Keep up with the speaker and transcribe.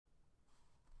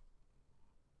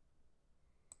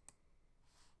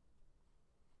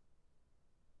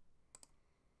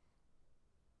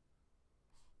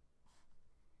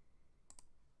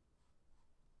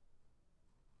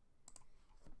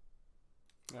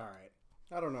right.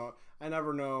 I don't know. I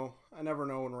never know. I never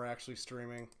know when we're actually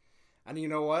streaming. And you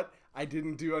know what? I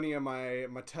didn't do any of my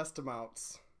test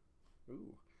amounts.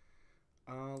 Ooh.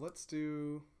 Let's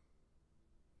do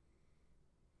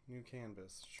new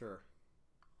canvas. Sure.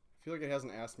 I feel like it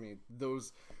hasn't asked me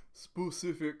those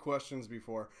specific questions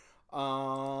before.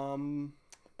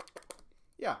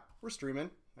 Yeah, we're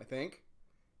streaming, I think.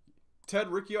 Ted,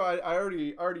 Riccio, I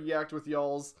already yacked with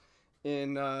y'all's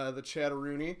in the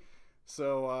chatteroony.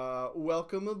 So,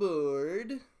 welcome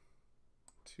aboard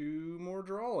to more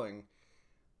drawing.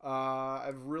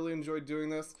 I've really enjoyed doing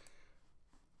this.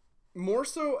 More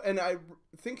so, and I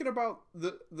thinking about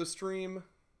the stream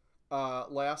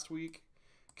last week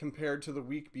compared to the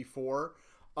week before.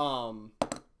 I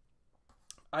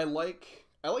like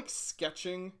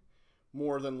sketching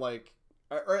more than like,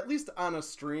 or at least on a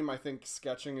stream, I think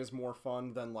sketching is more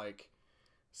fun than like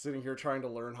sitting here trying to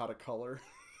learn how to color.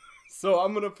 So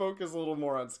I'm gonna focus a little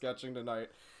more on sketching tonight,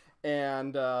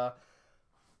 and like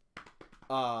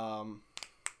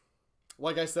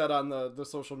I said on the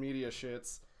social media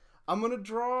shits, I'm gonna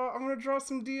draw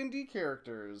some D&D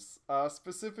characters,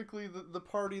 specifically the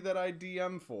party that I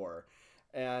DM for,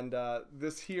 and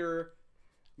this here,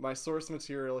 my source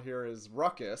material here is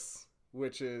Ruckus,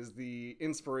 which is the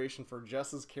inspiration for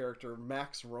Jess's character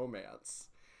Max Romance,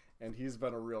 and he's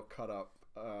been a real cut up,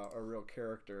 a real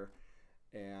character.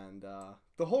 And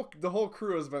the whole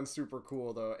crew has been super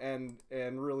cool though, and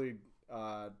really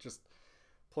just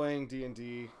playing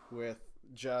D&D with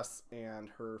Jess and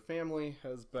her family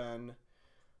has been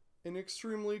an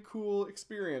extremely cool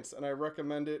experience, and I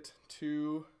recommend it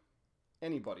to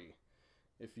anybody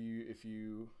if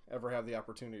you ever have the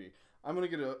opportunity. I'm gonna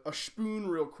get a spoon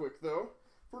real quick though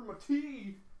for my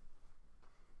tea.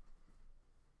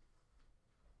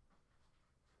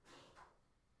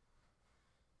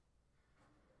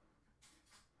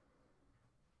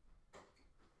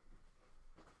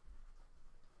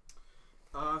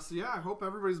 So yeah, I hope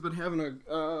everybody's been having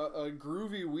a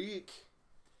groovy week.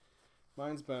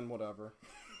 Mine's been whatever.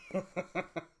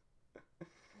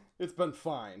 It's been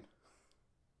fine.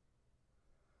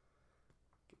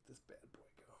 Get this bad boy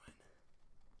going.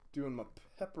 Doing my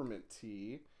peppermint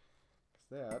tea, 'cause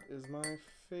that is my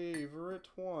favorite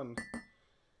one.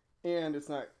 And it's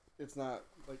not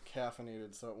like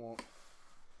caffeinated, so it won't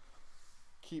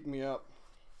keep me up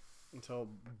until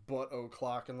butt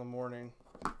o'clock in the morning.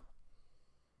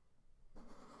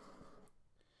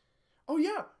 Oh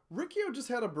yeah, Riccio just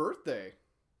had a birthday.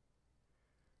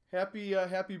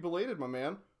 Happy belated, my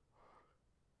man.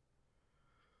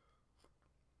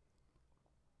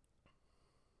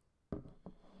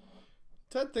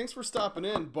 Ted, thanks for stopping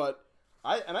in, but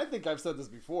I think I've said this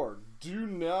before. Do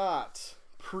not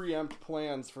preempt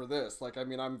plans for this. Like, I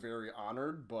mean, I'm very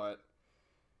honored, but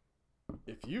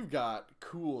if you've got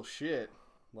cool shit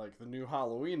like the new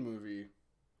Halloween movie,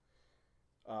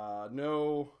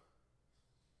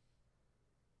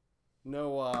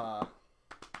 no,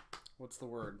 what's the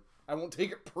word? I won't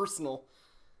take it personal,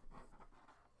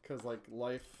 because, like,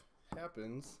 life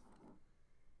happens.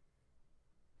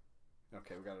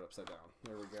 Okay, we got it upside down.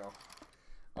 There we go.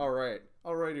 Alright.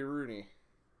 Alrighty, Rooney.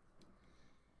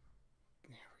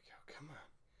 There we go. Come on.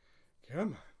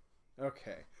 Come on.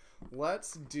 Okay.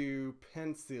 Let's do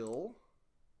pencil.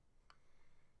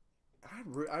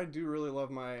 I do really love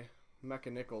my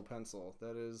mechanical pencil.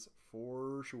 That is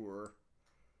for sure.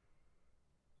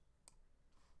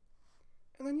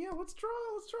 And then, yeah, let's draw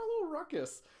a little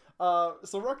Ruckus.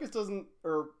 So Ruckus doesn't,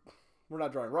 or we're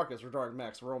not drawing Ruckus, we're drawing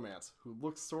Max Romance, who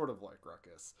looks sort of like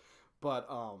Ruckus. But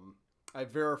I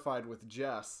verified with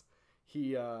Jess,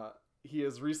 he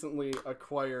has recently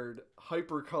acquired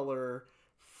hypercolor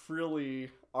frilly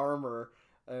armor,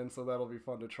 and so that'll be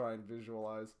fun to try and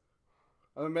visualize.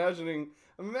 I'm imagining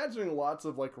lots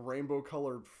of like rainbow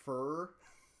colored fur.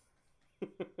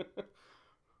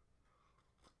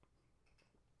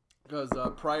 Because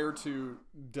prior to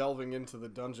delving into the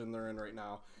dungeon they're in right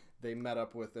now, they met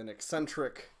up with an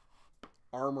eccentric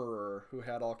armorer who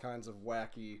had all kinds of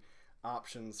wacky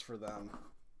options for them,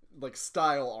 like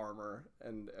style armor,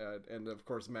 and of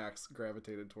course Max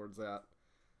gravitated towards that.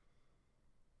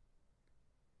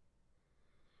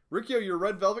 Riccio, your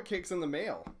red velvet cake's in the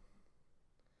mail.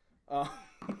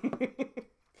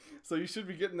 So you should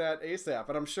be getting that ASAP,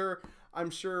 and I'm sure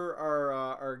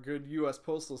our good U.S.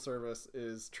 Postal Service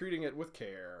is treating it with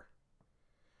care.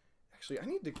 Actually, I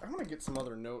want to get some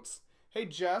other notes. Hey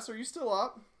Jess, are you still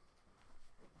up?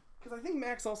 Because I think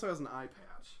Max also has an eye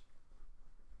patch.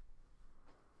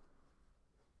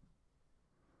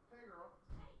 Hey girl.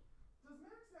 Does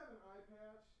Max have an eye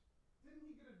patch? Didn't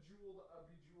he get a bejeweled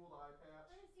eye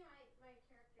patch? Let me see my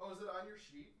character. Oh, is was it on your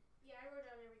sheet? Yeah, I wrote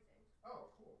down everything. Oh,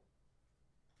 cool.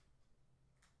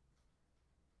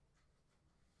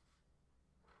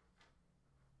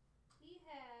 He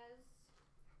has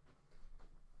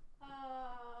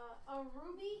a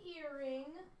ruby earring.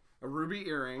 A ruby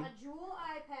earring. A jewel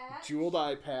eye patch. Jeweled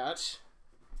eye patch.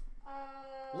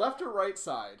 Left or right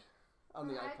side on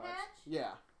the eye patch?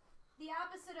 Yeah. The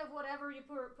opposite of whatever you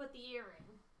put the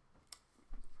earring.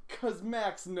 Because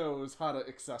Max knows how to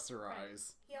accessorize. Right.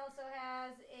 He also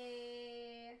has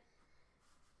a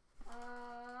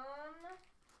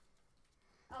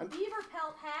beaver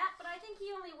pelt hat, but I think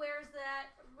he only wears that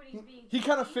when he's being He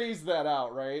kind of phased that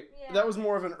out, right? Yeah. That was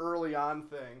more of an early on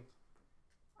thing.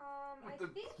 I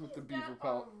think with he's the beaver got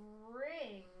pelt. a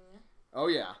ring. Oh,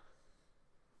 yeah.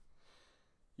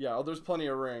 Yeah, there's plenty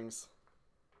of rings.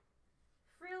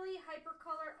 Frilly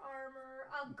hypercolor armor,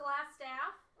 a glass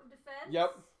staff of defense.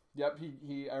 Yep.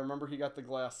 I remember he got the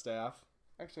glass staff.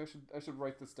 Actually, I should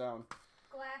write this down.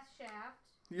 Glass shaft.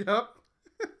 Yep.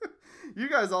 You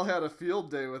guys all had a field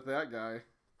day with that guy.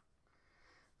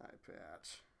 Eye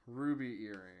patch. Ruby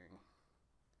earring.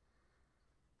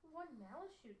 What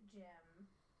Malachute gem?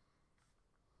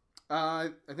 I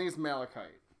think it's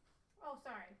malachite. Oh,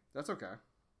 sorry. That's okay.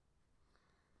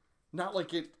 Not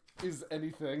like it is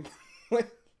anything.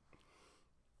 Fake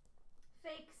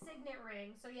signet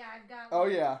ring. So yeah, I've got. Oh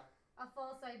yeah. A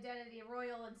false identity,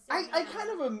 royal insignia. I kind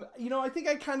of I think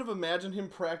I kind of imagine him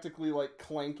practically like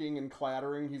clanking and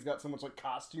clattering. He's got so much like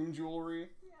costume jewelry.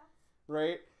 Yeah.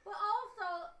 Right. But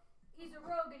also, he's a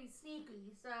rogue and he's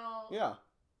sneaky, so. Yeah.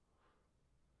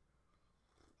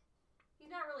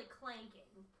 He's not really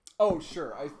clanking. Oh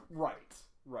sure, right.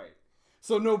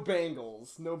 So no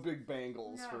bangles, no big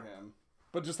bangles for him,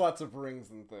 but just lots of rings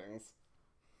and things.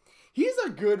 He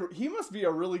must be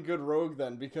a really good rogue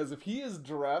then, because if he is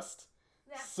dressed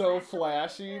so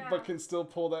flashy but can still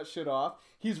pull that shit off,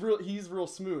 he's real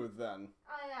smooth then.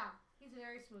 Oh yeah, he's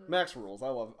very smooth. Max rules. I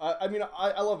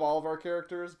love all of our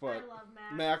characters, but I love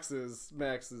Max.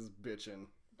 Max is bitchin'.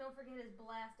 Don't forget his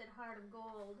blasted heart of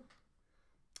gold.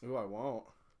 Ooh, I won't.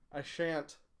 I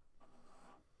shan't.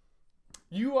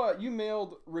 You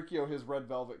mailed Riccio his red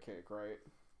velvet cake, right?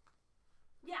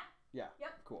 Yeah. Yeah.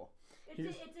 Yep. Cool. It's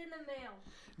in the mail.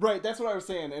 Right, that's what I was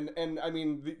saying, and I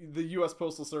mean the U.S.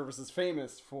 Postal Service is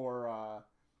famous for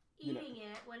eating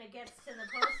it when it gets to the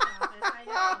post office.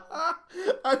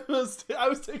 I know. I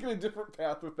was taking a different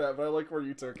path with that, but I like where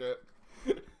you took it.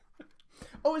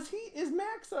 Oh, is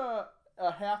Max a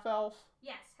half elf?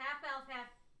 Yes, half elf, half.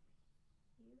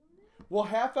 Well,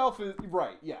 half elf is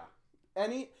right. Yeah.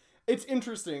 It's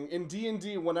interesting in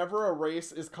D&D. Whenever a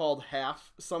race is called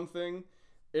half something,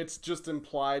 it's just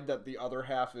implied that the other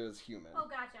half is human. Oh,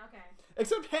 gotcha. Okay.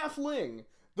 Except halfling.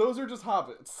 Those are just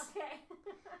hobbits. Okay.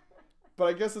 But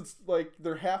I guess it's like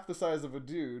they're half the size of a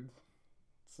dude.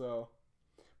 So,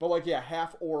 but like yeah,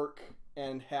 half orc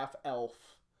and half elf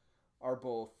are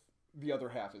both. The other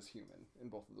half is human in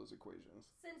both of those equations.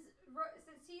 Since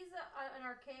he's an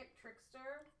archaic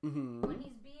trickster, mm-hmm. when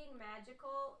he's being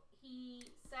magical, he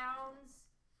sounds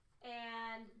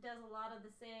and does a lot of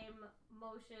the same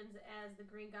motions as the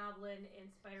Green Goblin in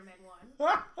Spider-Man 1.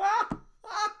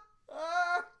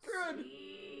 Good.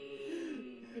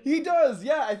 He does,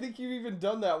 yeah. I think you've even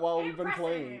done that while we've been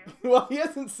playing. Well, he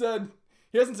hasn't said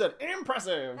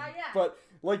impressive. Not yet. But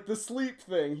like the sleep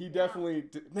thing, he definitely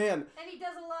man. And he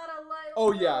does a lot of like.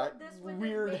 Oh yeah, this with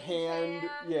weird his hand.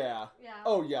 Yeah. Yeah.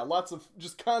 Oh yeah, lots of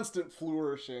just constant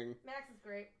flourishing.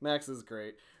 Max is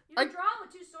great. You can draw him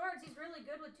with two swords. He's really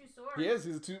good with two swords. He is.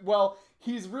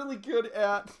 He's really good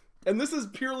at, and this is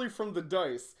purely from the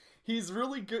dice. He's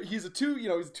really good. He's a two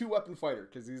weapon fighter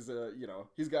because he's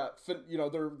he's got they're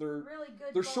really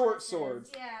good. They're short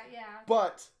swords. Yeah.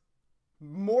 But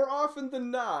more often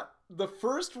than not, the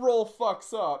first roll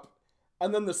fucks up,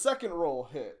 and then the second roll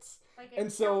hits. Like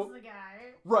it kills the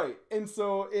guy. Right, and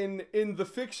so in the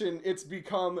fiction, it's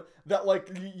become that like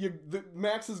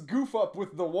Max's goof up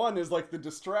with the one is like the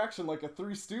distraction, like a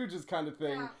Three Stooges kind of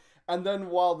thing, and then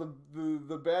while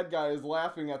the bad guy is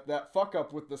laughing at that fuck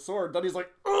up with the sword, then he's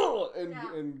like, ugh,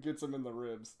 and gets him in the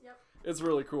ribs. Yep, it's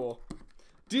really cool.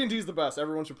 D&D's the best.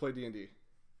 Everyone should play D&D.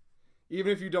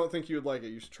 Even if you don't think you would like it,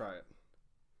 you should try it.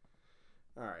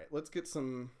 All right, let's get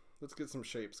some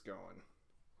shapes going.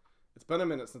 It's been a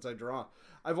minute since I draw.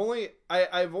 I've only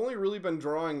really been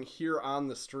drawing here on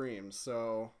the stream,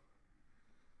 so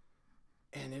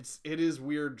and it is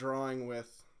weird drawing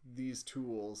with these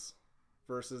tools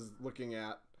versus looking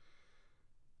at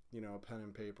a pen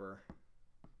and paper.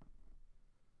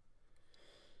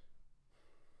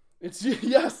 It's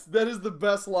yes, that is the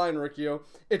best line, Riccio.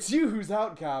 It's you who's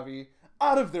out, Kavi.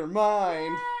 Out of their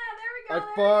mind. Yeah,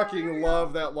 I fucking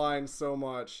love that line so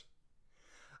much.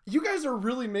 You guys are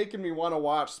really making me want to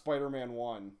watch Spider-Man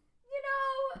 1. You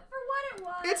know, for what it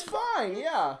was. It's fine,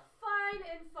 yeah. Fine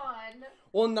and fun.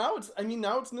 Well, now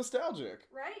it's nostalgic.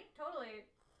 Right? Totally.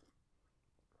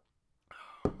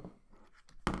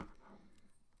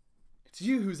 It's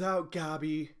you who's out,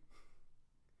 Gobby.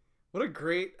 What a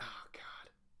great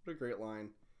line.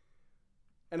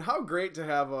 And how great to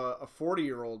have a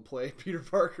 40-year-old play Peter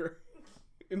Parker.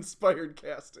 Inspired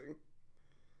casting.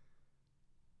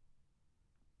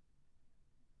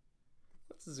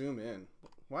 Let's zoom in.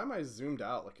 Why am I zoomed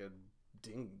out like a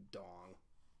ding-dong?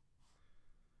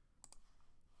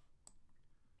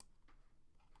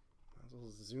 Might as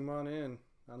well zoom on in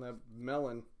on that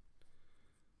melon.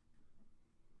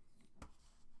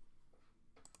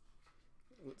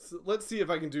 Let's see if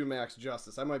I can do Max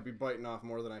justice. I might be biting off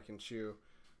more than I can chew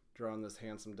drawing this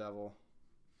handsome devil.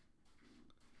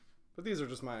 But these are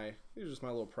just my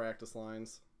little practice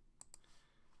lines.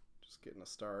 Just getting a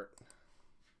start.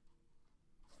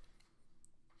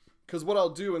 Because what I'll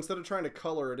do, instead of trying to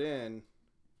color it in,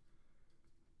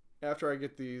 after I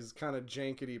get these kind of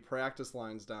jankety practice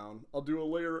lines down, I'll do a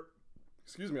layer,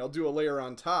 I'll do a layer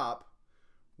on top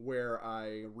where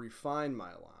I refine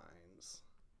my lines.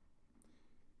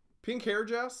 Pink hair,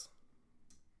 Jess?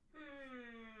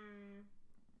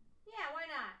 Yeah, why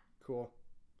not? Cool.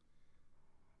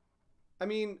 I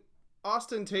mean,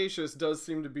 ostentatious does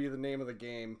seem to be the name of the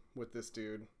game with this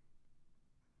dude.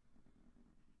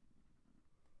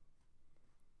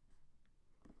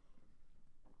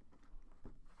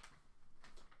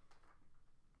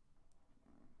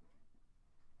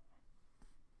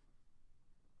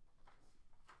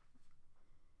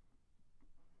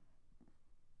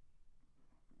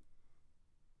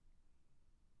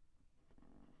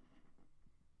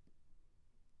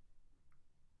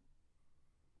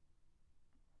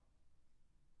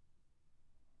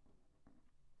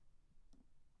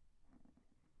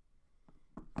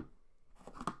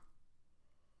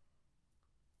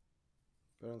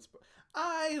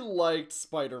 I liked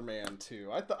Spider-Man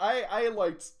 2. I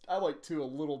liked 2 a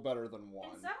little better than 1.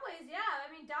 In some ways, yeah.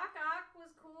 I mean, Doc Ock was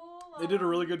cool. They did a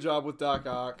really good job with Doc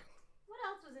Ock. What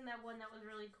else was in that one that was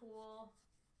really cool?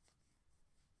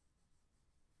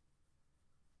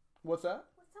 What's that?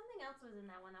 Something else was in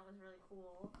that one that was really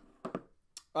cool.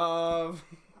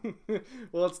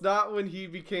 Well, it's not when he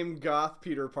became Goth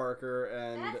Peter Parker,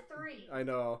 and That's 3. I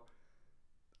know.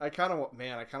 I kind of want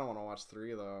to watch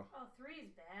 3 though. Oh, 3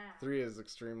 is bad. 3 is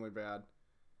extremely bad.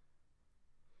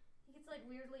 He gets like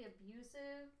weirdly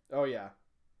abusive. Oh yeah.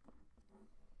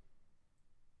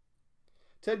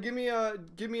 Ted, give me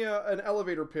an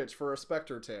elevator pitch for a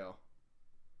Spectre tale.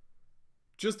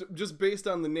 Just based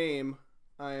on the name,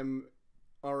 I'm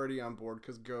already on board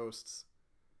because ghosts.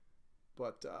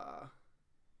 But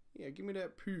yeah, give me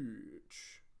that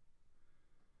pitch.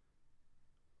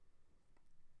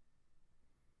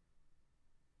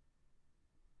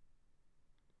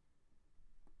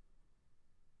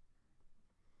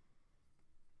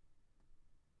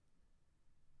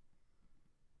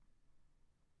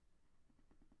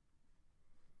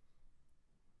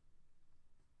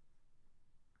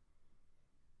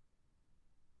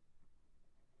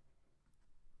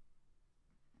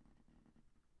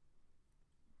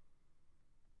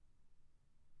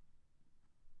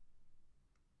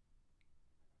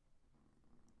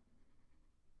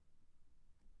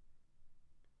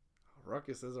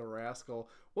 Ruckus is a rascal.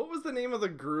 What was the name of the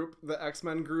group, the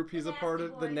X-Men group he's a part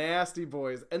of? The Nasty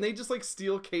Boys. And they just like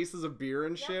steal cases of beer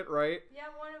and shit, right? Yeah,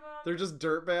 one of them. They're just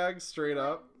dirtbags, straight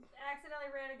up.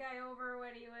 Accidentally ran a guy over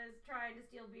when he was trying to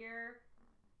steal beer.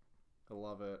 I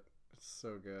love it. It's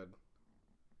so good.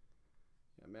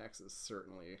 Yeah, Max is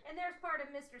certainly... And there's part of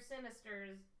Mr.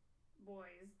 Sinister's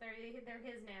boys. They're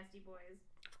his Nasty Boys.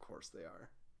 Of course they are.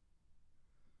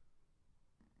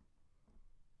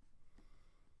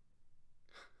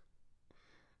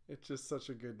 It's just such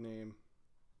a good name.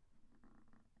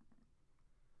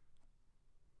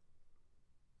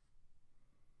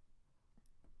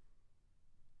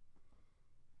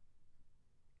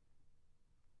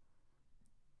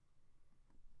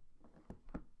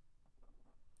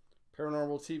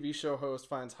 Paranormal TV show host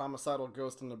finds homicidal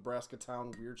ghost in Nebraska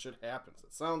town. Weird shit happens.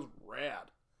 It sounds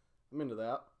rad. I'm into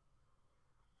that.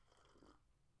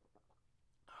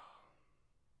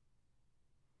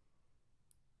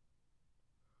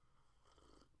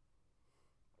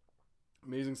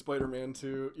 Amazing Spider-Man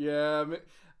 2. Yeah,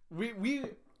 we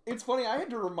it's funny, I had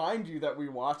to remind you that we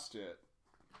watched it.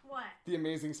 What? The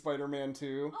Amazing Spider-Man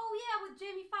 2. Oh yeah, with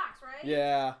Jamie Foxx, right?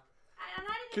 Yeah. I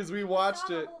didn't Because we think watched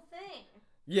saw it. The whole thing.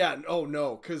 Yeah, oh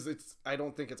no, because I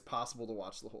don't think it's possible to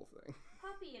watch the whole thing.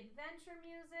 Puppy adventure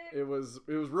music. It was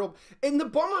real, and the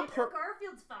bummer part.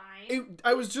 Garfield's fine.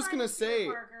 I was just gonna Peter say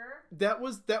Parker. that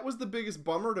was the biggest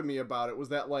bummer to me about it was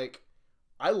that like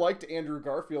I liked Andrew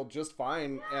Garfield just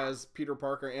fine as Peter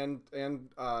Parker and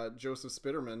Joseph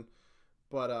Spiderman,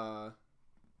 but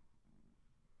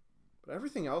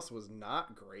everything else was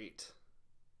not great.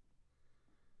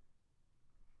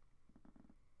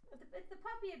 It's the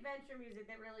puppy adventure music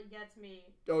that really gets me.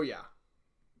 Oh yeah.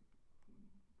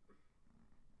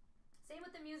 Same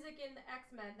with the music in the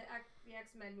X-Men, the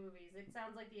X-Men movies. It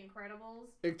sounds like the Incredibles.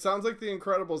 It sounds like the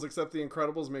Incredibles, except the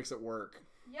Incredibles makes it work.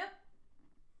 Yep.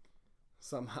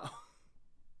 Somehow.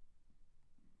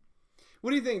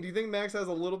 What do you think? Do you think Max has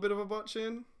a little bit of a butt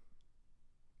chin?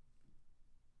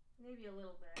 Maybe a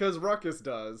little bit. Because Ruckus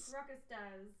does. Ruckus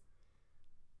does.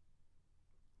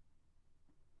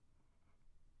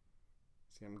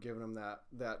 See, I'm giving him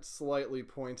that slightly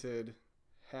pointed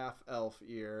half-elf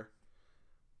ear.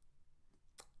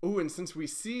 Ooh, and since we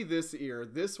see this ear,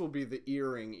 this will be the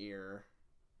earring ear.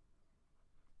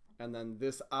 And then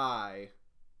this eye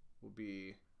will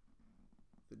be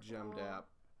the gemmed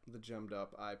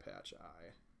up eye patch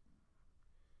eye.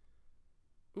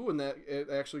 Ooh, and that it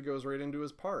actually goes right into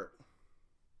his part.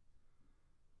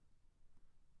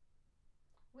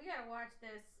 We gotta watch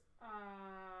this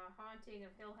Haunting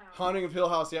of Hill House. Haunting of Hill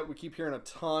House, yep, we keep hearing a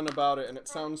ton about it, and it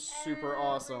sounds super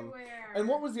awesome. And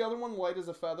what was the other one? Light as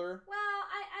a Feather? Well,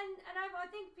 I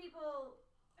think people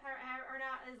are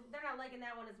not they're not liking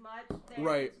that one as much.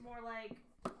 Right. It's more like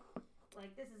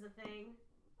this is a thing.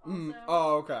 Also.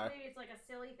 Oh, okay. Maybe it's like a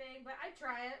silly thing, but I'd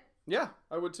try it. Yeah,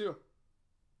 I would too.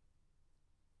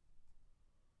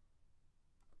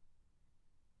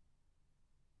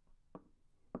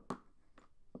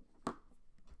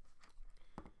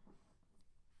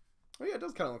 Oh yeah, it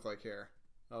does kind of look like hair.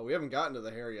 Oh, we haven't gotten to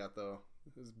the hair yet, though.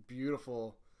 These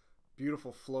beautiful,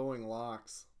 beautiful flowing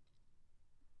locks.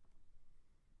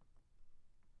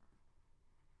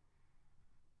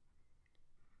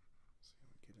 So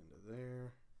get into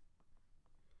there.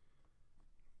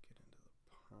 Get into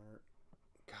the part.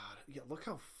 God, yeah, look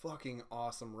how fucking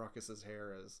awesome Ruckus's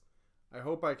hair is. I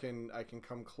hope I can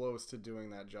come close to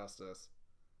doing that justice.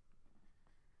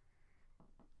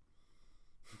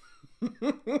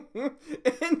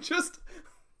 And just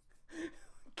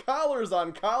collars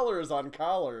on collars on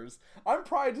collars. I'm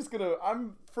probably just gonna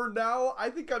for now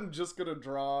I think I'm just gonna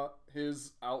draw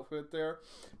his outfit there.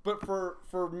 But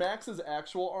for Max's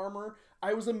actual armor,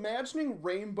 I was imagining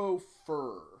rainbow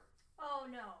fur. Oh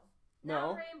no.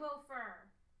 No? Not rainbow fur.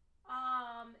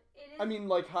 It is I mean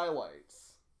like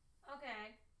highlights.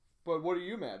 Okay. But what are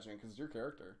you imagining? Because it's your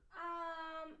character.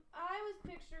 I was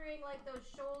picturing like those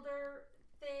shoulder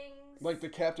things. Like the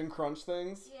Captain Crunch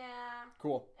things? Yeah.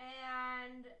 Cool.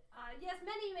 And, yes,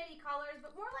 many colors,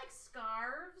 but more like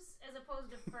scarves as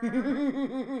opposed to fur.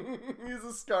 He's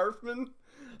a scarfman?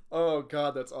 Oh,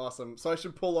 God, that's awesome. So I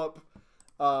should pull up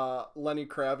Lenny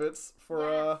Kravitz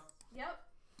for, Yep.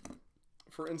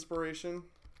 For inspiration.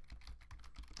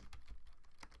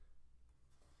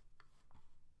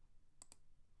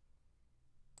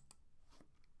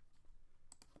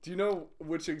 Do you know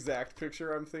which exact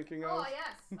picture I'm thinking of? Oh,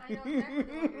 yes. I know exactly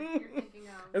what you're thinking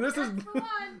of. And this That's is the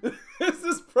one. This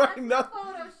is probably That's not the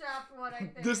photoshopped one, I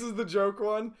think. This is the joke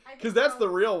one? Because that's the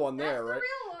real one there, that's right?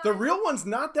 The real one. The real one's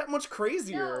not that much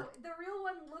crazier. No, the real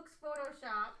one looks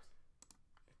photoshopped.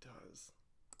 It does.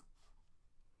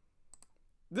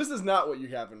 This is not what you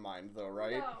have in mind, though,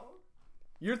 right? No.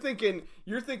 You're thinking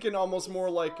almost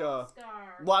more like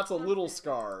lots of little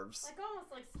scarves. Like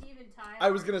almost like Steven Tyler.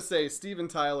 I was gonna say Steven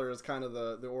Tyler is kind of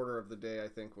the order of the day, I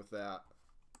think, with that.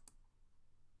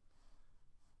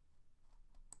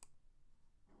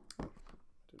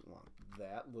 Didn't want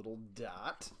that little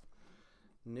dot.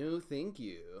 No, thank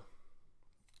you.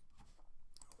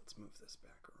 Let's move this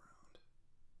back around.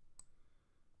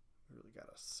 We really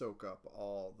gotta soak up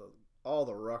all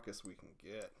the ruckus we can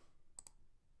get.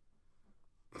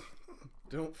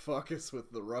 Don't fuck us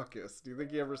with the ruckus. Do you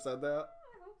think he ever said that?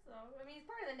 I hope so. I mean, he's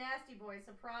part of the Nasty Boys,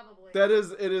 so probably.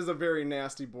 It is a very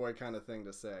nasty boy kind of thing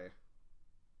to say.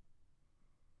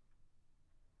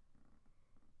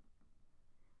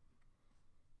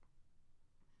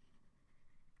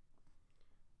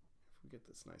 If we get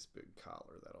this nice big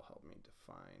collar, that'll help me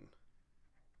define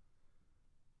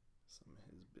some of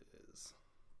his biz.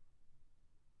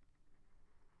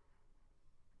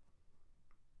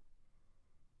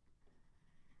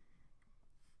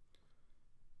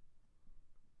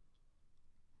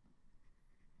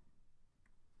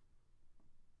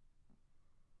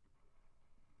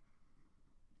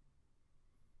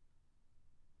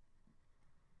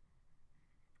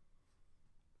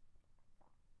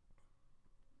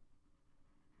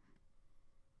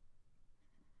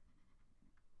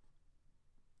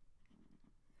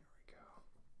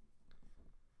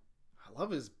 I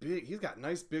love his big. He's got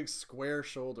nice big square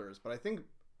shoulders, but I think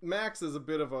Max is a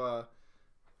bit of a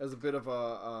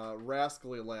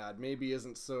rascally lad. Maybe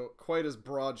isn't so quite as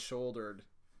broad shouldered.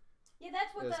 Yeah,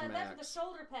 that's what the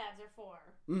shoulder pads are for.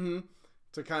 Mm-hmm.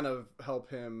 To kind of help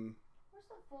him. Where's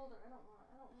the folder? I don't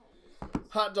know.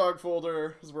 Hot dog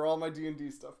folder is where all my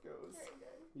D&D stuff goes. Very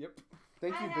good. Yep.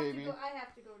 Thank you, baby. I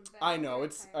have to go to bed. I know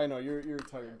I know you're a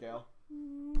tired gal.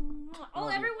 Oh,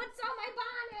 everyone saw my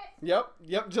bonnet.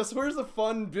 Yep. Just wears a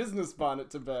fun business bonnet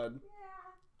to bed.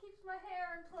 Yeah, keeps my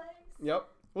hair in place. Yep.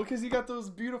 Well, because you got those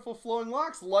beautiful flowing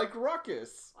locks like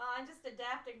Ruckus. Well, I'm just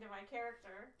adapting to my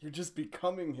character. You're just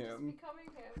becoming him.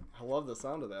 I love the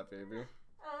sound of that, baby.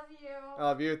 I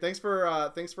love you. Thanks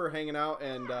for hanging out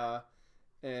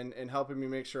and helping me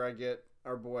make sure I get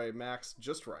our boy Max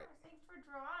just right. Thanks for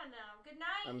drawing him. Good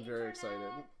night. I'm very excited.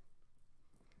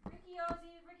 Ricky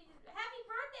happy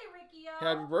birthday, Ricky-O.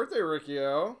 Happy birthday,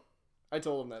 Ricky-O. I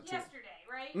told him that too. Yesterday,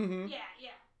 right? Mm-hmm. Yeah.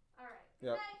 All right.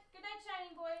 Yep. Good night,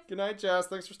 Shining Boys. Good night, Jess.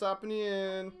 Thanks for stopping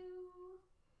in.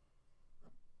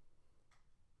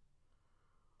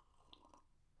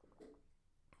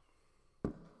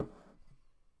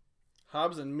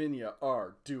 Hobbs and Minya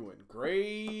are doing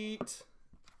great,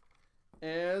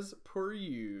 as per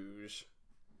usual.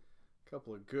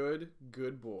 Couple of good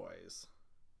boys.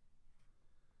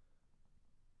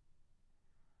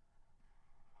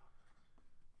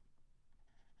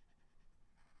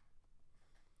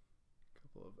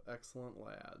 Couple of excellent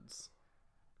lads.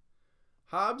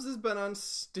 Hobbs has been on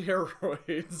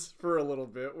steroids for a little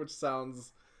bit, which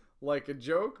sounds like a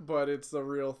joke, but it's a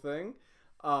real thing.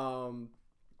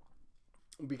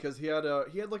 Because he had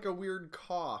like a weird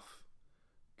cough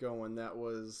going that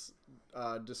was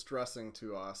distressing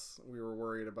to us. We were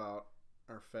worried about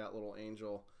our fat little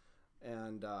angel,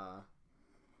 and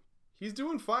he's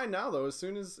doing fine now though. As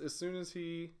soon as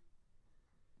he,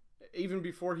 even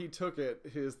before he took it,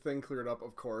 his thing cleared up,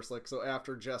 of course. Like, so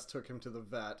after Jess took him to the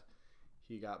vet,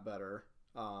 he got better,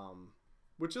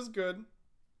 which is good.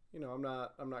 You know,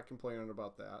 I'm not complaining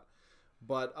about that.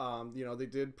 But you know, they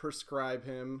did prescribe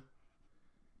him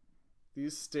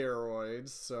these steroids,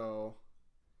 so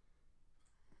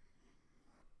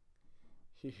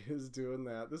he is doing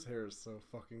that. This hair is so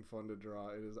fucking fun to draw.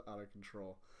 It is out of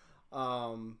control.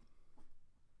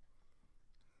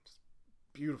 Just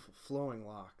beautiful flowing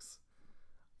locks.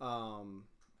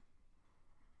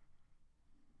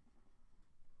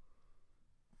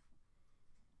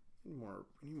 Need more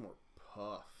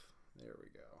puff. There we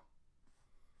go.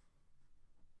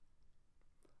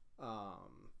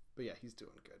 But yeah, he's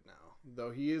doing good now.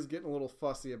 Though he is getting a little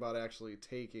fussy about actually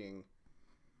taking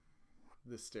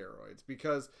the steroids,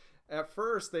 because at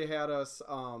first they had us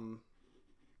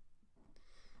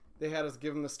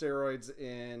give him the steroids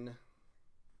in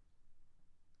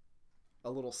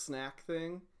a little snack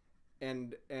thing,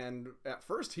 and at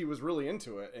first he was really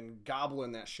into it and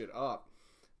gobbling that shit up,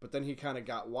 but then he kind of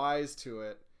got wise to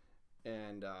it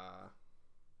and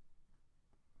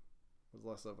was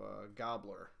less of a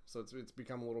gobbler, so it's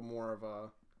become a little more of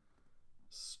a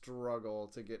struggle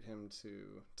to get him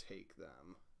to take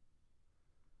them.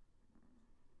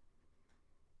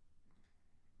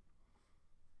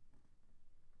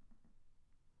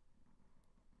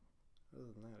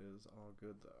 Other than that, it is all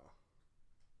good though.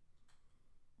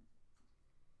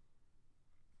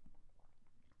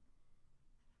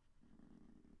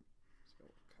 So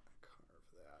we'll kind of carve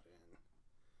that in.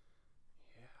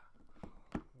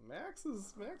 Yeah, Max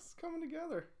is coming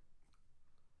together.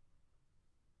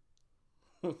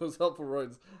 Those helpful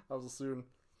roids. I will soon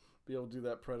be able to do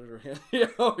that predator hand.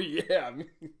 Oh yeah,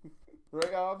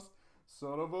 right, Hobbs?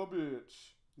 Son of a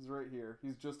bitch. He's right here.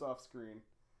 He's just off screen.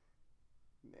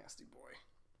 Nasty boy.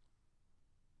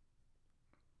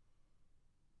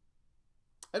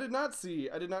 I did not see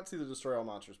the Destroy All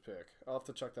Monsters pick. I'll have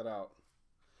to check that out.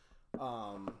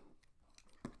 I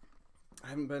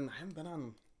haven't been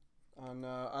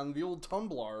on the old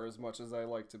Tumblr as much as I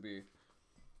like to be.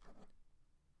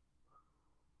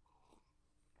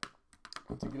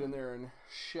 To get in there and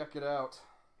check it out.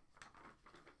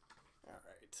 All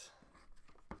right.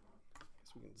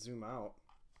 Guess we can zoom out.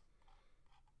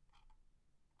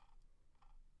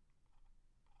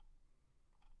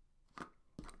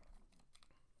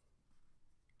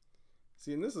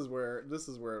 See, and this is where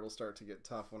it'll start to get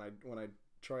tough when I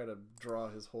try to draw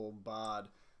his whole bod.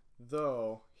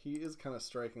 Though he is kind of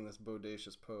striking this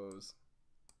bodacious pose.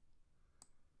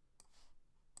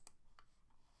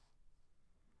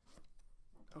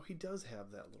 Oh, he does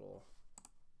have that little...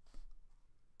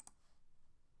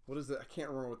 What is it? I can't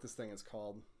remember what this thing is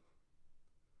called.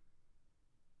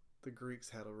 The Greeks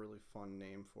had a really fun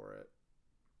name for it.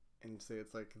 and say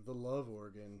it's like the love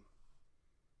organ,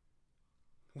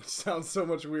 which sounds so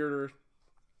much weirder.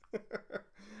 Yeah.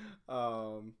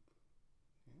 All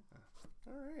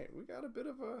right, we got a bit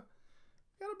of a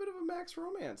Max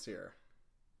romance here.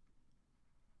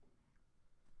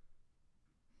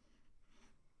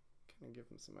 Kind of give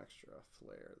him some extra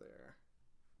flair there.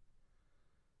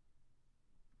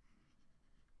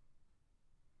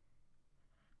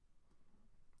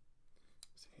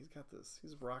 See, he's got this.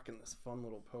 He's rocking this fun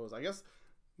little pose. I guess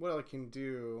what I can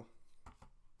do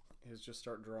is just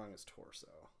start drawing his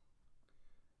torso,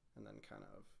 and then kind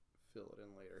of fill it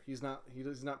in later. He's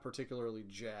not particularly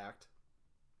jacked.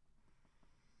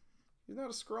 He's not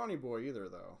a scrawny boy either,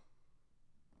 though.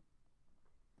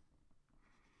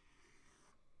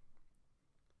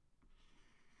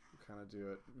 We'll kind of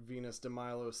do it Venus de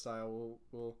Milo style.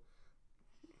 We'll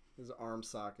his arm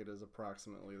socket is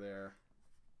approximately there.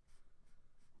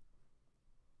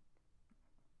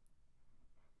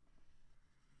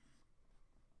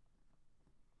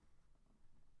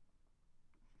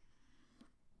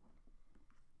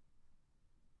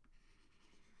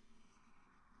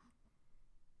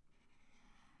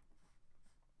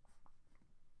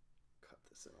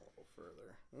 This in a little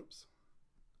further. Oops.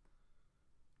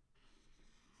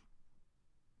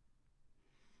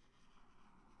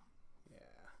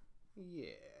 Yeah.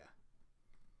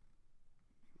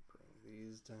 Bring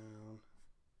these down.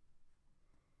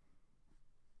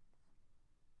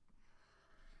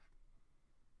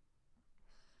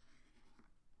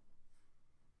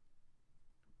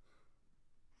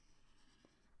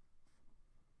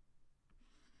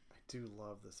 I do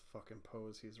love this fucking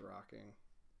pose he's rocking.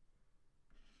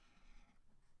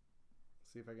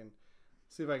 See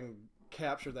if I can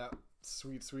capture that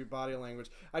sweet body language.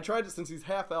 I tried to, since he's a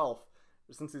half elf,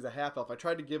 I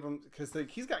tried to give him, because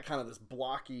he's got kind of this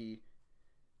blocky,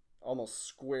 almost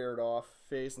squared off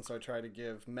face, and so I tried to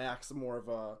give Max more of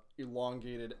a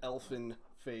elongated elfin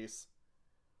face.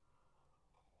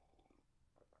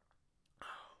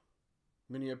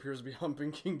 Minnie appears to be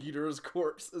humping King Ghidorah's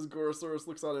corpse as Gorosaurus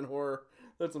looks on in horror.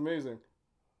 That's amazing.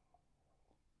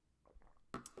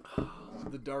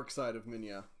 The dark side of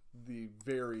Minya. The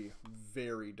very,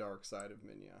 very dark side of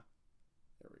Minya.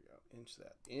 There we go. Inch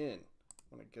that in.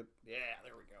 Yeah,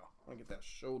 there we go. I want to get that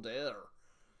shoulder.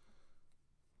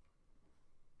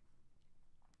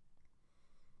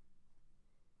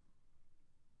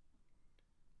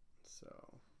 So,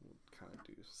 we'll kind of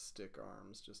do stick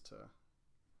arms just to...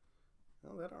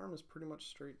 Well, that arm is pretty much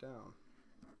straight down.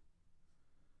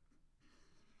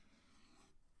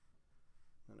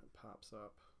 And it pops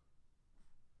up.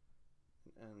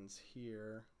 It ends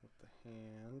here with the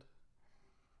hand.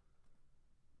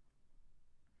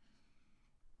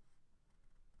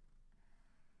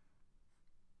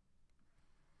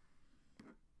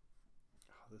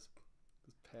 Oh, this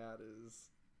pad is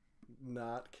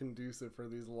not conducive for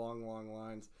these long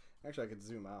lines. Actually, I could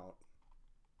zoom out.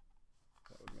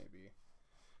 That would maybe...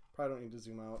 Probably don't need to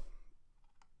zoom out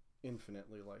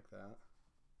infinitely like that.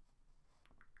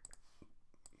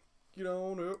 Get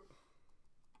on up.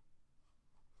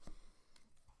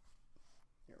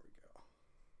 There we go.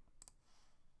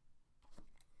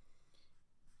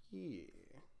 Yeah.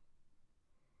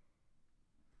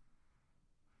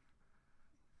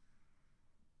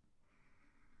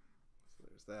 So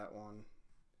there's that one.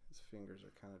 His fingers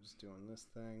are kind of just doing this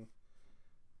thing.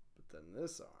 But then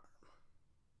this arm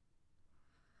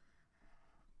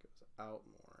goes out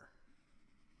more.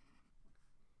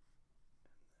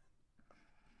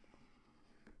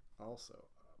 And then also up.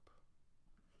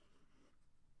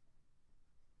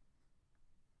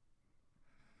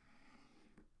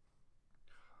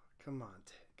 Come on,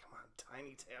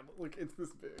 tiny tablet. Look, it's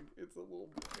this big. It's a little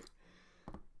boy.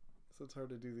 So it's hard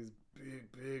to do these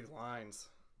big lines.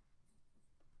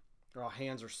 Oh,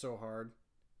 hands are so hard.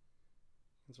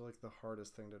 Hands are like the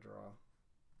hardest thing to draw.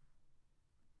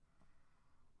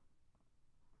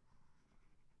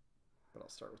 But I'll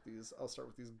start with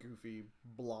these goofy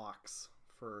blocks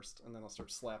first, and then I'll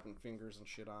start slapping fingers and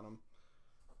shit on them.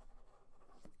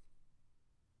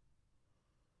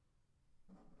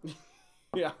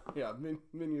 Yeah,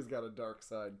 Minya's got a dark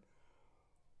side.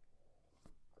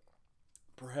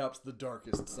 Perhaps the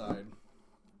darkest side.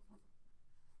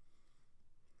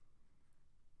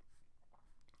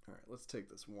 Alright, let's take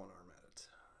this one arm at a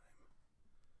time.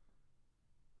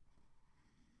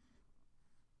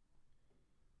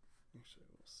 Actually,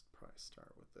 we'll probably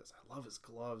start with this. I love his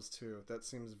gloves, too. That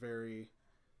seems very...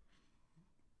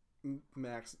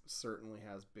 Max certainly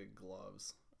has big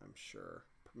gloves, I'm sure.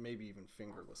 Maybe even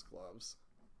fingerless gloves.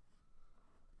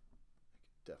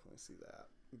 I could definitely see that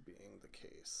being the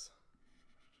case.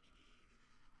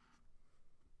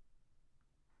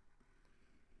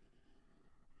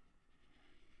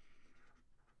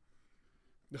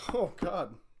 Oh,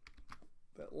 God.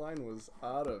 That line was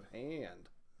out of hand.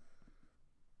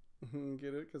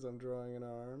 Get it? Because I'm drawing an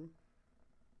arm.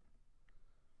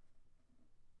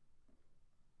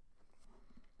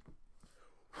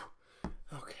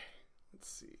 Okay, let's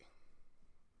see.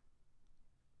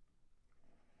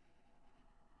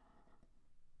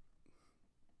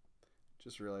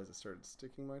 Just realized I started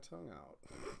sticking my tongue out.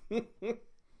 There we go.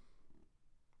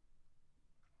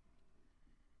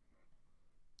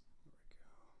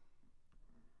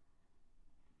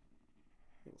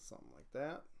 A little something like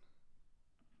that.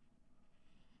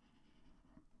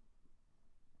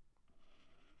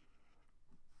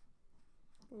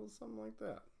 A little something like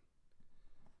that.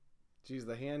 Geez,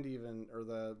 the hand even, or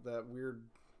that weird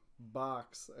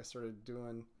box I started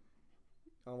doing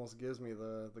almost gives me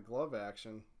the glove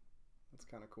action. That's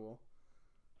kind of cool.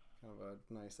 Kind of a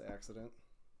nice accident.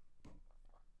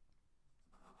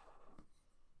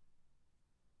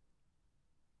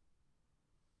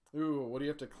 Ooh, what do you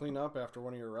have to clean up after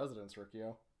one of your residents,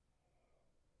 Riccio?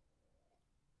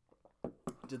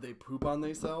 Did they poop on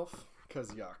theyself?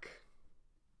 'Cause yuck.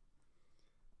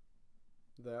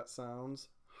 That sounds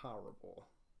horrible.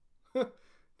 Do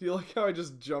you like how I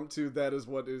just jumped to that is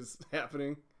what is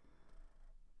happening?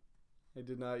 I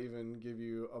did not even give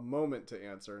you a moment to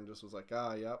answer and just was like,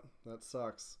 ah, yep, that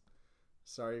sucks.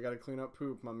 Sorry, you gotta clean up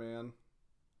poop, my man.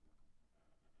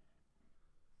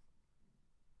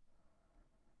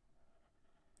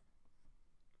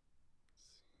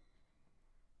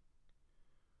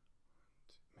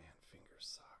 Man, fingers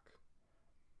suck.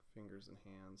 Fingers and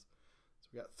hands. So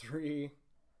we got 3,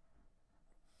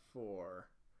 4.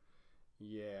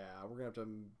 Yeah, we're gonna have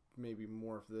to maybe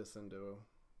morph this into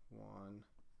 1.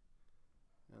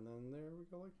 And then there we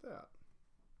go like that.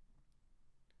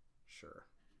 Sure.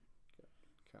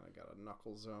 Kind of got a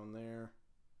knuckle zone there.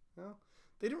 Well,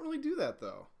 they didn't really do that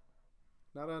though.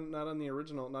 Not on the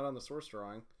original, not on the source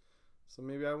drawing. So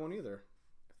maybe I won't either.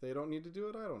 If they don't need to do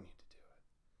it, I don't need to do it.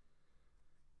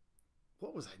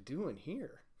 What was I doing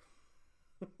here?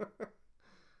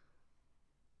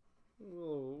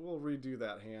 We'll redo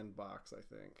that hand box, I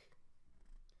think,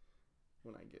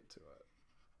 when I get to it.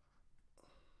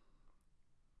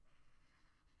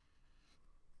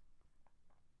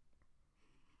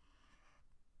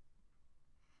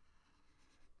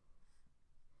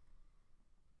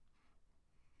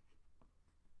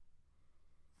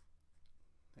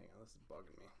 Hang on, this is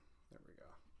bugging me. There we go.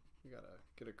 We gotta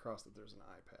get across that there's an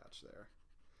eye patch there.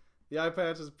 The eye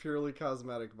patch is purely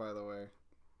cosmetic, by the way.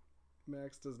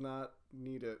 Max does not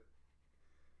need it.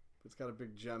 It's got a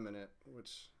big gem in it,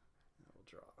 which I will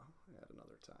draw at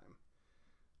another time.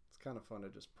 It's kind of fun to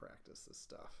just practice this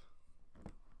stuff.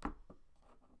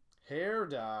 Hair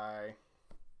dye.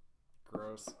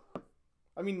 Gross.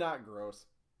 I mean, not gross.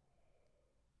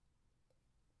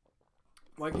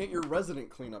 Why can't your resident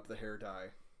clean up the hair dye?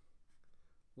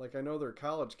 Like, I know they're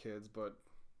college kids, but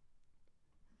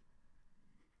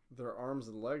their arms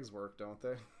and legs work, don't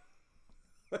they?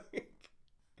 Like,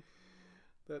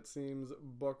 that seems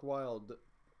buck wild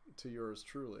to yours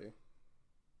truly.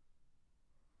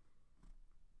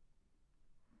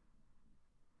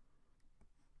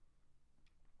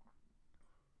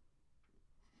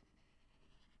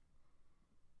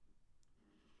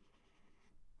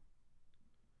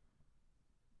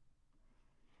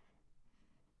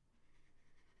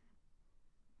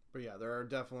 But yeah, there are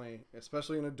definitely,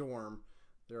 especially in a dorm,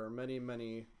 there are many,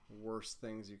 many worse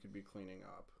things you could be cleaning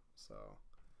up. So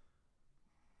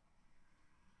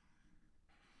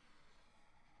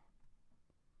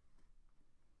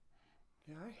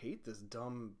yeah, I hate this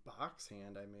dumb box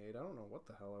hand I made. I don't know what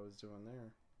the hell I was doing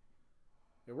there.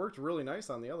 It worked really nice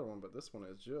on the other one, but this one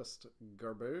is just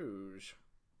garbage.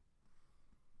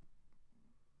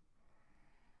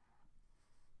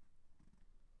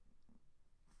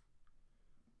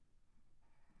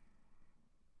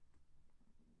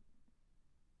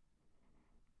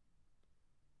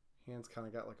 Hands kind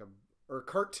of got like a, or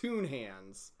cartoon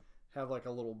hands have like a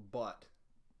little butt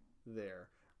there.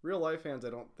 Real life hands I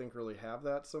don't think really have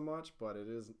that so much, but it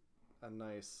is a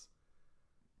nice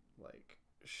like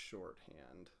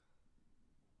shorthand.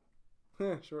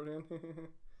 Shorthand. I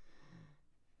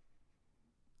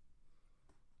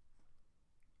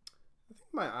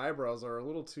think my eyebrows are a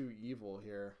little too evil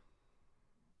here.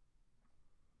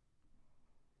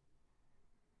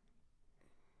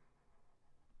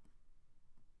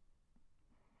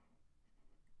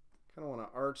 Kind of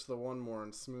want to arch the one more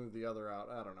and smooth the other out.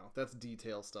 I don't know. That's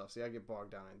detail stuff. See, I get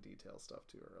bogged down in detail stuff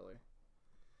too early.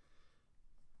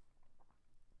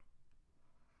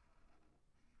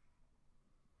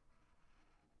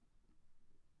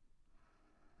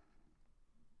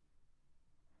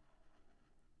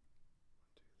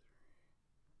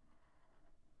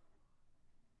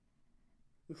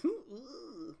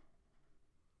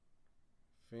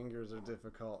 Fingers are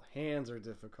difficult. Hands are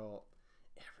difficult.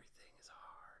 Everything is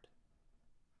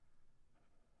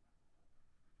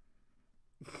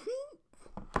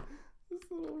hard. This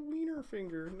little wiener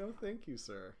finger. No, thank you,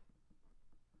 sir.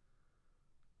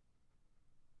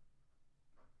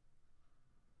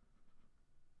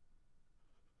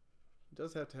 He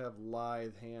does have to have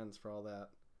lithe hands for all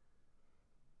that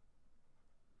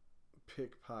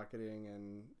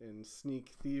pickpocketing and sneak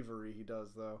thievery he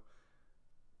does, though.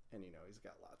 And you know, he's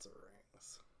got lots of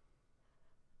rings.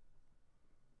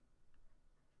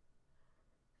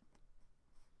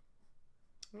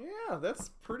 Yeah, that's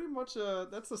pretty much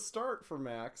that's a start for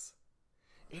Max.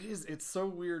 It's so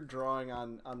weird drawing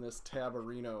on this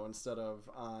Tabarino instead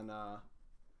on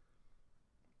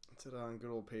good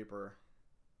old paper.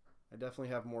 I definitely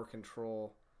have more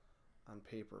control on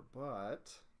paper, but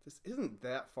this isn't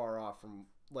that far off from,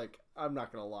 like, I'm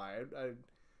not gonna lie.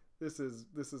 This is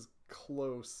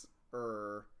closer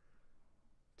to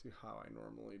how I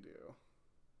normally do.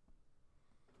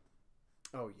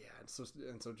 Oh yeah, and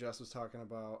so Jess was talking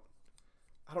about,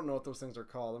 I don't know what those things are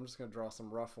called. I'm just gonna draw some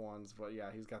rough ones, but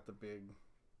yeah, he's got the big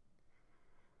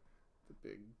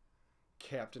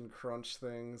Captain Crunch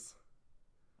things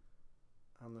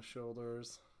on the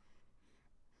shoulders.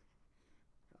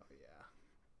 Oh yeah.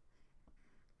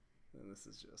 And this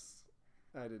is just,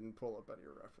 I didn't pull up any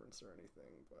reference or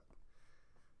anything, but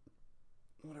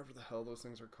whatever the hell those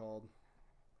things are called.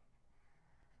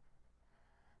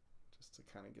 Just to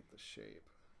kind of get the shape.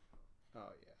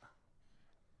 Oh yeah.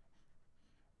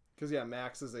 Because yeah,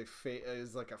 Max is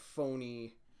is like a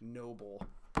phony noble,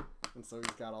 and so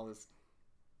he's got all this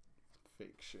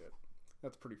fake shit.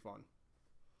 That's pretty fun.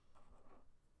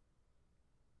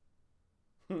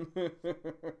 If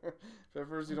at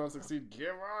first you don't succeed, give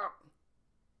up.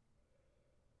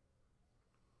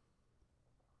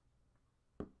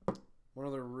 One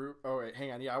other root. Oh wait,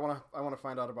 hang on. Yeah, I wanna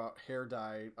find out about hair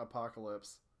dye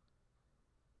apocalypse,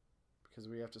 because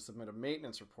we have to submit a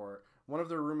maintenance report. One of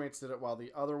their roommates did it while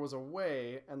the other was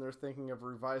away, and they're thinking of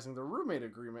revising the roommate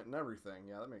agreement and everything.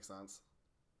 Yeah, that makes sense.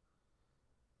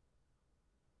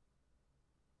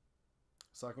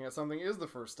 Sucking at something is the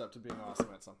first step to being awesome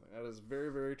at something. That is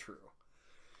very, very true.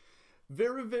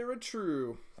 Very, very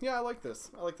true. Yeah, I like this.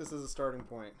 I like this as a starting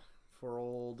point for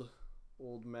old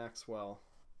Maxwell.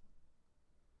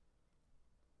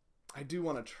 I do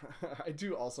want to try. I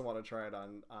do also want to try it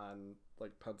on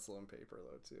like pencil and paper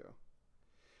though too.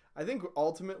 I think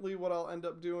ultimately what I'll end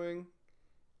up doing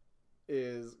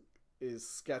is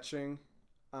sketching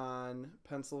on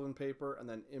pencil and paper and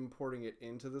then importing it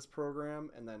into this program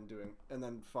and then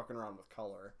fucking around with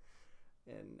color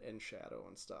and shadow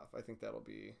and stuff. I think that'll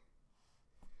be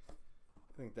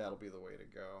the way to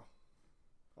go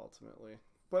ultimately.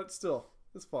 But still,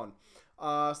 it's fun.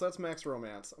 So that's Max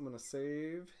Romance. I'm gonna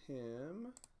save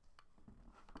him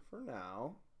for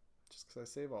now, just because I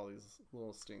save all these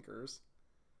little stinkers.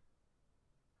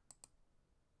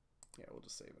 Yeah, we'll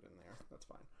just save it in there. That's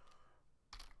fine.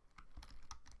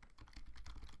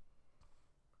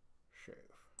 Shave.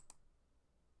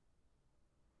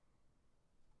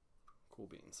 Cool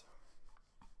beans.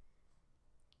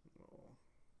 We'll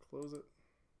close it.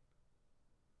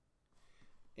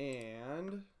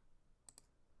 And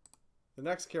the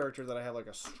next character that I have like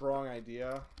a strong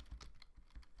idea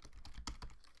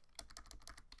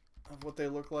of what they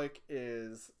look like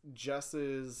is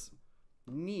Jess's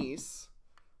niece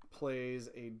plays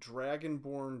a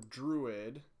dragonborn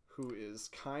druid who is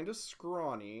kind of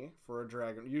scrawny for a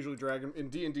dragon. Usually in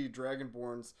D&D,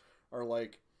 dragonborns are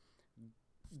like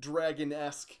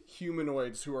dragon-esque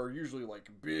humanoids who are usually like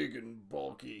big and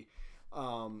bulky.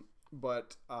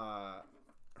 But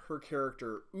her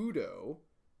character Udo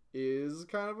is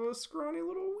kind of a scrawny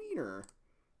little wiener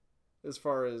as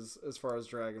far as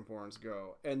dragonborns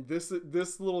go. And this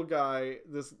little guy,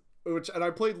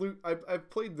 I've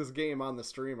played this game on the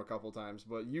stream a couple times,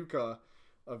 but Yuka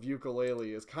of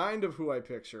Ukulele is kind of who I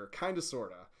picture, kind of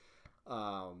sorta,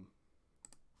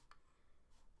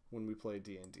 when we play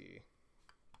D&D.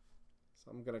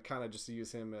 So I'm gonna kind of just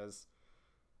use him as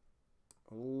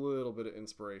a little bit of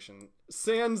inspiration.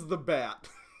 Sans the bat.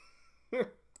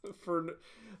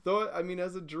 Though I mean,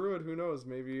 as a druid, who knows?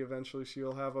 Maybe eventually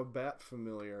she'll have a bat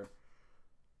familiar.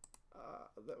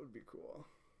 That would be cool.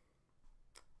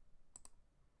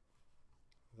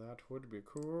 That would be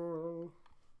cool.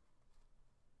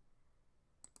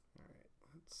 Alright,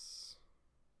 let's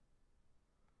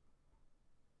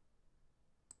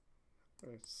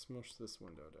smush this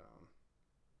window down.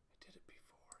 I did it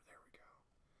before. There we go.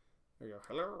 There we go.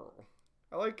 Hello.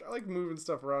 I like moving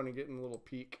stuff around and getting a little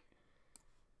peek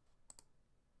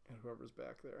and whoever's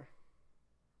back there.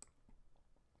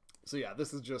 So yeah,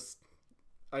 this is just,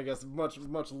 I guess, much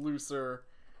looser.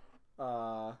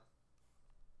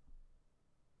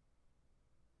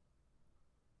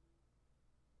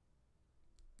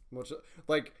 Much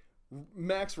like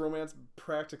Max Romance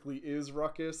practically is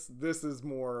Ruckus. This is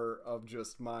more of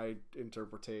just my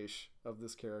interpretation of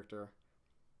this character.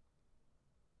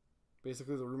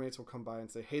 Basically, the roommates will come by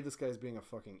and say, "Hey, this guy's being a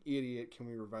fucking idiot. Can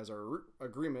we revise our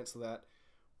agreement so that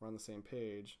we're on the same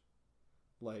page?"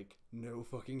 Like, no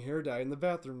fucking hair dye in the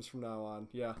bathrooms from now on.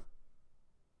 Yeah.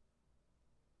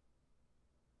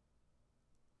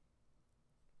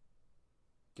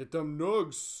 Get them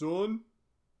nugs, son.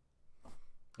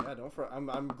 Yeah, don't fret.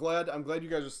 I'm glad you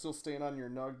guys are still staying on your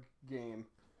nug game.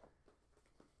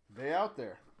 They out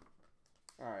there.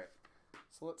 All right.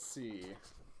 So let's see.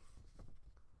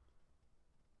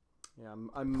 Yeah,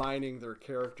 I'm mining their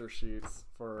character sheets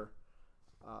for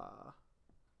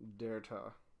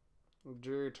data.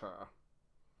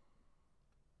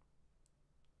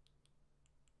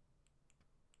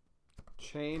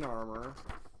 Chain armor.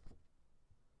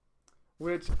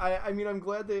 Which I mean, I'm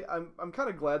kind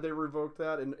of glad they revoked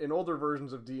that. In older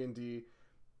versions of D&D,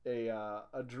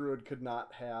 a druid could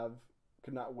not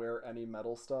wear any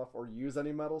metal stuff or use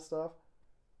any metal stuff.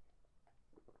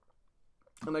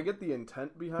 And I get the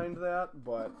intent behind that,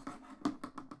 but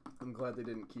I'm glad they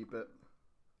didn't keep it.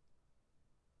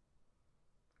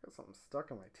 Got something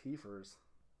stuck in my teethers.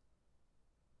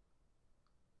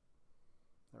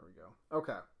 There we go.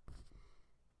 Okay.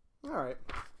 All right.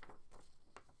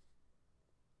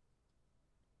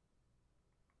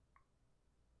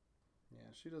 Yeah,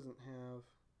 she doesn't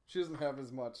have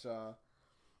as much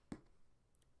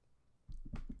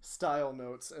style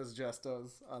notes as Jess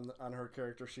does on her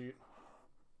character sheet.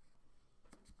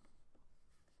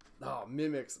 Oh,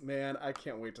 mimics, man! I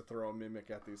can't wait to throw a mimic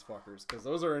at these fuckers because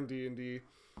those are in D&D.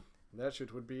 That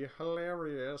shit would be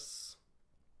hilarious.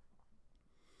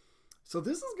 So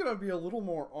this is gonna be a little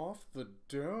more off the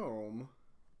dome,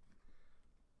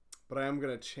 but I am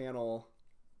gonna channel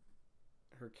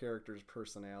her character's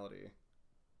personality.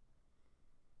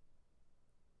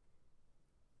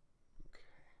 Okay.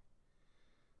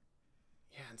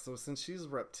 Yeah, and so since she's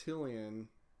reptilian,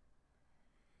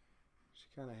 she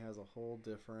kind of has a whole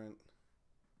different...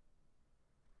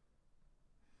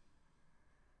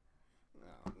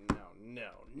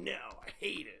 No, I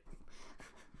hate it.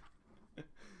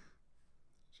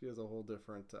 She has a whole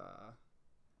different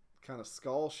kind of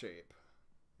skull shape.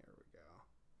 There we go.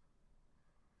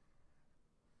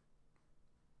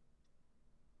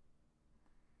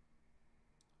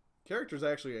 Character's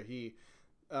actually a he.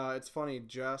 It's funny,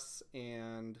 Jess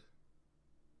and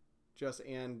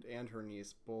her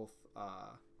niece both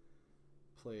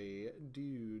play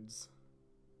dudes.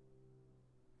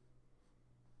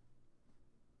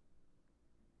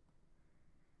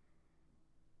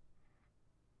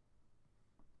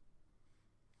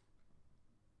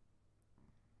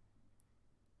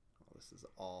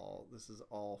 Oh, this is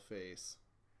all face.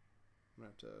 I'm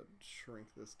gonna have to shrink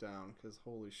this down because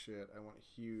holy shit, I want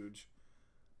huge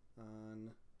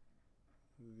on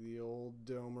the old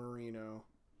Domerino.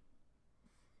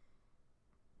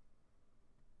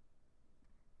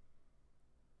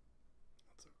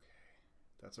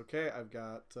 That's okay. I've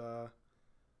got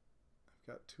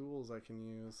tools I can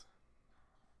use.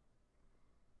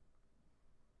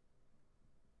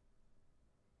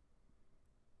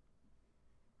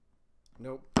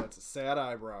 Nope, that's a sad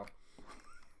eyebrow.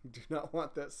 Do not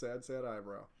want that sad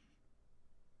eyebrow.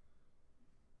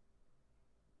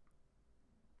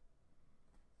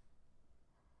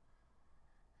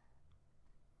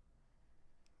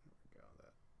 There we go,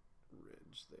 that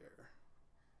ridge there.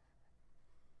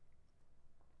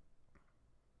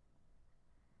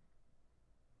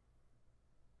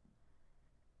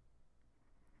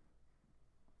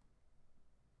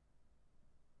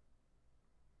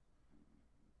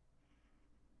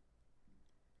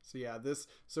 So yeah,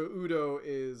 Udo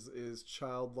is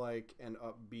childlike and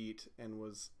upbeat and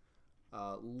was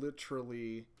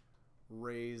literally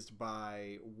raised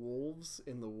by wolves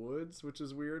in the woods, which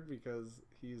is weird because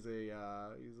he's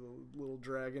a little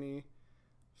dragony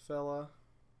fella.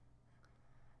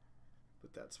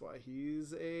 But that's why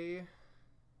he's a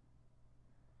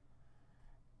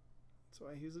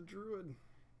druid.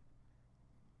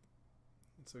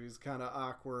 And so he's kind of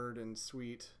awkward and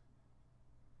sweet.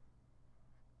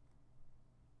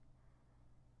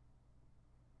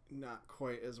 Not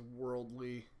quite as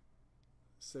worldly,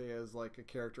 say, as like a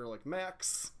character like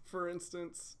Max, for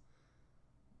instance.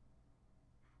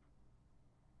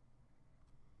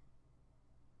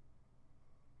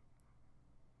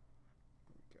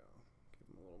 There we go. Give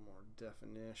him a little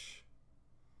definition.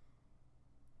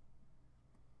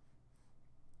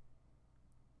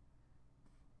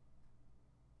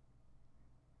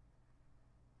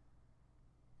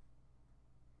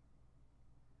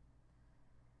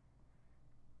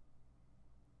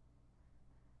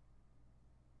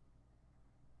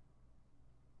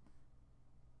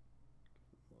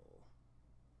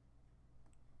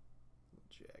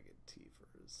 Jagged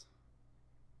teethers.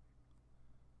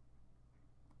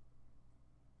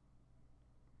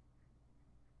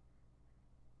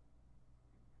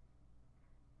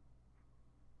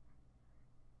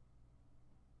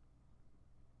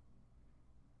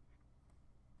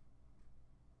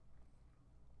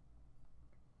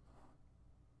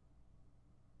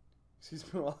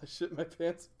 Excuse me while I shit my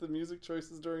pants with the music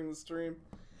choices during the stream.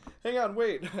 Hang on,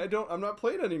 wait. I'm not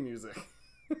playing any music.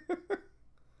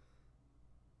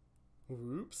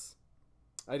 Whoops.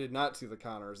 I did not see the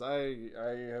Connors. I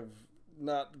have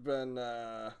not been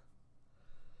up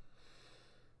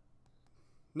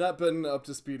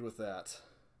to speed with that.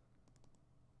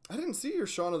 I didn't see your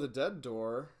Shaun of the Dead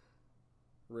door,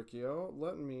 Riccio.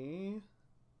 Let me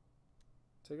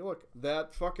take a look.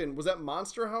 That fucking... Was that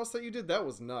Monster House that you did? That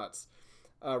was nuts.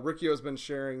 Riccio's been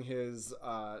sharing his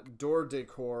door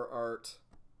decor art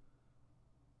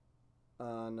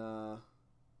on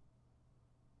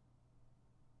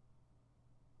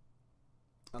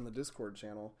the Discord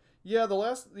channel. Yeah,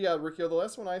 Riccio, the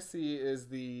last one I see is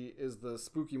the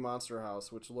Spooky Monster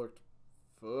House, which looked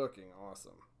fucking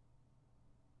awesome.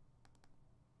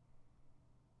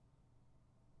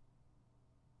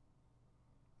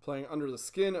 Playing Under the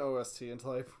Skin OST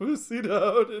until I pussied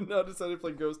out and now decided to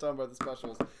play Ghost Town by the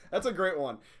Specials. That's a great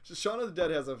one. Shaun of the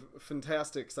Dead has a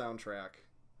fantastic soundtrack.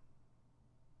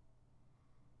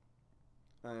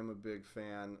 I am a big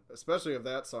fan, especially of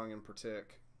that song in particular.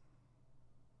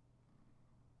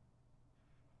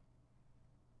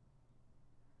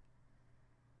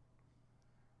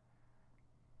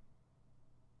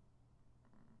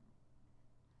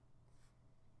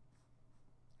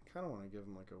 I kind of want to give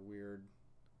him like a weird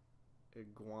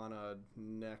iguana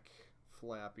neck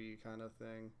flappy kind of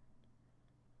thing.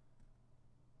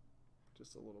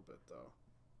 Just a little bit though.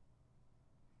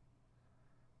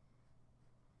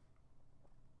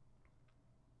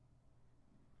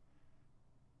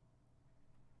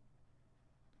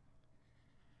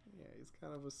 Yeah, he's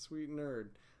kind of a sweet nerd.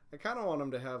 I kind of want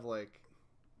him to have like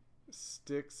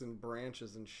sticks and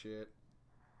branches and shit,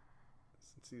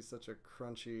 since he's such a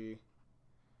crunchy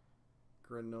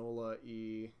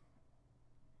granola-y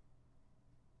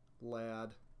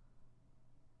lad.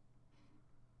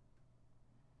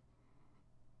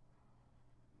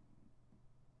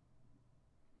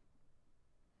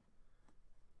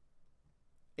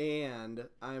 And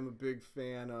I'm a big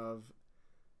fan of,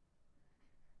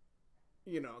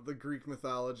 you know, the Greek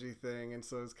mythology thing, and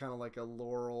so it's kind of like a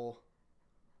laurel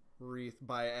wreath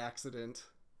by accident.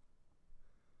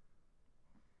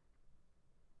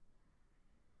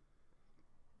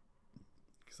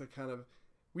 Because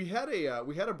we had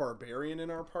a barbarian in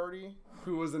our party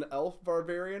who was an elf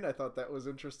barbarian. I thought that was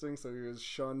interesting. So he was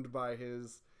shunned by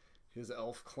his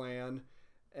elf clan,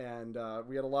 and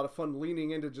we had a lot of fun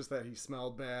leaning into just that he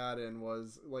smelled bad and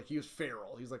was like, he was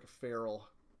feral. He's like a feral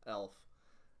elf,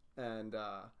 and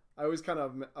I always kind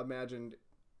of imagined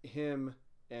him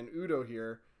and Udo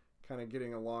here kind of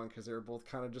getting along because they were both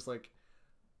kind of just like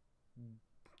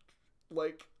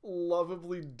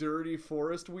lovably dirty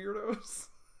forest weirdos.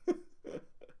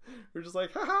 We're just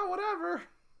like, haha, whatever.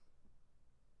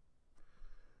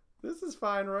 This is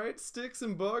fine, right? Sticks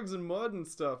and bugs and mud and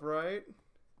stuff, right?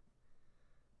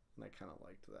 And I kind of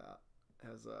liked that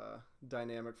as a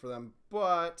dynamic for them.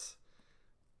 But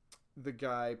the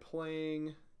guy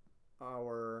playing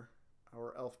our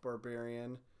elf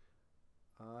barbarian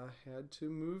had to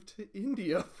move to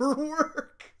India for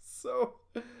work. So,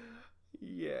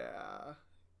 yeah.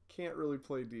 Can't really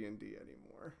play D&D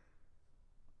anymore.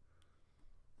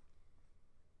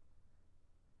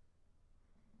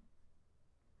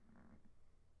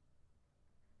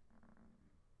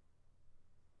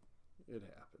 It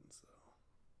happens, though.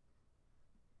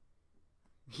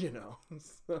 You know,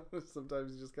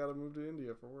 sometimes you just gotta move to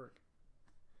India for work.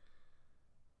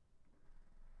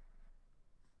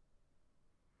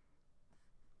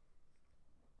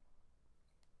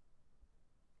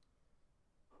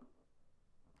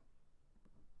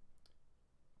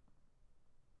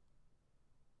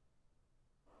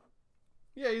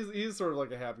 Yeah, he's sort of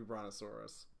like a happy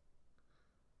brontosaurus.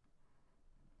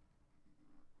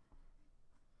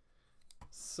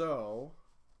 So,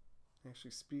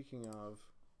 actually, speaking of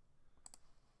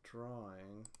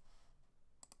drawing,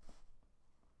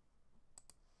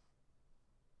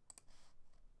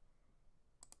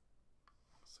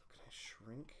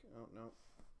 Shrink? Oh, no.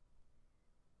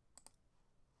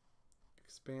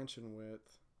 Expansion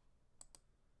width.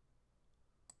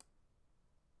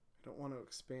 I don't want to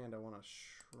expand, I want to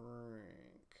shrink.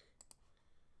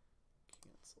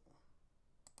 Cancel.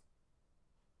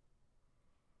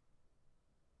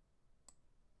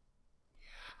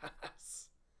 Yes!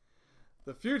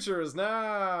 The future is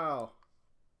now!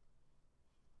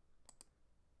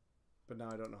 But now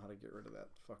I don't know how to get rid of that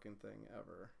fucking thing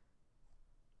ever.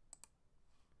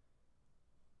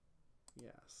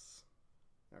 Yes.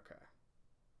 Okay.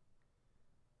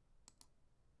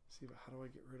 See, but how do I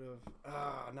get rid of...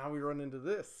 Ah, now we run into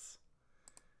this.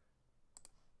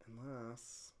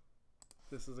 Unless...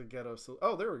 This is a ghetto...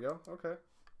 Oh, there we go. Okay.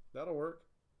 That'll work.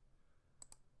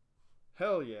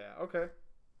 Hell yeah. Okay.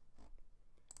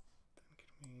 Then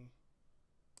can we...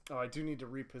 Oh, I do need to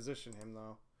reposition him,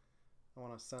 though. I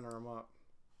want to center him up.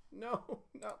 No,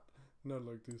 not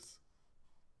like this.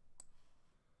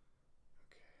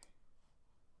 Okay.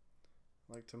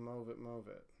 Like to move it.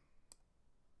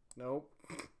 Nope.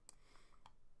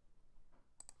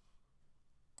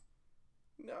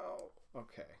 No.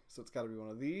 Okay, so it's got to be one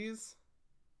of these.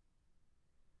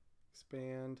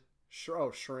 Expand.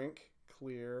 Shrink.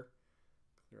 Clear.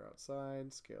 Clear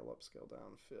outside. Scale up, scale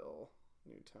down, fill.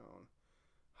 New tone.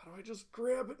 How do I just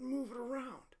grab it and move it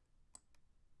around?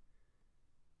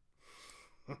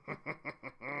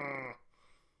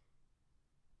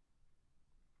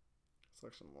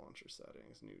 Selection launcher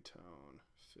settings, new tone,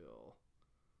 fill.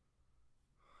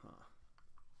 Huh.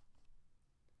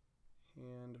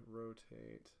 Hand,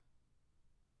 rotate.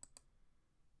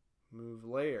 Move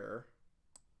layer.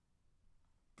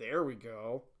 There we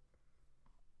go.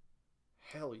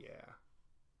 Hell yeah.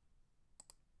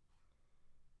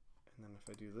 And then if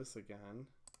I do this again.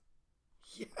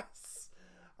 Yes!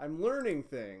 I'm learning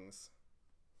things.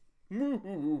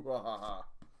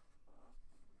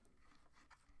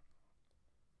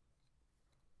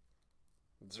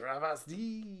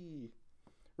 Dravasti!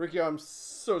 Ricky, I'm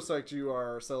so psyched you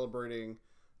are celebrating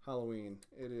Halloween.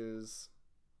 It is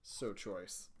so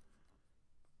choice.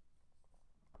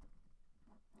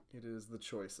 It is the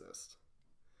choicest.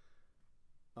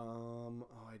 Oh,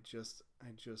 I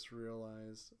just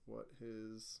realized what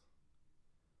his...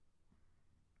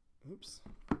 Oops.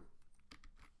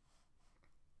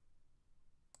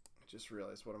 Just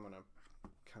realized what I'm going to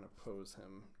kind of pose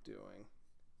him doing.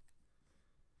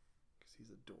 Because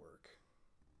he's a dork.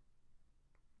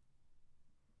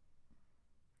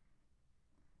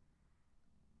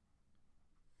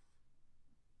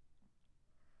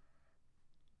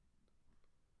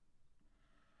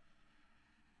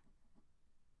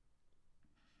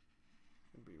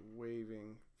 He'll be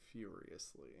waving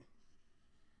furiously.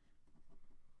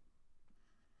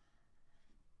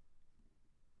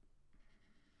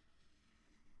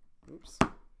 Oops.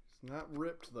 He's not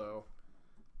ripped, though.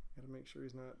 Gotta make sure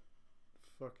he's not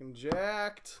fucking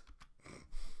jacked. I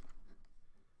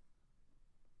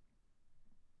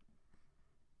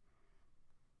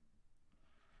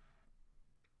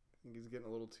think he's getting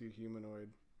a little too humanoid.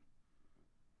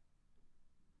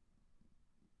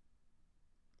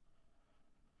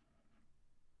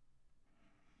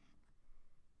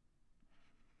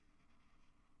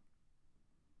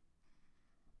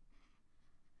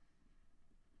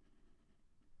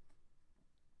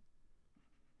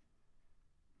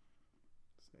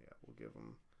 So yeah, we'll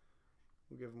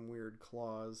give him weird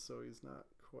claws so he's not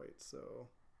quite so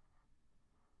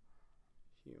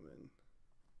human.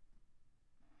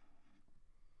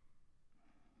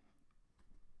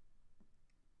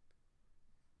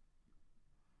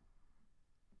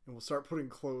 And we'll start putting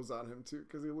clothes on him too,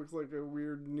 because he looks like a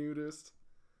weird nudist.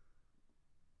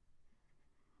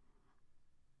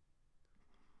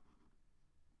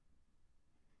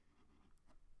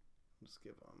 Just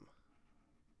give him...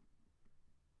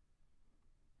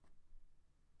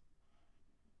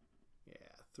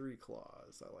 Yeah, 3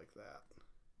 claws. I like that.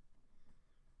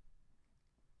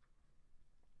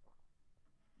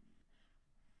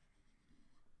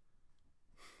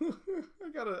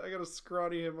 I gotta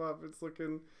scrawny him up. It's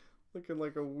looking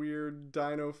like a weird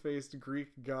dino-faced Greek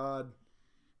god.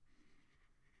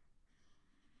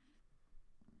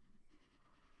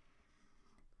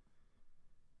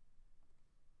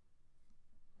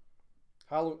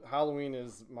 Halloween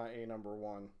is my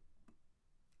 #1.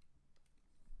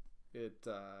 It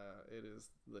is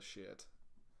the shit.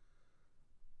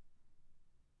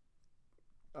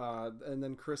 And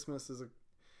then Christmas is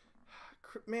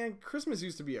man, Christmas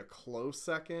used to be a close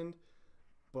second,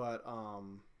 but I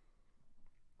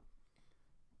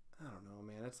don't know,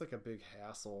 man. It's like a big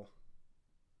hassle.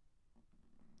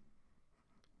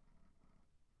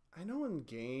 I know in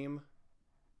game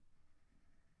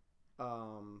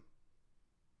Um,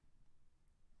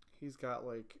 he's got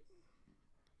like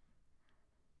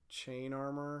chain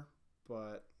armor,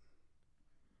 but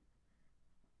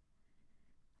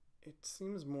it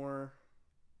seems more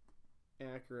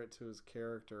accurate to his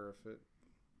character if it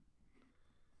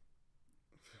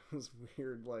was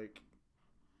weird, like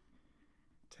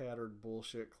tattered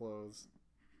bullshit clothes.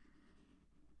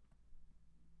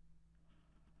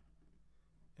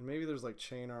 And maybe there's like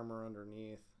chain armor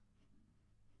underneath.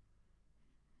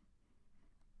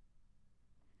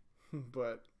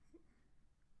 But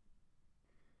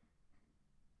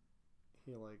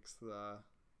he likes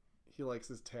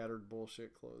his tattered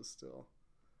bullshit clothes still.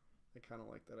 I kind of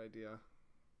like that idea.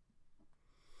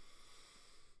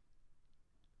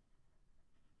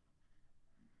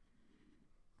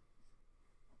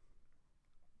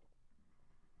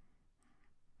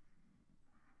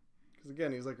 Because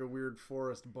again, he's like a weird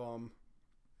forest bum.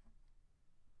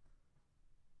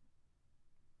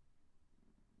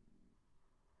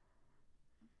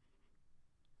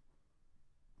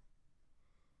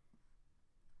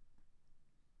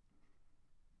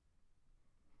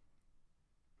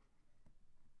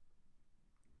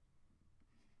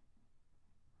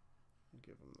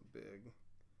 Give him the big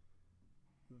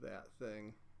that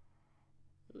thing.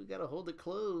 We gotta hold it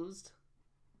closed.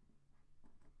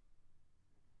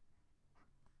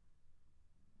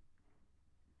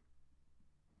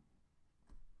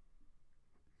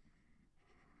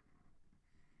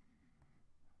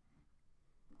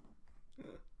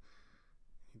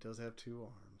 He does have 2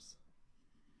 arms.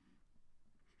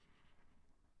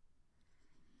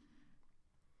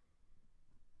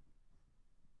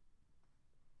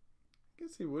 I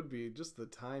guess he would be just the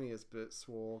tiniest bit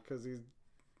swole because he's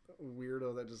a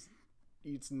weirdo that just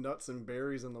eats nuts and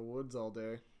berries in the woods all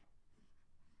day.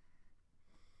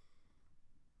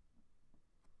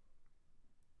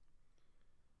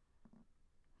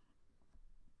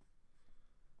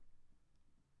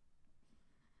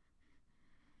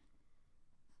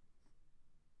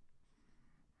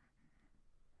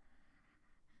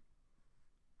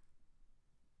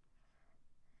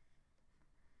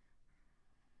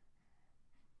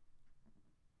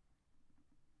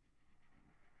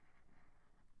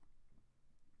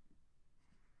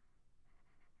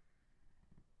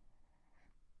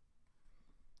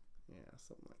 Yeah,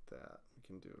 something like that. We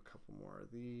can do a couple more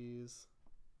of these.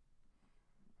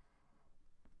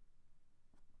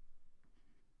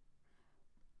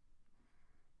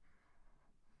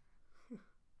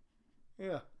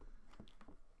 Yeah.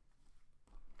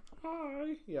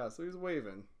 Hi. Yeah, so he's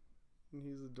waving. And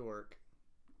he's a dork.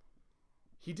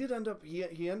 He did end up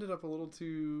he ended up a little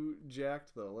too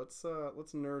jacked though. Let's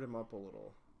nerd him up a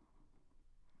little.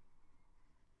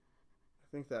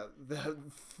 I think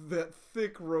that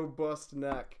thick robust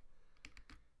neck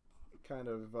kind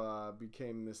of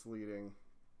became misleading.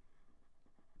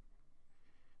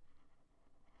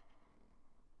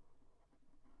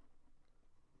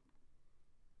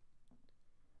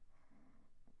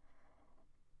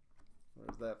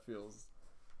 Whereas that feels,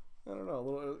 I don't know, a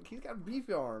little. He's got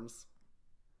beefy arms.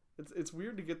 It's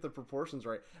weird to get the proportions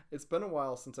right. It's been a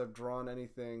while since I've drawn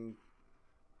anything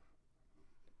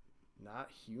not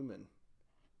human.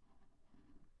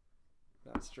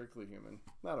 Not strictly human.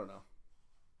 I don't know.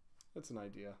 It's an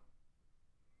idea.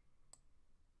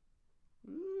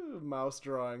 Ooh, mouse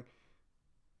drawing.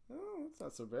 Oh, that's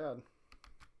not so bad.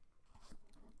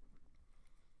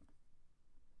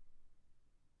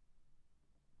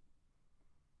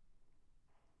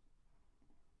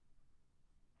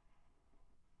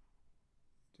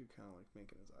 I do kind of like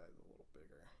making his eyes a little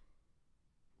bigger.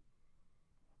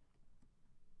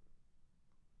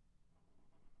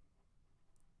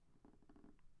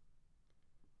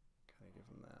 Kind of give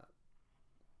him that.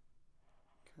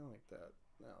 Kind of like that.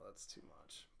 No, that's too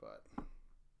much, but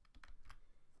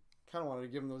kind of wanted to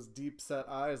give him those deep set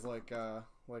eyes like our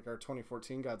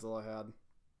 2014 Godzilla had.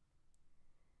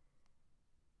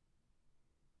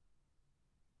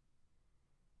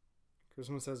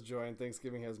 Christmas has joy and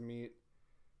Thanksgiving has meat.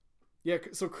 Yeah,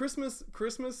 so Christmas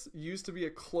used to be a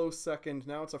close second.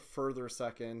 Now it's a further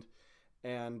second,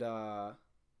 and 4th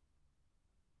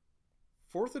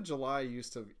of July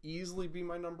used to easily be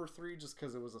my number 3 just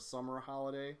because it was a summer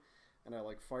holiday, and I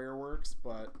like fireworks.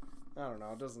 But I don't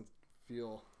know, it doesn't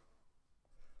feel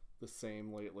the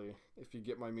same lately. If you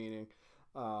get my meaning,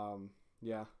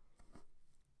 yeah.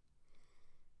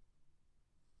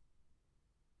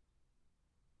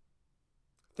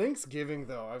 Thanksgiving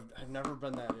though, I've never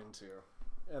been that into,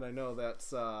 and I know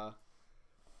that's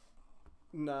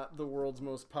not the world's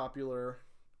most popular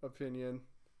opinion.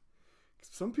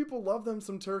 Some people love them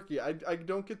some turkey. I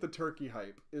don't get the turkey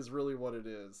hype. Is really what it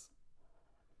is.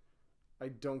 I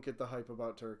don't get the hype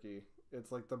about turkey.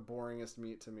 It's like the boringest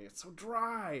meat to me. It's so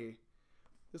dry.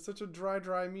 It's such a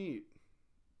dry meat.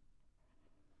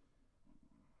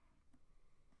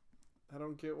 I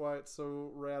don't get why it's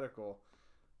so radical.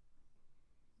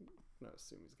 I'm gonna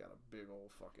assume he's got a big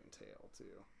old fucking tail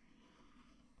too.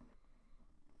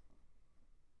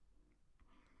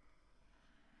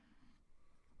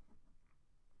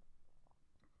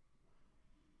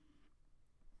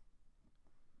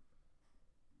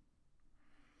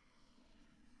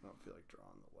 I don't feel like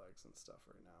drawing the legs and stuff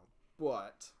right now,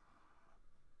 but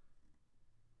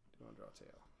do you want to draw a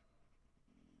tail?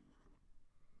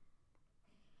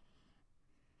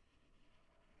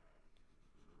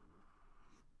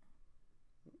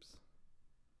 Oops.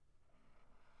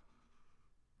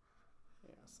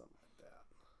 Yeah, something like that.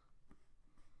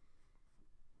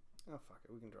 Oh fuck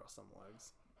it, we can draw some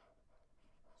legs.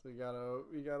 So we got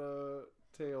a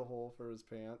tail hole for his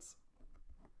pants.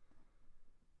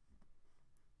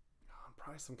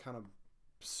 Probably some kind of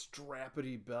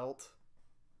strappity belt.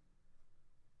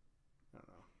 I don't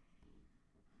know.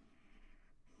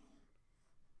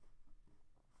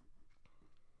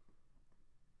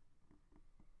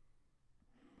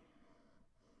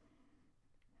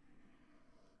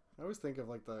 I always think of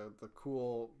like the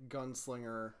cool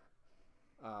gunslinger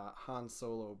Han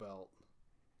Solo belt.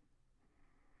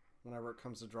 Whenever it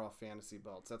comes to draw fantasy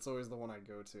belts, that's always the one I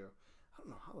go to. I don't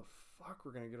know how the fuck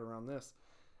we're gonna get around this.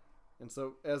 And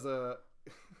so as a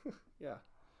yeah,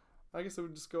 I guess it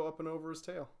would just go up and over his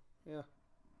tail. Yeah.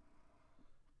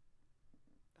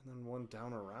 And then one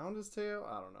down around his tail.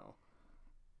 I don't know.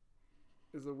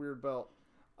 It's a weird belt.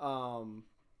 But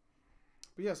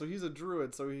yeah, so he's a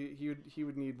druid, so he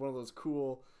would need one of those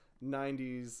cool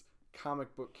 90s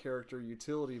comic book character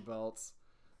utility belts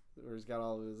where he's got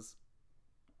all his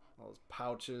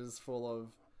pouches full of,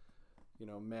 you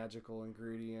know, magical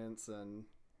ingredients and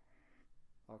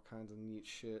all kinds of neat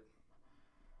shit.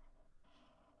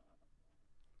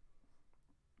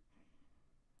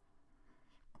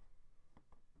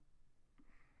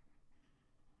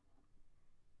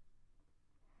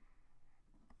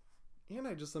 And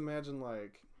I just imagine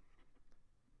like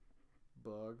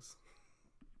bugs.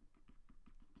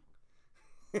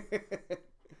 And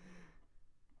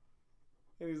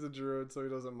he's a druid, so he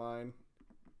doesn't mind.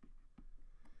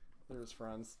 They're his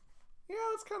friends. Yeah,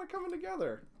 it's kind of coming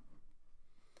together.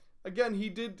 Again, he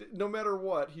did, no matter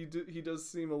what, he does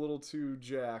seem a little too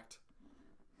jacked.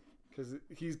 Because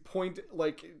he's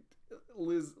like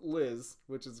Liz,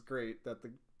 which is great that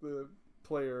the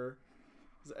player,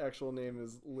 his actual name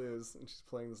is Liz, and she's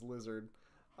playing this lizard.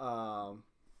 You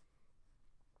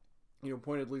know,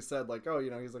 pointedly said like, oh, you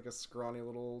know, he's like a scrawny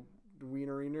little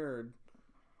wienery nerd.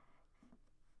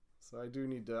 So I do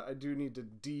need to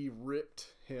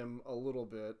de-ripped him a little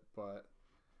bit, but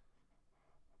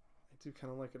I do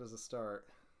kind of like it as a start.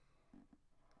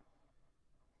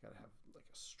 Gotta have like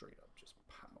a straight up just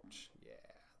pouch. Yeah,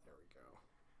 there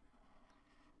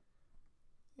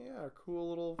we go. Yeah, cool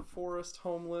little forest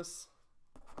homeless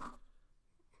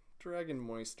dragon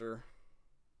moister.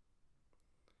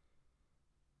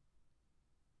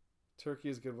 Turkey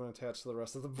is good when attached to the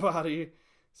rest of the body.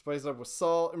 Spice it up with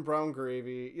salt and brown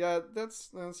gravy. Yeah, that's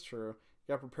true. You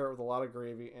gotta prepare it with a lot of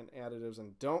gravy and additives,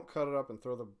 and don't cut it up and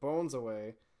throw the bones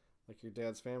away like your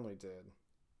dad's family did.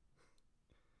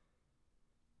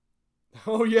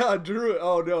 Oh yeah, druid.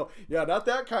 Oh no, yeah, not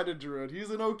that kind of druid.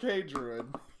 He's an okay druid.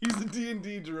 He's a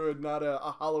D&D druid, not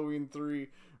a Halloween 3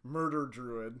 murder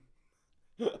druid.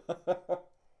 Alright,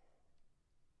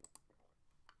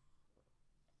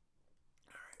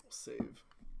 we'll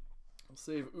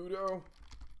save Udo.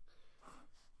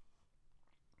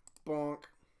 Bonk.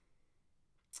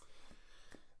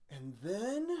 And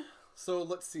then, so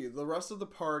let's see, the rest of the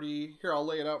party. Here, I'll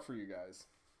lay it out for you guys.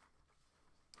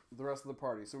 The rest of the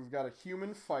party. So we've got a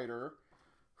human fighter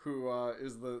who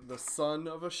is the son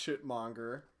of a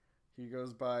shitmonger. He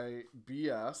goes by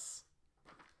BS.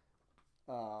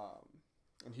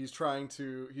 And he's trying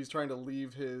to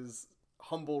leave his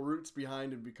humble roots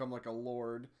behind and become like a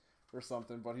lord or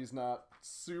something, but he's not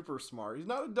super smart. He's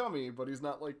not a dummy, but he's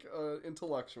not like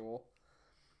intellectual.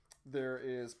 There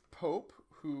is Pope,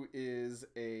 who is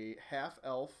a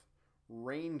half-elf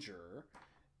ranger,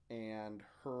 and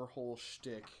her whole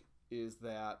shtick is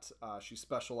that she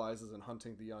specializes in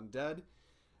hunting the undead.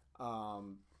 Her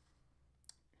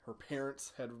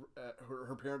parents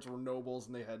were nobles,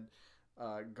 and they had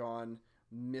gone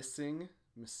missing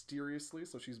mysteriously,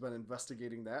 so she's been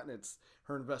investigating that, and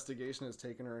her investigation has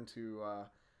taken her into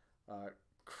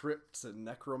crypts and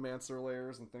necromancer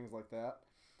lairs and things like that.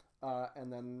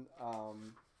 And then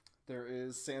there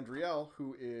is Sandriel,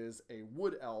 who is a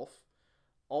wood elf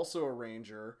also a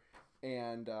ranger,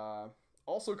 and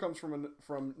also comes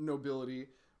from nobility,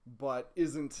 but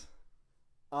isn't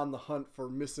on the hunt for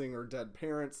missing or dead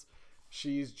parents.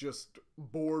 She's just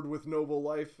bored with noble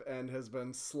life and has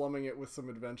been slumming it with some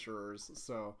adventurers.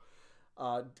 So,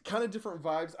 kind of different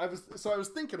vibes. I was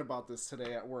thinking about this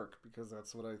today at work, because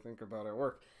that's what I think about at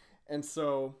work, and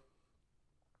so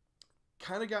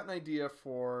kind of got an idea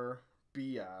for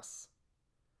BS.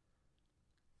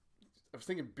 I was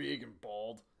thinking big and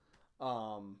bald,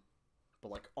 but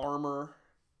like armor,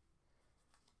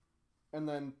 and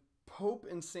then Pope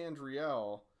and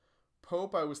Sandriel.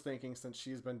 Pope, I was thinking, since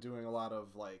she's been doing a lot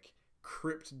of like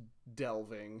crypt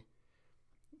delving,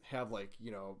 have like,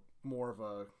 you know, more of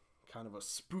a kind of a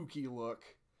spooky look,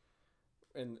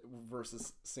 and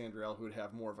versus Sandriel, who would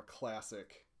have more of a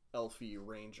classic elfy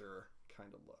ranger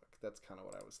kind of look. That's kind of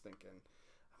what I was thinking.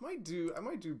 I might do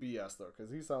BS though,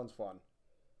 because he sounds fun,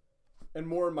 and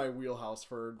more in my wheelhouse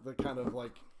for the kind of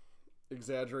like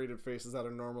exaggerated faces that I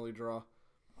normally draw.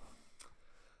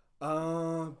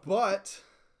 But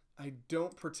I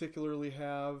don't particularly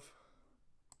have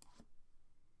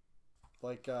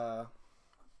like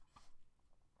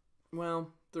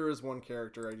well, there is one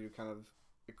character I do kind of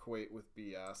equate with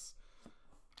BS.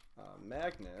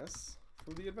 Magnus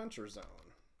from the Adventure Zone.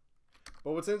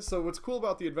 But what's cool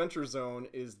about the Adventure Zone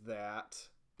is that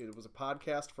it was a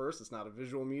podcast first. It's not a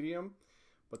visual medium,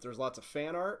 but there's lots of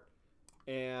fan art,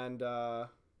 and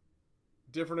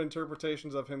different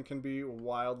interpretations of him can be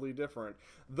wildly different.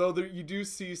 Though you do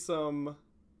see some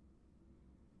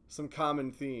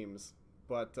common themes,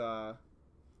 but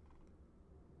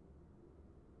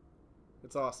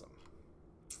it's awesome.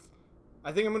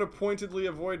 I think I'm going to pointedly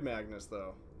avoid Magnus,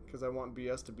 though, because I want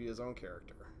BS to be his own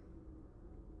character.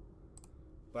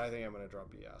 But I think I'm going to draw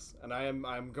BS. And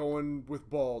I'm going with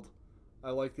bald.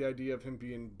 I like the idea of him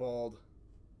being bald.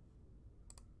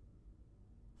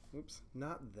 Oops,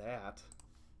 not that.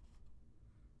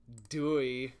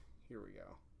 Dewey. Here we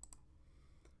go.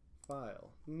 File.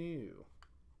 New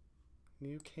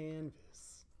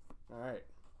canvas. Alright.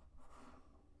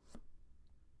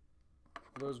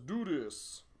 Let's do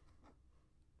this.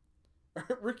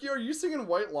 Ricky, are you singing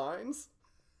White Lines?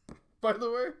 By the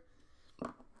way?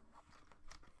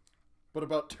 But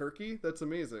about turkey? That's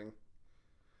amazing.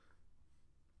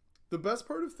 The best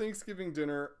part of Thanksgiving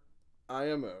dinner,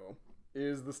 IMO,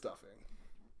 is the stuffing.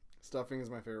 Stuffing is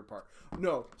my favorite part.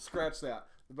 No, scratch that.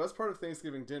 The best part of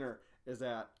Thanksgiving dinner is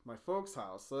at my folks'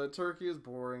 house. So the turkey is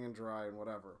boring and dry and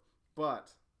whatever.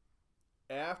 But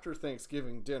after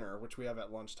Thanksgiving dinner, which we have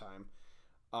at lunchtime,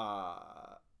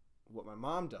 what my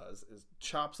mom does is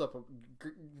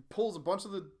pulls a bunch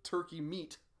of the turkey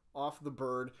meat off the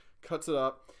bird, cuts it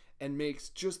up, and makes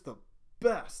just the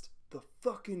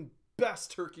fucking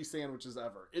best turkey sandwiches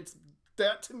ever.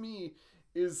 That to me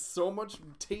is so much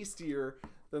tastier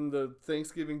than the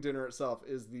Thanksgiving dinner itself,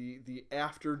 is the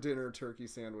after dinner turkey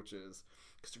sandwiches,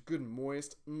 because they're good and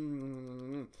moist.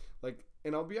 Like,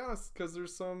 and I'll be honest, because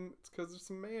there's some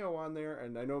mayo on there,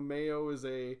 and I know mayo is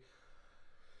a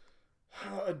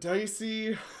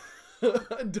dicey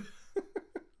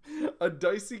a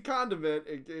dicey condiment.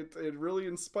 It really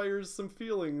inspires some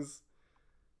feelings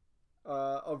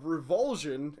of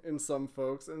revulsion in some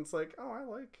folks, and it's like, oh, I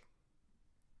like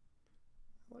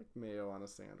mayo on a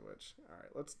sandwich. All right,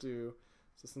 let's do.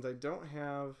 So since I don't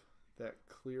have that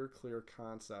clear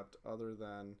concept other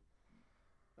than,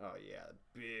 oh yeah,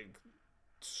 big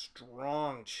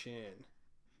strong chin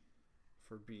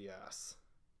for BS.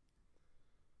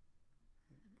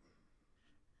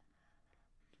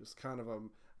 Just kind of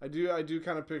I do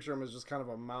kind of picture him as just kind of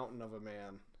a mountain of a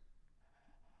man.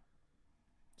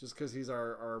 Just because he's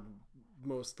our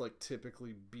most like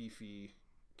typically beefy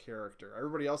character.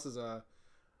 Everybody else is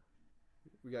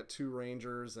we got 2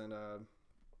 rangers and a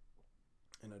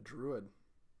druid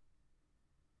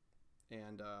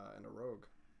and a rogue.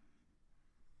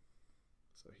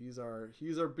 So he's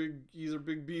our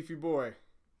big beefy boy.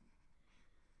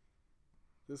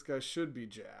 This guy should be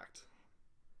jacked.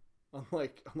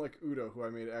 Unlike Udo, who I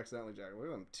made accidentally jacked. Look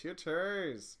at them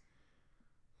titties.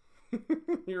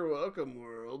 You're welcome,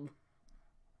 world.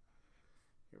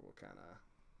 Here we'll kind of,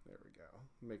 there we go.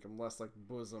 Make them less like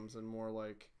bosoms and more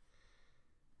like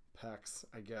pecs,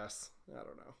 I guess. I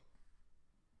don't know.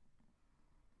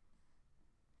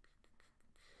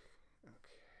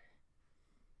 Okay.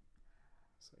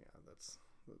 So yeah, that's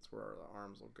where the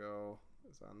arms will go,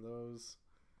 is on those.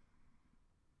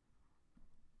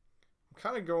 I'm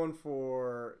kind of going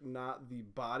for not the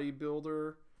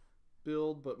bodybuilder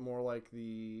build, but more like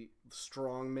the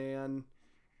strongman,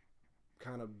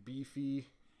 kind of beefy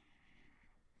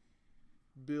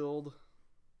build.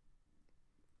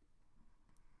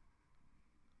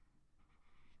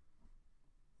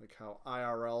 like how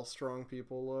IRL strong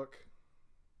people look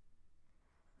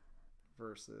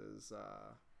versus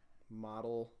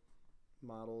models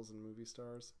and movie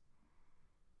stars.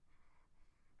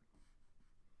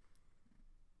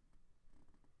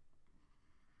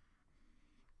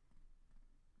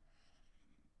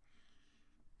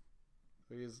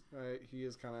 He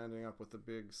is kind of ending up with a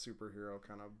big superhero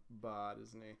kind of bod,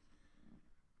 isn't he?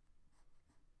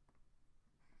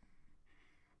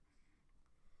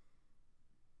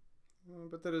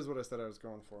 But that is what I said I was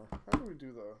going for. How do we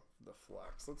do the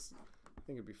flex? I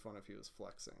think it'd be fun if he was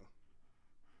flexing.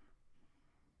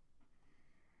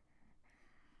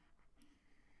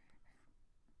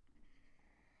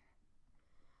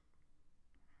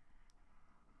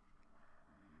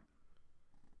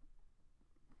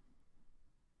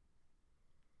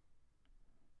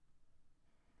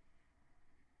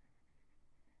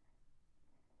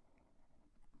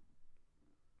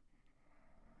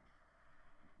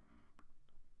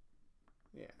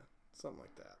 Yeah, something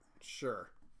like that. Sure.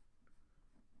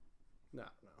 No.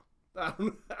 I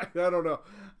don't know.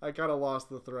 I kind of lost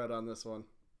the thread on this one.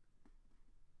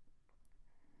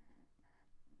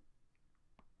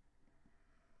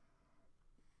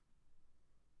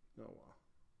 Oh well.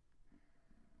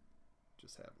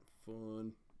 Just having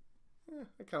fun.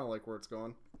 I kind of like where it's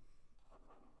going.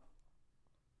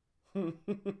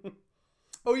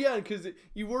 Oh yeah, because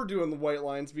you were doing the white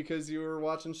lines because you were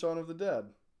watching Shaun of the Dead.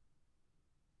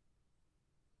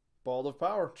 Ball of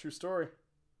Power, true story.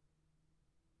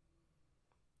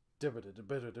 It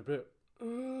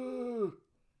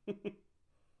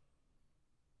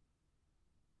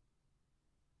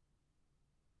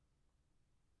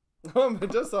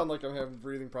does sound like I'm having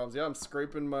breathing problems. Yeah, I'm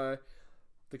scraping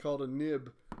they call it a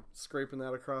nib, scraping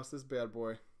that across this bad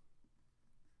boy.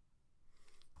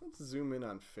 Let's zoom in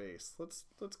on face. Let's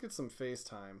get some face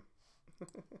time.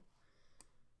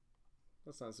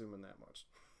 Let's not zoom in that much.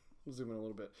 We'll zoom in a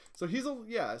little bit. So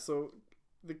so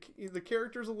the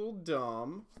character's a little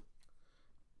dumb.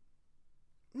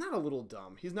 Not a little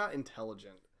dumb. He's not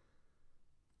intelligent.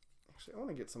 Actually, I want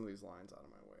to get some of these lines out of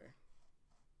my way.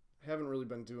 I haven't really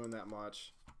been doing that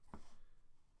much.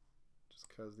 Just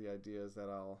because the idea is that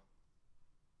I'll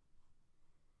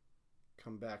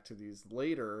come back to these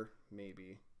later,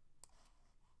 maybe.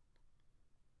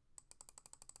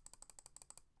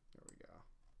 There we go.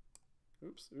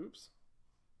 Oops.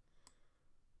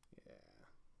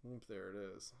 Yeah. There it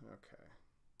is. Okay.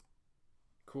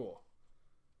 Cool.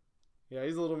 Yeah,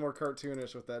 he's a little more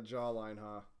cartoonish with that jawline,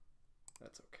 huh?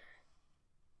 That's okay.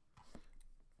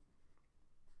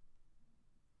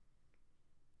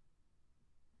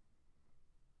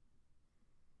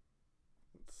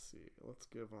 Let's see. Let's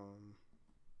give him...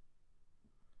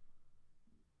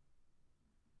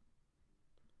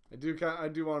 I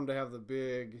do want him to have the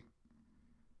big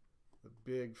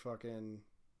fucking...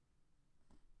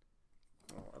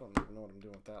 Oh, I don't even know what I'm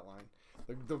doing with that line.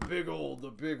 The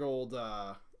big old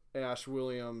Ash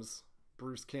Williams,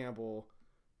 Bruce Campbell,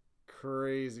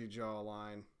 crazy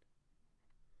jawline.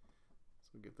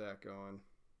 So get that going.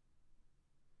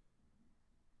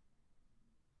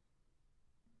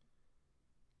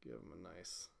 Give him a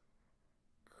nice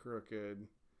crooked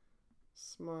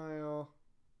smile.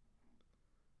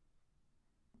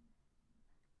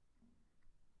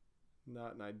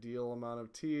 Not an ideal amount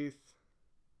of teeth.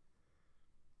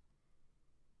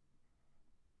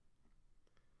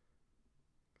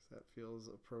 That feels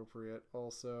appropriate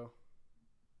also.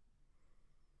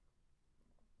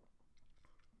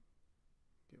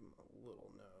 Give him a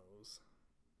little nose.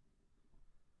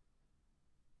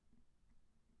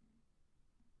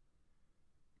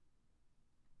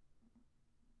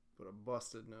 But a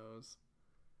busted nose.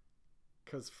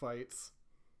 'Cause fights.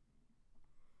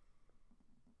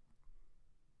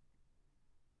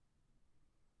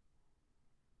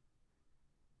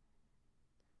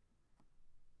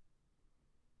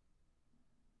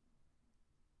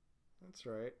 That's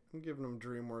right. I'm giving him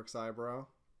DreamWorks eyebrow.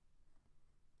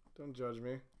 Don't judge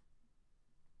me.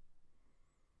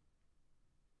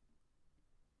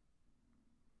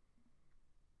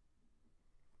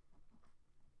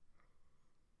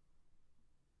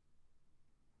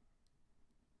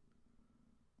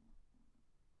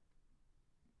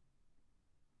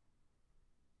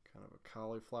 Kind of a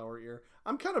cauliflower ear.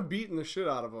 I'm kind of beating the shit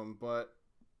out of him, but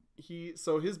his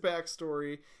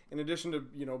backstory, in addition to,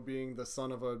 you know, being the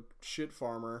son of a shit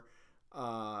farmer,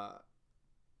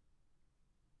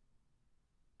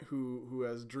 who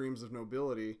has dreams of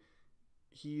nobility,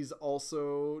 he's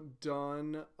also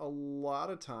done a lot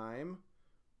of time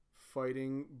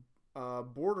fighting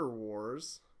border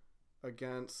wars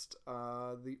against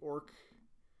the orc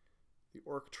the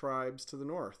orc tribes to the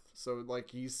north. So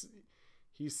like he's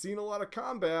seen a lot of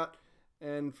combat,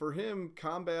 and for him,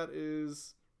 combat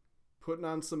is putting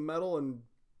on some metal and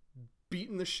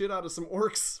beating the shit out of some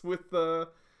orcs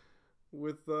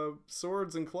with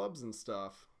swords and clubs and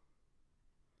stuff.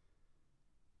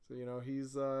 So you know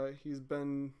he's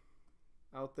been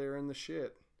out there in the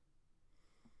shit.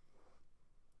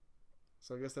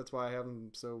 So I guess that's why I have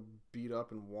him so beat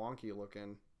up and wonky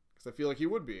looking, because I feel like he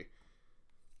would be,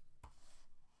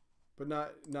 but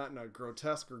not in a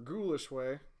grotesque or ghoulish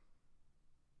way,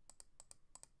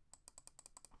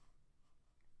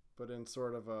 but in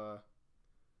sort of a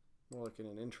more like in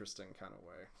an interesting kind of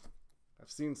way. I've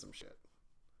seen some shit.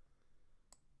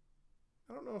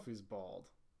 I don't know if he's bald.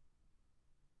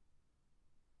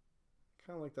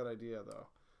 Kind of like that idea though.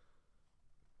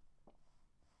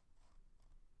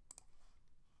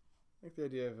 I like the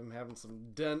idea of him having some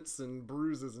dents and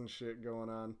bruises and shit going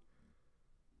on.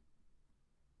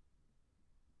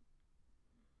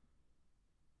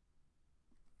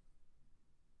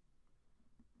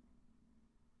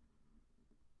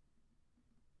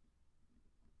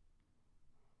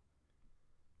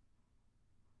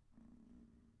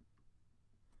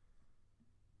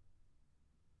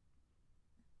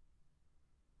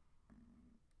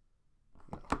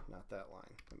 No, not that line.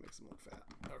 That makes him look fat.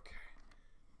 Okay.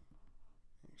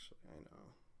 Actually, I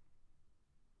know.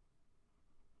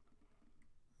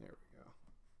 There we go.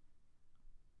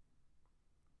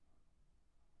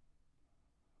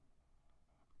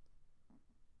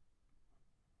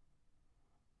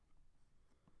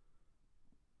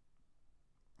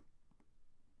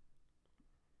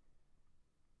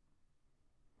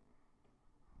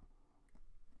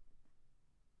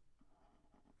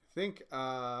 I think,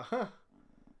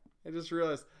 I just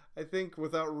realized, I think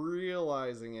without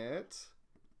realizing it,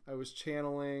 I was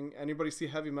channeling, anybody see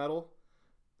Heavy Metal?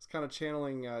 It's kind of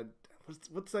channeling,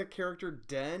 what's that character?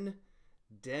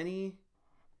 Denny?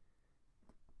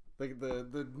 Like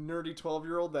the nerdy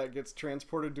 12-year-old that gets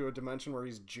transported to a dimension where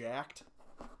he's jacked.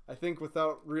 I think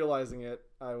without realizing it,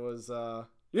 I was,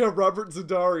 yeah, Robert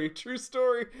Z'Dar. True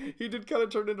story. He did kind of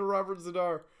turn into Robert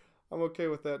Z'Dar. I'm okay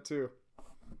with that too.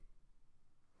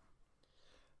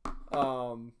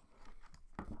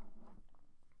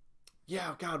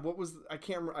 Yeah, God, what was I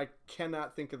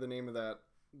cannot think of the name of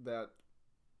that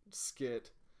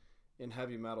skit in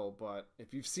Heavy Metal, but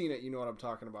if you've seen it, you know what I'm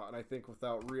talking about. And I think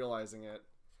without realizing it,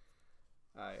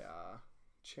 I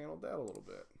channeled that a little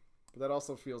bit. But that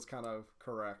also feels kind of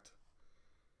correct.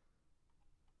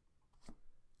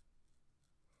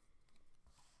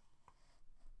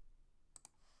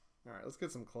 Alright, let's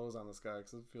get some clothes on this guy,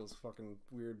 because it feels fucking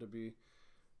weird to be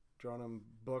drawing him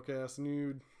buck-ass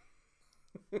nude.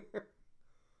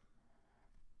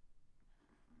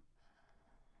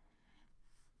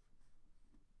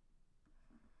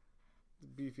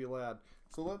 Beefy lad.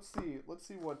 So let's see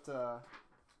what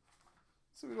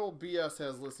old BS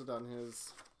has listed on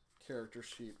his character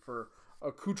sheet for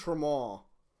accoutrement.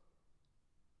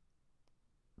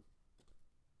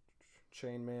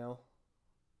 Chainmail.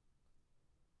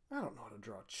 I don't know how to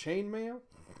draw chainmail.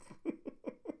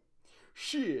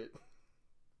 Shit.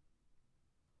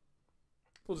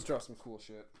 We'll just draw some cool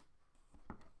shit.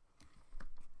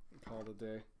 Call it a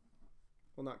day.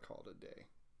 Well, not call it a day.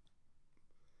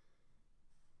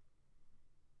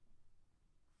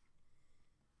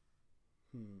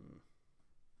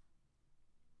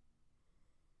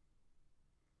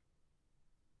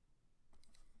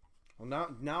 Well,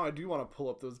 now I do want to pull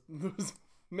up those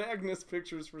Magnus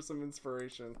pictures for some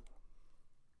inspiration.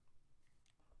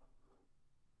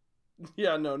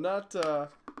 Yeah, no, not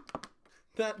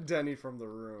Denny from The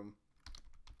Room.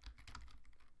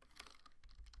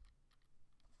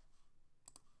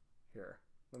 Here,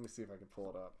 let me see if I can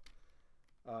pull it up.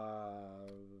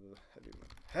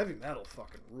 Heavy Metal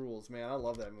fucking rules, man. I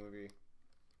love that movie.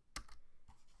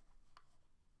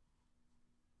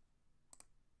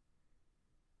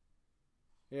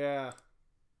 Yeah.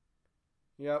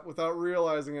 Yeah, without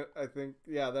realizing it, I think,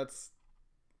 yeah, that's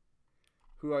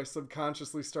who I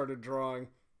subconsciously started drawing.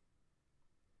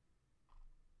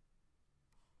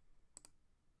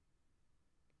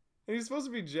 And he's supposed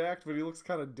to be jacked, but he looks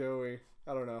kind of doughy.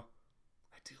 I don't know.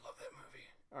 I do love that movie.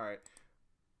 Alright.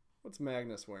 What's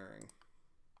Magnus wearing?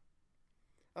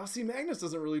 Oh, see, Magnus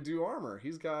doesn't really do armor.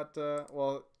 He's got,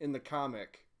 well, in the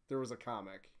comic, there was a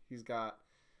comic. He's got,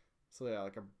 so yeah,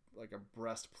 like a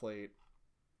breastplate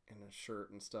and a shirt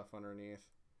and stuff underneath.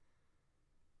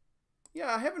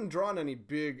 Yeah, I haven't drawn any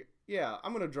big, yeah,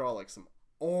 I'm going to draw like some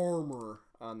armor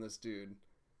on this dude.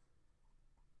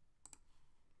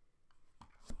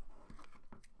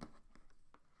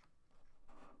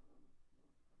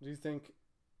 Do you think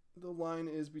the line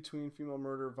is between female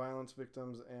murder, violence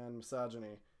victims, and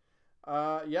misogyny?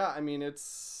 Yeah, I mean,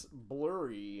 it's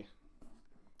blurry,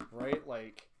 right?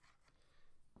 Like,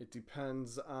 it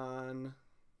depends on...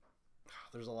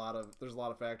 There's a lot of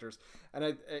factors,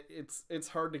 and it's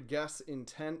hard to guess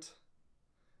intent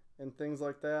and things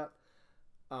like that.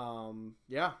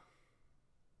 Yeah,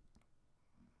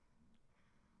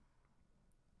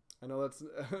 I know that's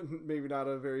maybe not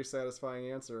a very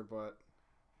satisfying answer, but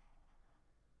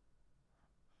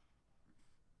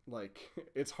like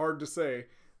it's hard to say.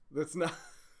 That's not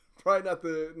probably not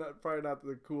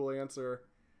the cool answer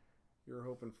you're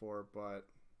hoping for, but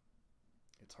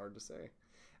it's hard to say.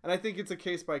 And I think it's a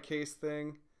case by case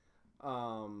thing.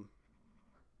 Yeah.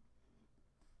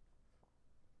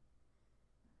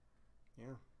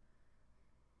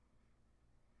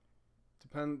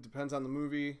 Depends on the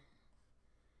movie.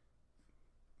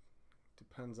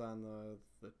 Depends on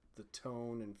the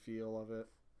tone and feel of it.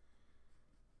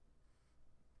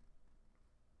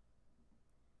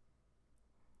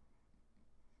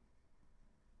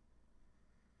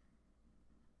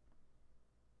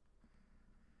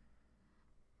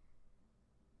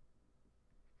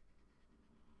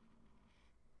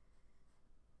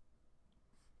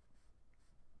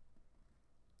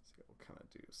 So we'll kind of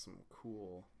do some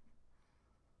cool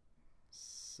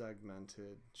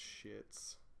segmented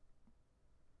shits.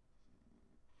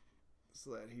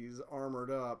 So that he's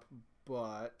armored up,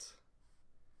 but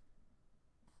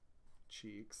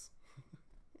cheeks.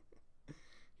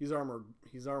 he's armored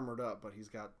up, but he's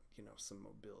got, some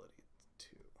mobility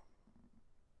too.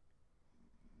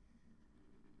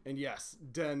 And yes,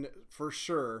 Den for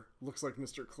sure looks like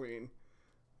Mr. Clean.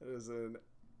 That is an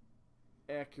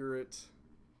accurate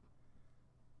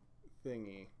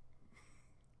thingy.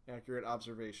 Accurate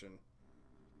observation.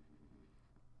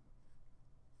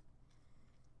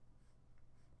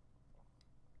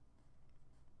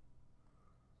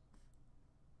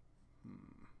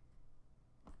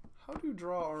 How do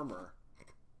draw armor?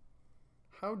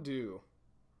 How do?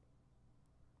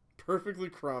 Perfectly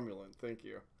cromulent, thank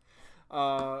you.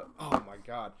 Oh my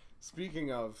god.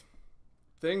 Speaking of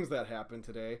things that happened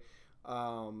today,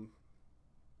 I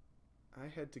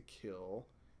had to kill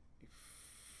a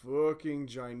fucking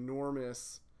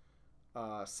ginormous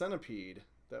centipede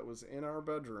that was in our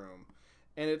bedroom.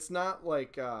 And it's not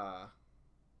like...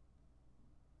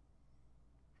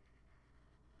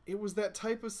 It was that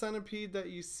type of centipede that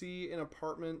you see in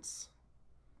apartments.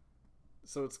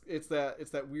 So it's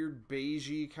that weird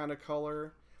beigey kind of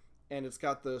color, and it's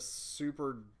got the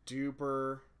super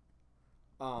duper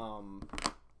long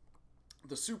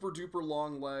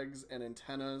legs and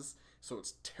antennas. So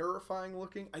it's terrifying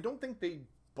looking. I don't think they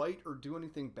bite or do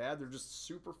anything bad. They're just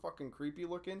super fucking creepy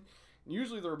looking. And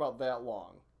usually they're about that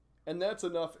long, and that's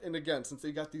enough. And again, since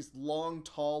they got these long,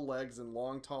 tall legs and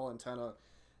long, tall antenna.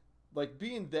 Like,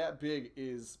 being that big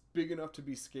is big enough to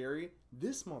be scary.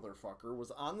 This motherfucker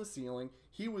was on the ceiling.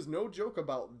 He was no joke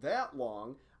about that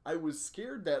long. I was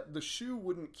scared that the shoe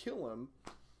wouldn't kill him.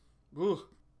 Ugh.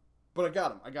 But I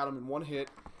got him. I got him in one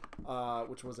hit,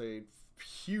 which was a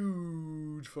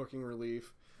huge fucking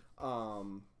relief. But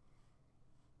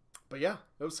yeah,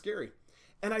 that was scary.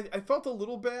 And I felt a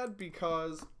little bad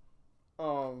because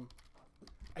I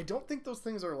don't think those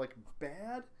things are, like,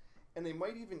 bad. And they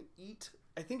might even eat...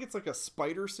 I think it's like a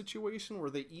spider situation where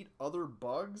they eat other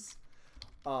bugs.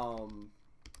 But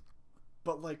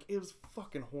like, it was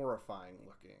fucking horrifying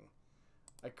looking.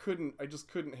 I just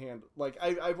couldn't handle, like,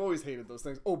 I've always hated those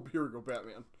things. Oh, here we go,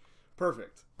 Batman.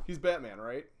 Perfect. He's Batman,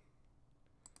 right?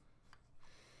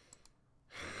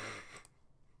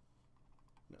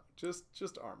 No, just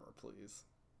armor, please.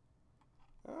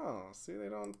 Oh, see, they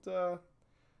don't,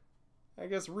 I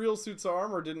guess real suits of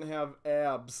armor didn't have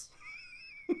abs.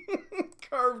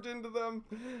 Carved into them.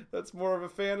 That's more of a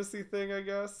fantasy thing, I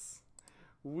guess.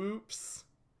 Whoops.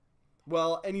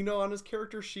 Well, and on his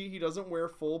character sheet, he doesn't wear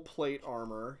full plate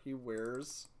armor. He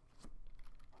wears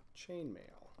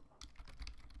chainmail.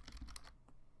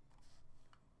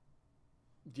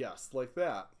 Yes, like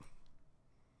that.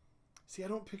 See, I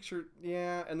don't picture...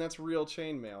 Yeah, and that's real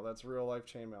chainmail. That's real life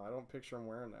chainmail. I don't picture him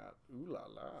wearing that. Ooh la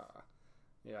la.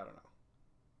 Yeah, I don't know.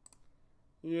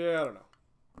 Yeah, I don't know.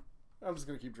 I'm just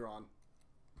gonna keep drawing.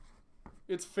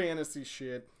 It's fantasy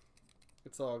shit.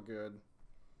 It's all good.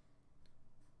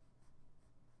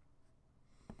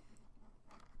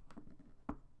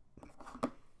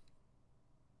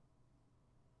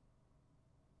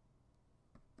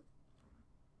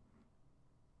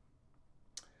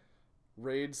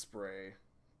 Raid spray.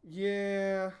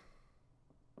 Yeah.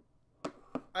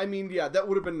 I mean, yeah, that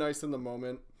would have been nice in the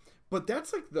moment. But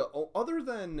that's like other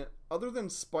than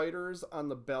spiders on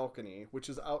the balcony, which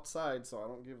is outside, so I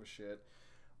don't give a shit.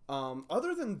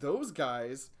 Other than those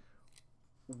guys,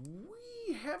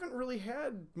 we haven't really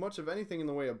had much of anything in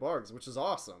the way of bugs, which is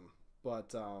awesome.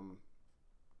 But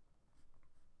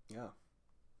yeah.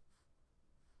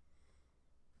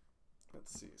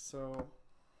 Let's see. So,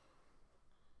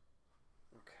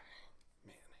 okay,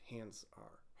 man, hands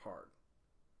are hard.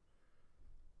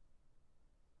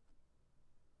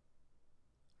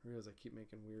 I realize I keep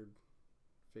making weird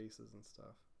faces and stuff.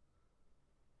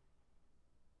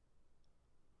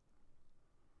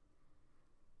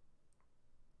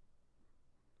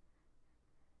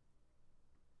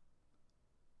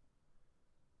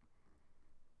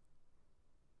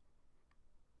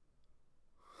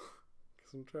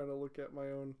 Because I'm trying to look at my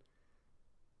own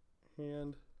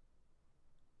hand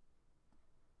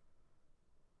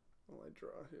while I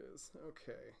draw his.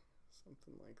 Okay,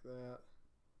 something like that.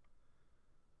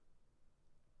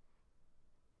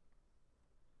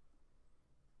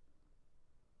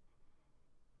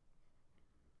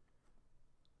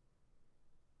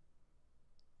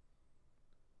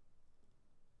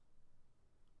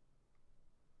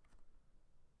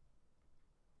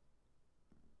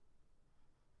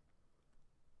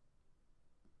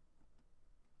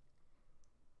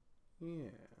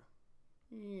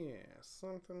 Yeah,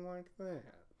 something like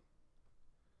that.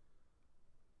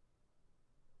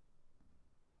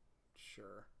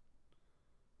 Sure.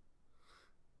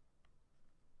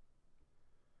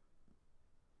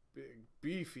 Big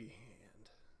beefy hand.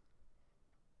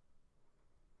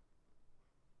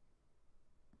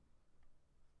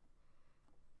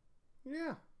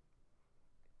 Yeah.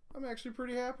 I'm actually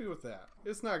pretty happy with that.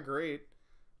 It's not great,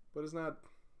 but it's not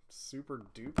super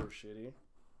duper shitty.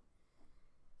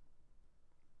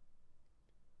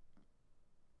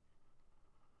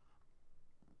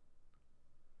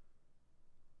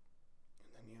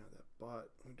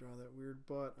 Butt. We draw that weird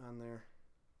butt on there.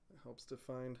 It helps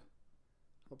define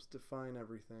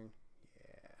everything.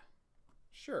 Yeah.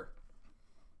 Sure.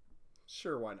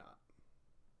 Sure, why not?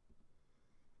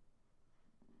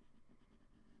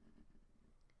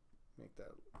 Make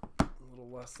that a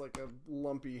little less like a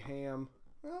lumpy ham.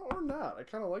 Well, or not. I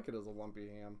kind of like it as a lumpy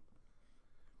ham.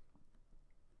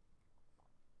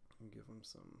 And give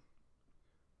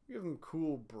him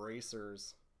cool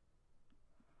bracers.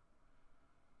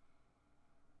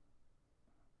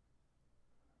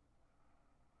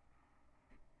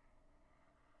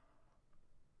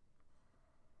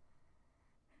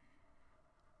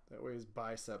 That way his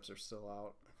biceps are still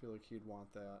out. I feel like he'd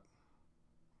want that.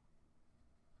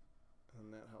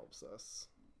 And that helps us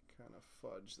kind of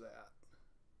fudge that.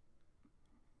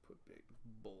 Put big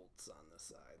bolts on the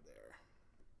side there.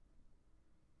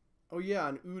 Oh yeah,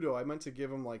 on Udo, I meant to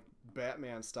give him like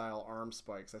Batman style arm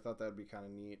spikes. I thought that'd be kind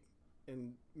of neat.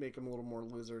 And make him a little more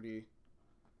lizardy.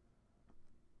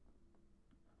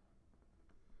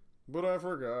 But I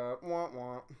forgot. Wah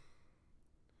wah.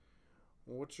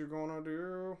 What you gonna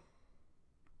do?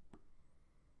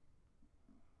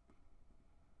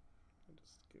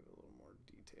 Just give it a little more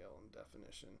detail and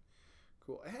definition.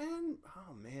 Cool. And,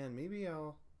 oh man, maybe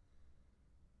I'll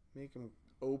make them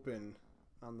open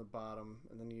on the bottom,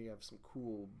 and then you have some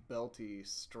cool belty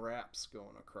straps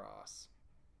going across.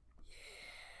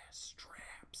 Yeah,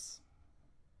 straps.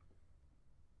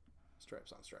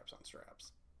 Straps on straps on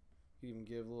straps. You even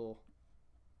give little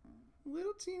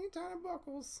teeny tiny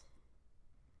buckles.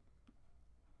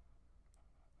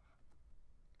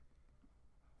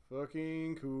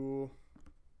 Fucking cool.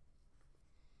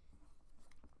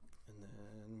 And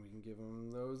then we can give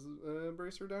them those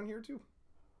bracer down here too.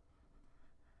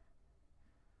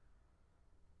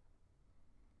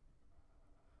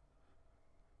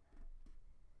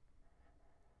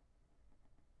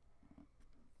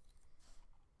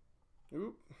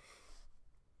 Oop.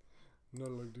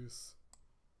 Not like this.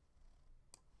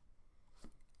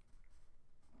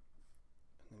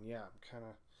 And then yeah, I'm kind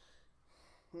of...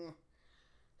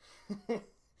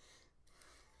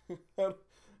 I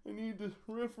need to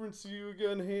reference you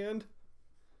again, hand.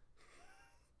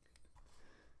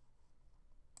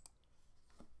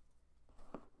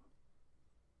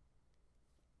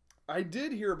 I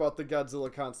did hear about the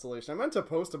Godzilla constellation. I meant to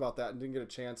post about that and didn't get a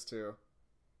chance to.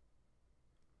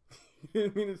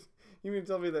 You mean to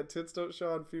tell me that tits don't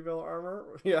show on female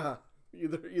armor? Yeah.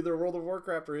 Either World of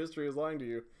Warcraft or history is lying to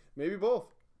you. Maybe both.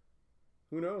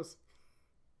 Who knows?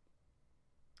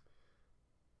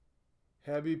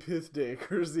 Happy Pith Day,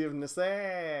 courtesy of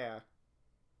Nasa.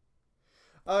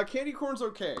 Candy corn's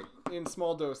okay in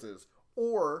small doses,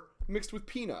 or mixed with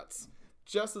peanuts.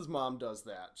 Jess's mom does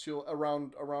that. She'll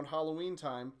around Halloween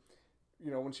time,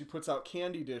 you know, when she puts out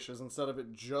candy dishes, instead of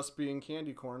it just being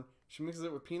candy corn, she mixes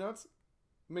it with peanuts.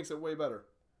 Makes it way better.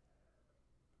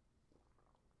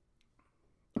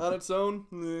 On its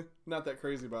own, not that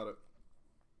crazy about it.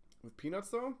 With peanuts,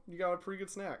 though, you got a pretty good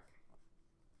snack.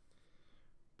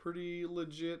 Pretty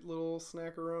legit little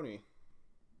snackaroni.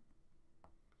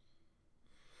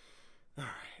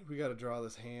 Alright, we gotta draw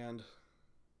this hand.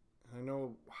 I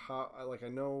know how, I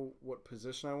know what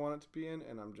position I want it to be in,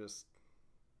 and I'm just...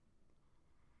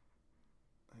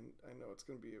 I know it's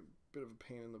gonna be a bit of a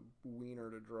pain in the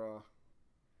wiener to draw.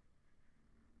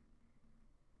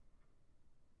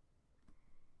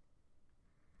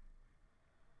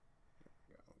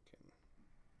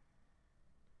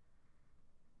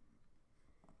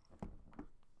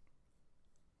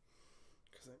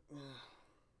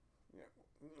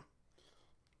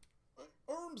 My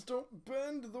arms don't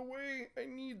bend the way I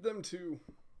need them to.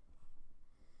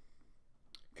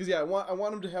 Because yeah, I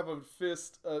want him to have a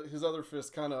fist, his other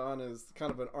fist, kind of on his,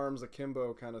 kind of an arms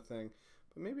akimbo kind of thing.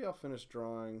 But maybe I'll finish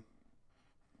drawing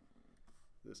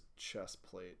this chest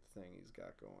plate thing he's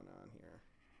got going on here.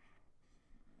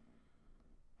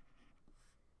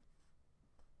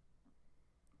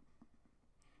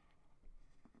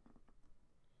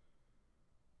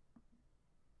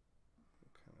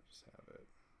 Just have it.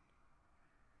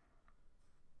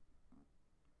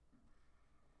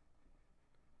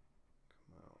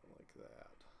 Come out like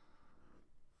that.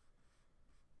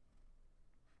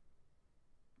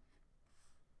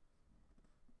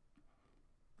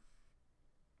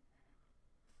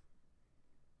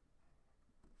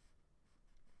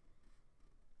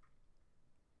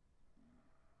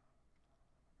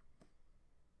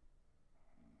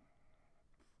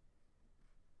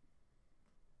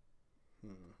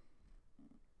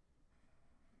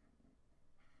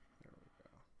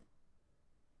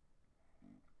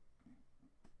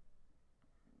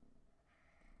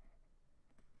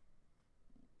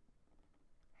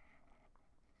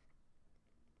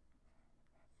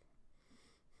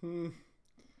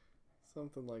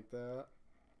 Something like that.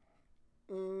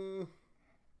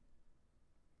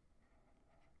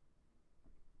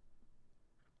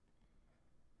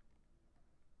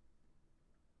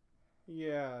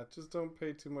 Yeah, just don't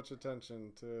pay too much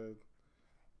attention to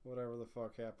whatever the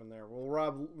fuck happened there. We'll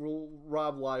Rob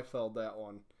Liefeld that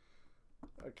one.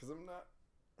 Because I'm not...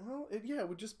 Well, it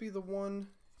would just be the one...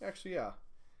 Actually, yeah.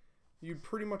 You'd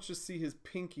pretty much just see his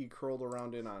pinky curled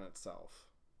around in on itself.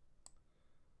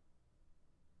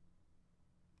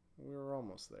 We were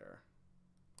almost there.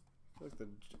 I feel like the...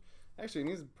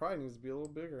 Actually, probably needs to be a little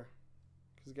bigger.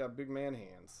 Because he's got big man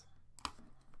hands.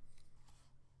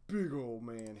 Big old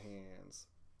man hands.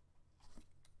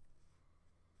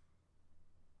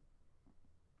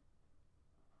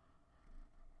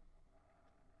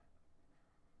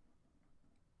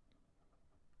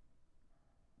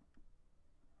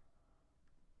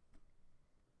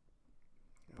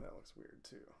 Yeah, that looks weird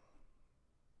too.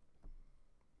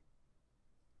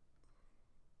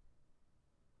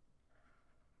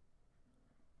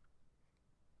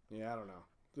 Yeah, I don't know.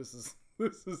 This is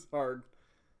hard.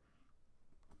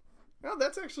 Oh,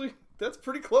 that's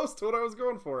pretty close to what I was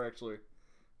going for, actually.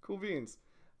 Cool beans.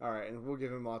 Alright, and we'll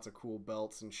give him lots of cool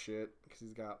belts and shit, because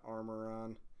he's got armor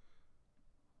on.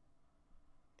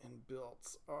 And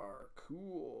belts are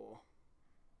cool.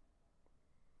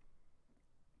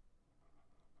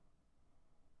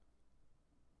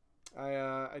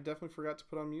 I definitely forgot to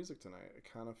put on music tonight. I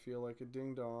kind of feel like a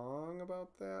ding-dong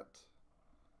about that.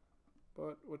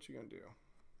 But what you gonna do?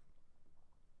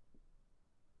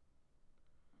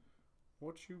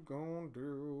 What you gonna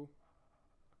do?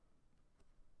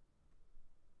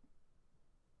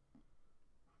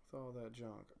 With all that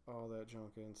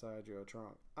junk inside your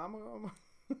trunk. How about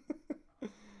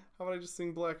I just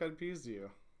sing Black Eyed Peas to you?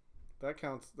 That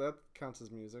counts as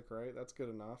music, right? That's good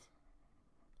enough.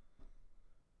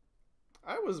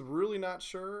 I was really not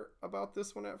sure about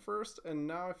this one at first, and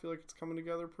now I feel like it's coming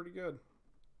together pretty good.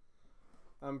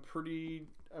 I'm pretty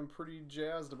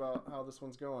jazzed about how this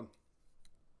one's going.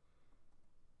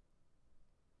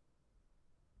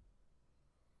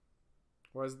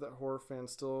 Why is it that horror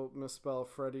fans still misspell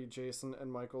Freddy, Jason,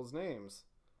 and Michael's names?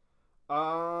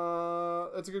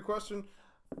 That's a good question.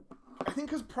 I think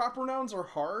because proper nouns are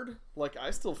hard. Like, I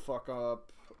still fuck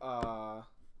up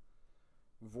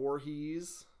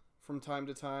Voorhees from time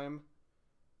to time.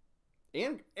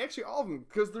 And actually all of them,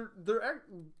 because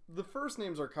the first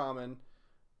names are common.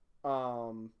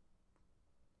 But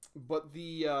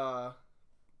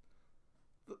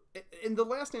and the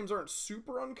last names aren't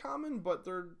super uncommon, but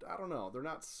I don't know, they're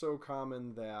not so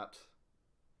common that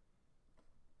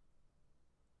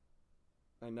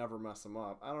I never mess them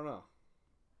up. I don't know.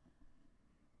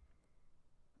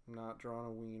 I'm not drawing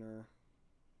a wiener.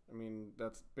 I mean,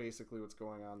 that's basically what's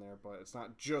going on there, but it's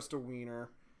not just a wiener.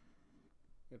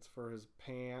 It's for his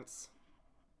pants.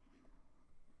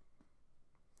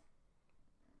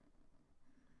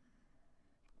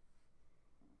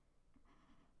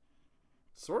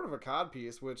 Sort of a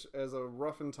codpiece, which as a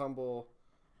rough and tumble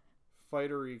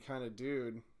fightery kind of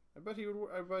dude, I bet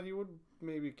he would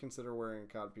maybe consider wearing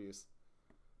a codpiece.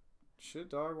 Shit,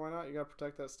 dog, why not? You gotta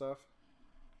protect that stuff.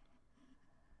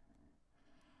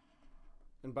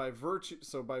 And by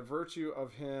virtue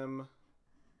of him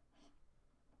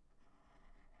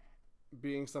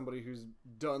being somebody who's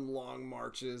done long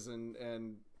marches and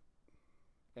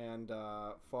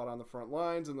fought on the front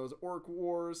lines in those orc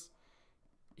wars,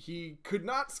 he could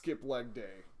not skip leg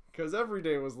day, because every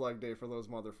day was leg day for those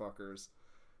motherfuckers.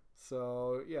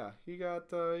 So yeah, he got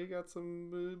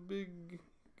some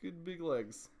good big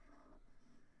legs.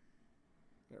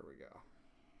 There we go.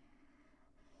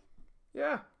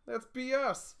 Yeah, that's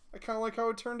BS. I kind of like how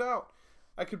it turned out.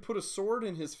 I could put a sword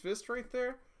in his fist right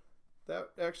there.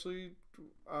 That actually,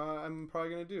 I'm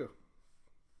probably gonna do.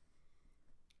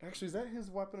 Actually, is that his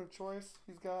weapon of choice?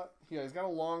 He's got a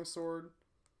long sword.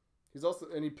 He's also,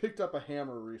 and he picked up a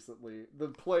hammer recently.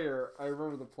 I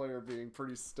remember the player being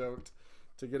pretty stoked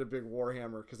to get a big war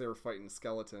hammer because they were fighting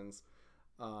skeletons.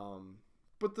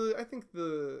 But I think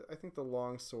the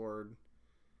long sword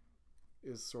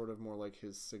is sort of more like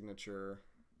his signature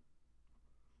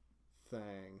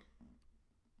thing.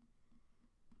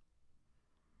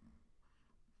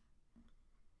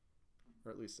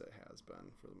 Or at least it has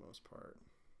been for the most part.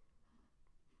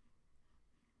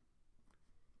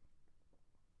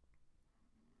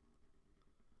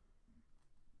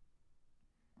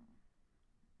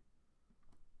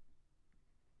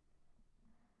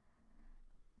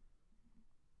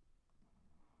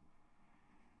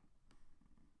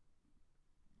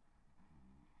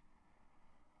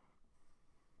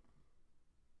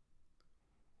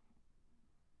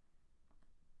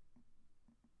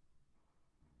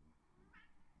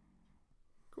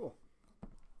 Cool.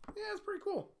 Yeah, it's pretty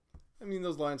cool. I mean,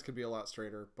 those lines could be a lot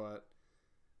straighter, but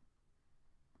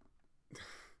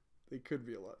they could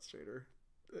be a lot straighter.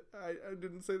 I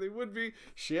didn't say they would be.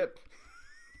 Shit.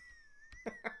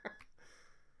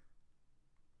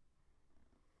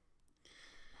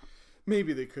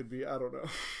 Maybe they could be. I don't know.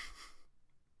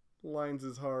 Lines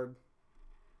is hard.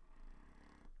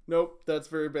 Nope, that's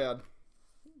very bad.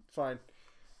 Fine.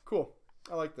 Cool.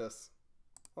 I like this.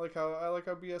 I like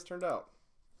how BS turned out.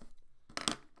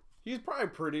 He's probably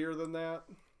prettier than that,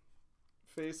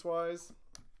 face-wise.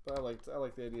 But I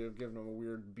like the idea of giving him a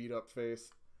weird beat-up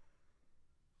face.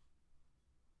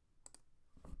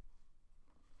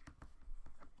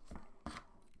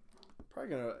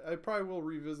 I probably will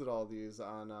revisit all these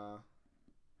on.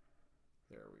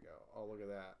 There we go. Oh, look at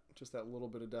that! Just that little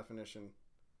bit of definition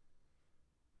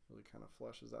really kind of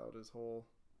fleshes out his whole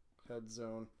head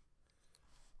zone.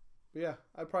 But yeah,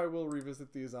 I probably will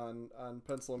revisit these on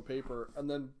pencil and paper, and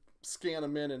then scan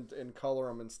them in and color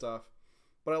them and stuff.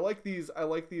 But I like these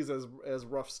as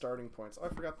rough starting points. Oh, I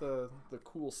forgot the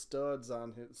cool studs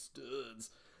on his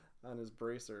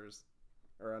bracers,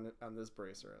 or on this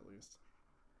bracer at least.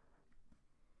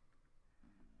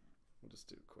 We'll just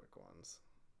do quick ones.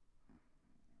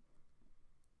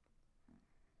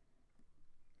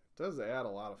 It does add a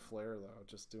lot of flair though,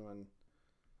 just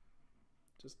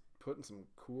putting some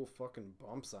cool fucking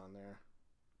bumps on there.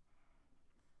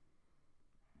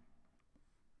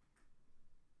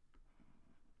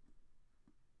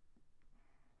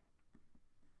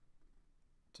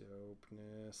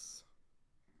 Dopeness.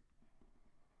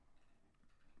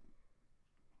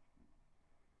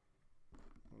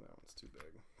 Oh, that one's too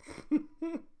big.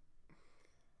 There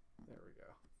we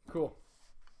go. Cool.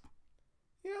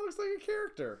 Yeah, it looks like a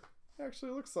character. It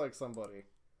actually looks like somebody.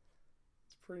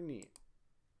 It's pretty neat.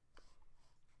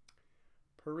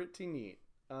 Pretty neat.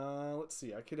 Let's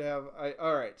see.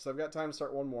 Alright, so I've got time to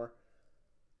start one more.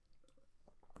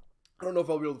 I don't know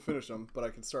if I'll be able to finish them, but I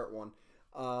can start one.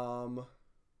 And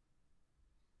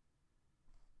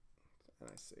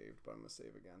I saved, but I'm going to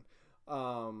save again.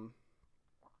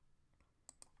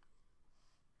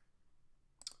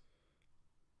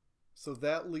 So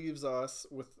that leaves us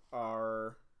with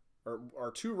our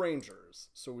two rangers.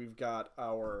 So we've got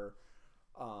our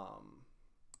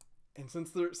and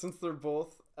since they're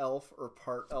both elf or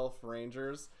part elf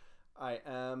rangers, I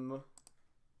am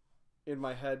in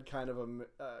my head kind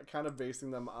of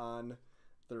basing them on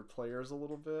their players a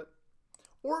little bit.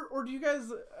 Or do you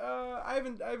guys I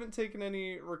haven't taken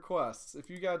any requests. If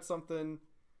you got something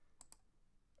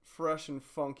fresh and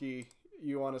funky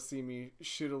you want to see me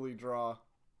shittily draw,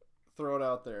 throw it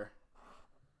out there.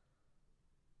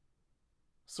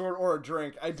 Sword or a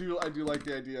drink. I do like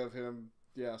the idea of him,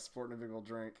 yeah, sporting a big old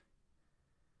drink.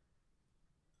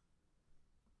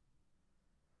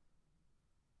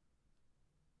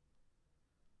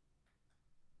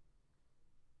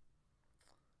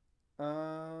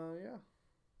 Yeah.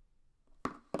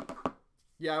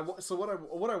 Yeah, so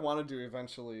what I want to do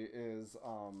eventually is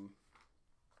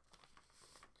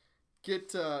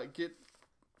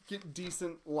get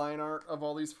decent line art of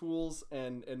all these fools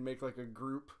and make like a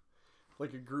group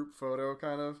photo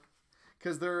kind of,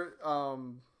 because they're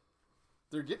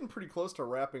getting pretty close to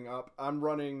wrapping up. I'm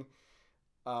running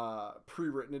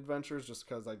pre-written adventures just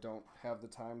because I don't have the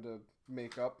time to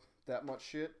make up that much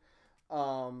shit.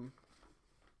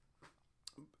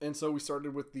 And so we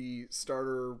started with the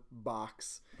starter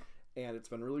box, and it's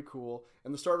been really cool.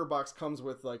 And the starter box comes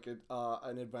with like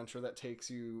an adventure that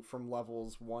takes you from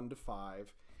levels 1 to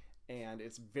 5, and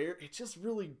it's just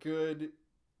really good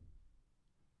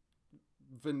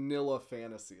vanilla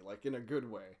fantasy, like in a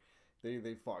good way.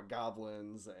 They fought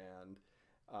goblins and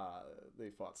they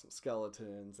fought some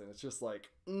skeletons, and it's just like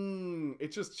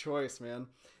it's just choice, man.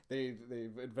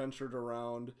 They've adventured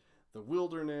around the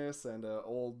wilderness and an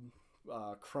old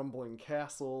crumbling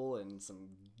castle and some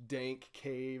dank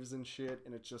caves and shit,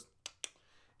 and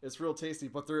it's real tasty.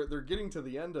 But they're getting to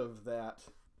the end of that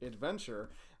adventure,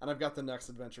 and I've got the next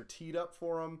adventure teed up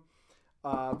for them.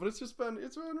 But it's been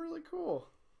really cool.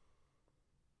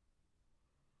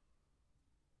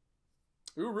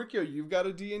 Ooh, Riccio, you've got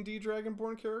a D&D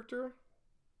Dragonborn character?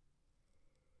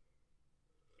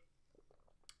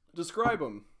 Describe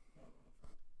him.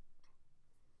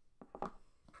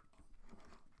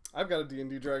 I've got a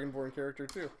D&D Dragonborn character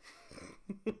too.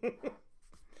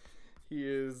 He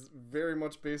is very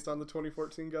much based on the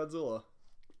 2014 Godzilla.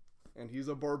 And he's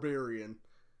a barbarian.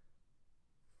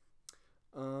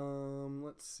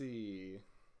 Let's see.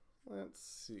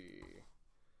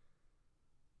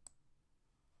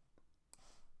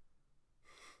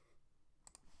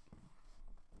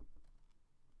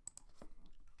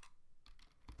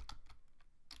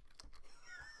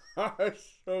 I'm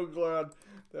so glad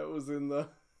that was in the...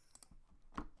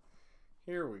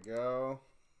 Here we go.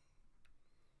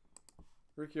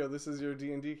 Riccio, this is your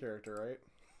D&D character,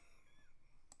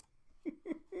 right?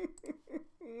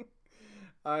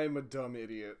 I'm a dumb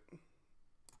idiot.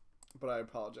 But I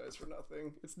apologize for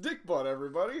nothing. It's Dick Butt,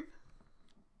 everybody!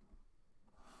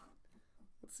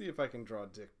 Let's see if I can draw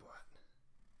Dick Butt.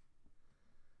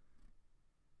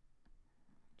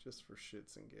 Just for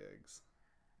shits and gigs.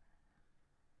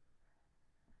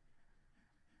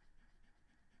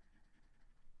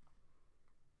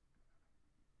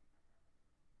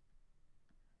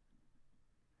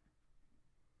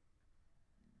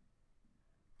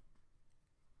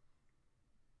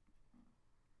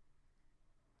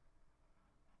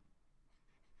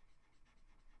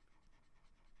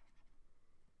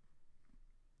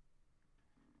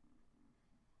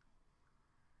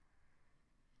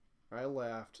 I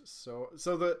laughed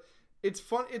it's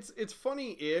fun. It's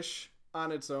funny-ish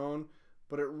on its own,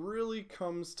 but it really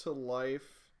comes to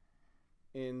life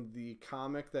in the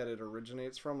comic that it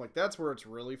originates from. Like, that's where it's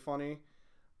really funny.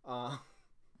 But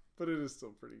it is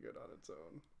still pretty good on its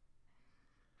own.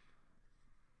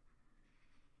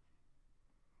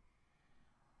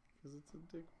 Because it's a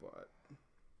dick butt.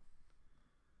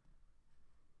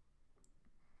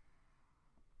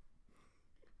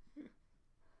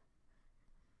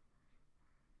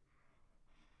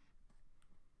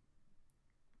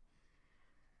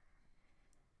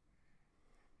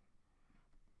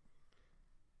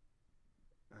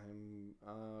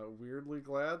 I'm weirdly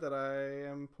glad that I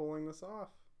am pulling this off.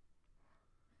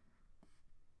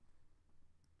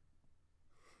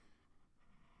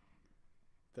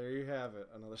 There you have it.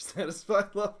 Another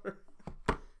satisfied lover.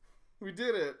 We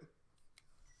did it.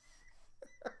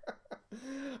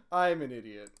 I'm an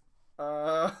idiot.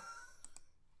 I'm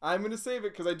gonna save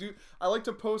it because I like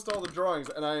to post all the drawings,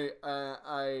 and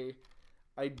I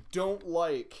don't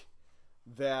like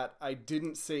that I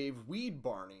didn't save Weed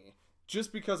Barney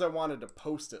just because I wanted to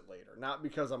post it later, not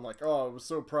because I'm like, oh, I was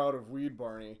so proud of Weed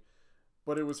Barney,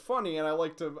 but it was funny, and I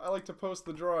like to post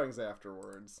the drawings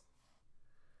afterwards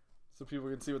so people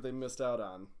can see what they missed out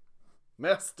on.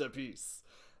 Masterpiece.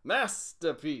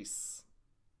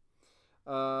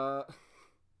 I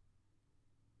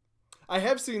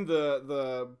have seen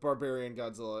the Barbarian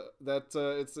Godzilla. That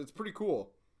it's pretty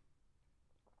cool.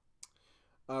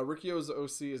 Riccio's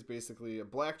OC is basically a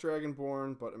black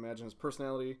dragonborn, but imagine his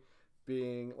personality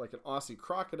being like an Aussie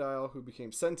crocodile who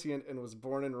became sentient and was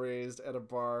born and raised at a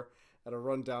bar at a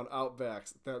rundown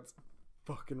Outbacks. That's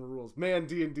fucking rules. Man,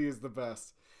 D&D is the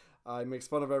best. He makes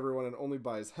fun of everyone and only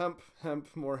buys hemp,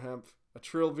 more hemp, a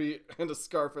trilby and a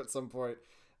scarf at some point,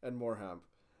 and more hemp.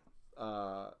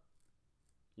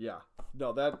 Yeah,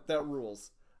 no, that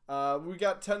rules. We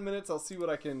got 10 minutes. I'll see what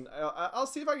I can. I'll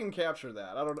see if I can capture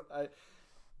that. I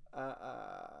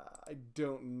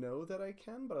don't know that I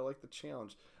can, but I like the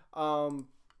challenge.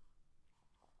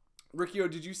 Riccio,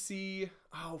 did you see?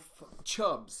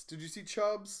 Chubbs. Did you see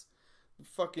Chubbs? The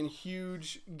fucking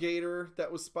huge gator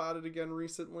that was spotted again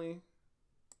recently.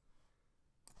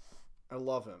 I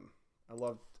love him.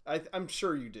 I'm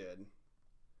sure you did.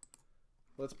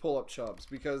 Let's pull up Chubbs,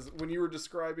 because when you were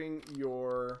describing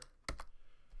your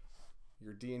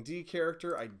D&D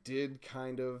character, I did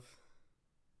kind of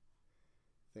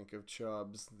think of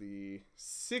Chubbs, the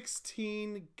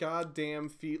 16 goddamn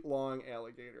feet long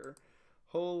alligator.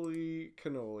 Holy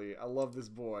cannoli. I love this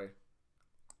boy.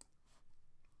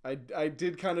 I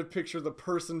did kind of picture the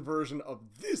person version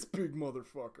of this big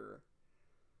motherfucker.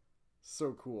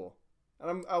 So cool.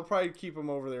 And I'll probably keep him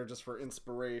over there just for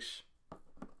inspiration.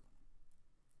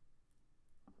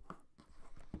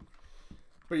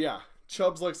 But yeah,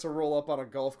 Chubbs likes to roll up on a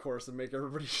golf course and make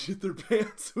everybody shit their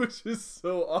pants, which is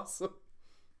so awesome.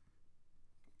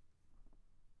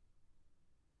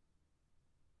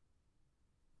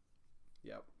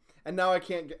 Yep. And now I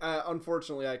can't,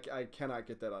 unfortunately, I cannot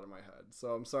get that out of my head.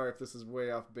 So I'm sorry if this is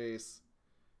way off base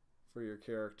for your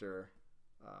character.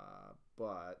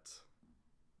 But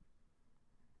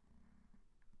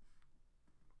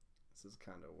this is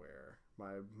kind of where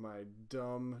my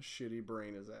dumb, shitty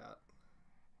brain is at.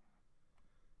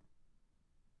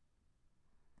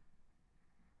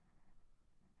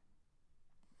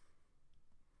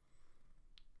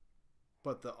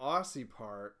 But the Aussie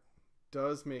part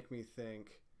does make me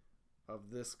think of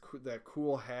that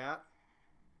cool hat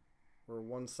where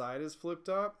one side is flipped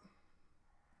up.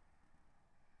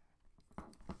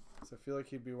 So I feel like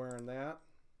he'd be wearing that.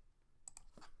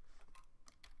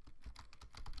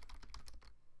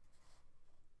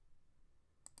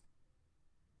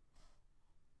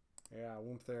 Yeah,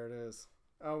 whoop, there it is.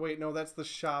 Oh, wait, no, that's the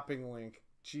shopping link.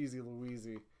 Jeezy Louise.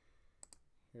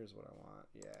 Here's what I want.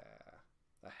 Yeah.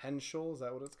 A Henschel, is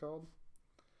that what it's called?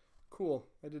 Cool.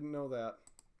 I didn't know that.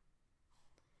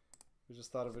 We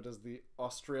just thought of it as the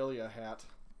Australia hat.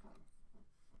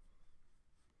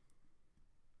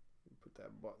 Put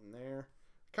that button there.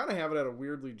 Kind of have it at a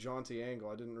weirdly jaunty angle.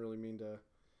 I didn't really mean to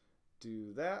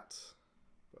do that,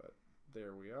 but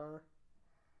there we are.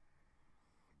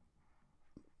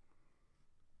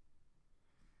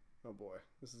 Oh boy,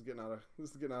 this is getting out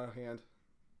of hand.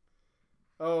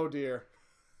 Oh dear.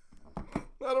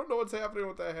 I don't know what's happening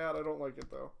with that hat. I don't like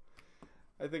it though.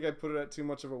 I think I put it at too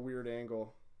much of a weird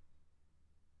angle.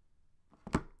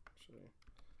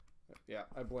 Yeah,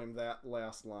 I blame that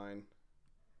last line.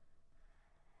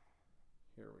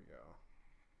 Here we go.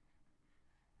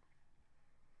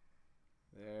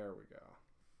 There we go.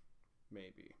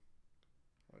 Maybe.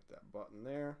 Like that button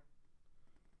there.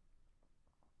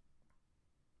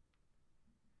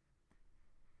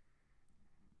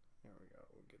 There we go.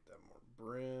 We'll get that more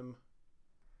brim.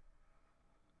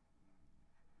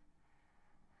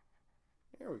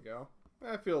 There we go.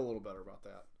 I feel a little better about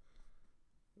that.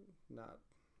 Not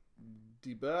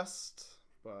the best,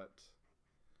 but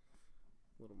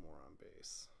a little more on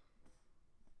base.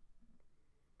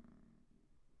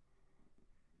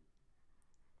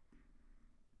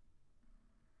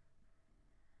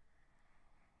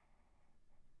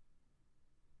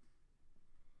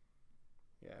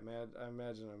 Yeah, I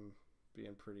imagine I'm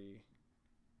being pretty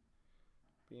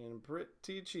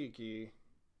cheeky.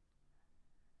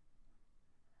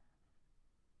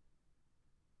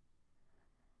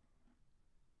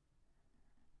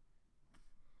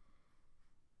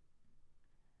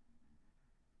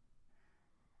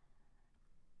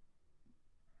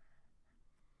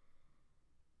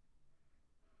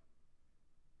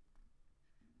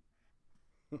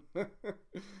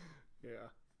 Yeah,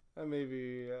 and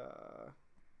maybe.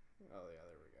 Oh yeah,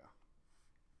 there we go.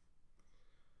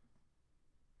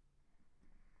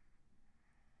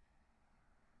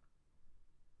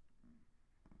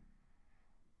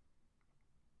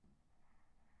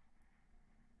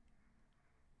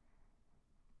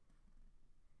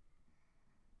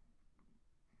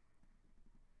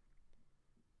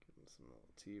 Getting some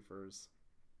little teefers.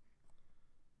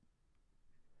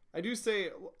 I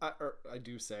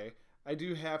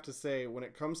do have to say, when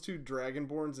it comes to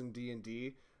Dragonborns in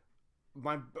D&D,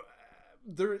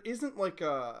 there isn't like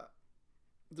a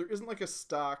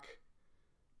stock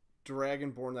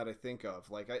Dragonborn that I think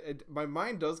of. Like my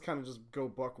mind does kind of just go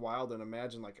buck wild and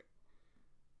imagine like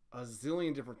a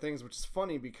zillion different things, which is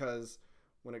funny because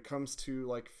when it comes to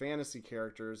like fantasy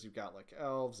characters, you've got like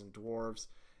elves and dwarves,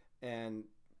 And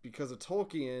because of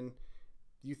Tolkien,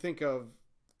 you think of,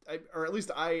 or at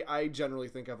least I generally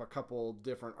think of a couple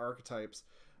different archetypes.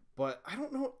 But I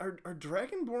don't know, are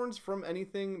Dragonborns from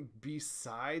anything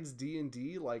besides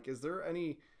D&D? Like, is there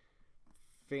any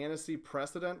fantasy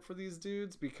precedent for these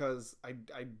dudes? Because I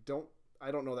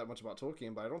don't know that much about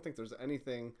Tolkien, but I don't think there's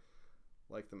anything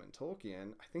like them in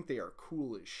Tolkien. I think they are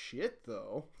cool as shit,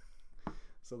 though.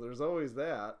 So there's always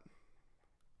that.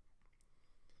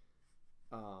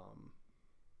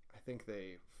 I think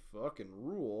they fucking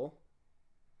rule.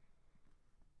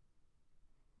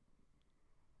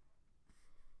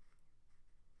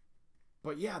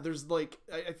 But yeah, there's like,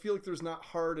 I feel like there's not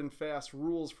hard and fast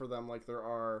rules for them like there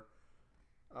are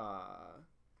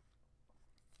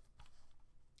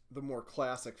the more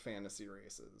classic fantasy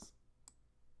races.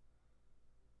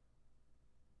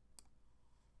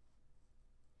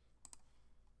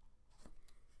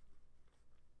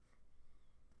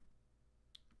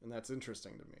 And that's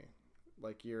interesting to me.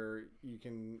 Like you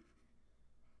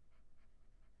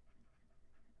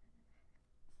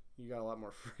got a lot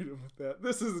more freedom with that.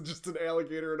 This isn't just an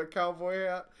alligator in a cowboy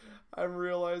hat. I'm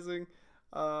realizing.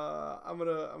 I'm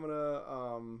gonna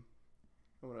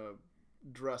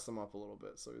dress him up a little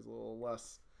bit so he's a little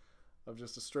less of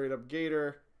just a straight up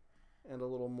gator and a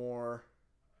little more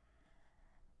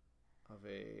of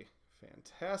a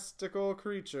fantastical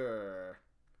creature.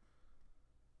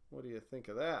 What do you think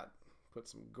of that? Put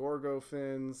some Gorgo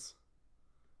fins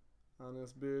on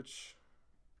this bitch.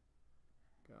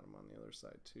 Got him on the other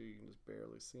side too. You can just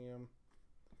barely see him.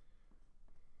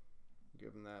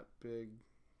 Give him that big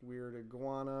weird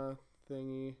iguana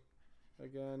thingy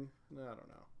again. I don't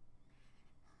know.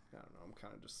 I'm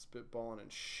kind of just spitballing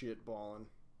and shitballing.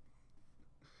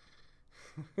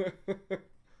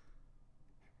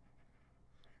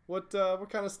 What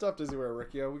kind of stuff does he wear,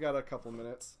 Riccio? We got a couple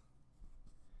minutes.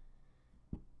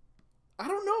 I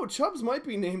don't know. Chubbs might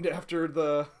be named after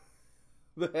the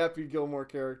Happy Gilmore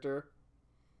character.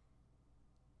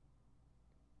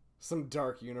 Some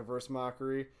Dark Universe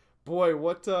mockery. Boy,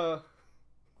 what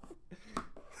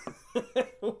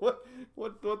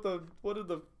what did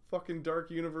the fucking Dark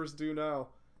Universe do now?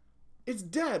 It's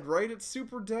dead, right? It's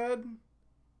super dead.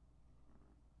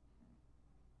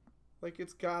 Like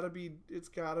it's gotta be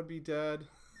dead.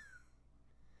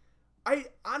 I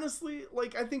honestly,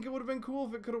 like, I think it would have been cool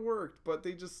if it could have worked, but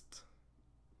they just,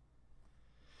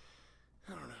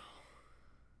 I don't know.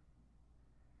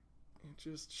 It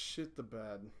just shit the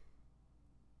bed.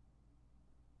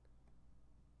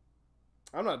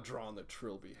 I'm not drawing the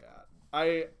Trilby hat.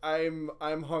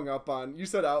 I'm hung up on, you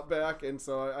said Outback, and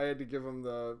so I had to give him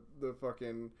the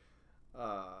fucking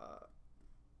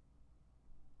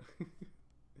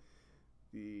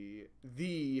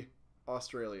the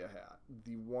Australia hat,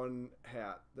 the one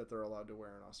hat that they're allowed to wear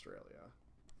in Australia.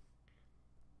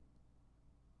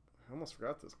 I almost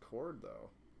forgot this cord though.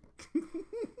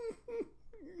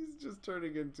 He's just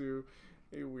turning into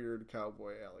a weird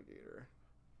cowboy alligator.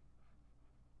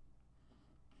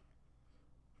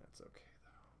 That's okay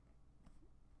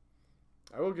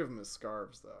though. I will give him his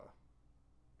scarves though.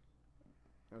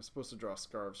 I was supposed to draw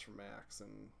scarves for Max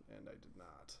and I did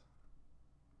not.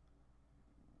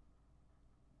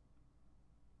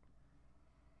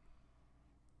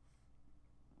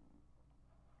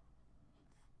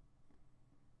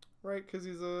 Right, because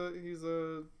he's a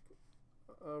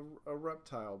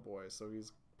reptile boy, so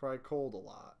he's probably cold a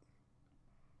lot.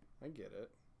 I get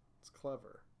it. It's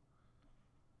clever.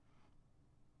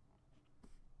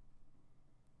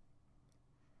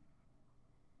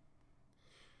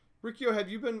 Riccio, have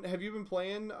you been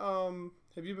playing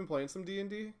some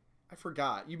D&D? I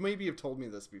forgot. You maybe have told me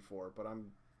this before, but I'm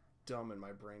dumb and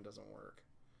my brain doesn't work.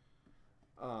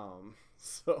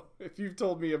 So if you've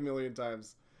told me a million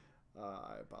times,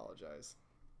 I apologize.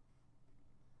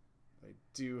 I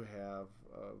do have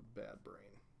a bad brain.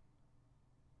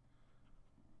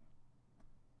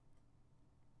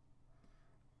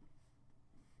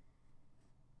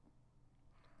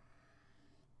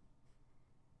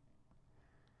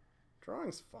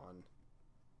 Drawing's fun.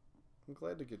 I'm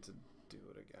glad to get to do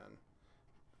it again.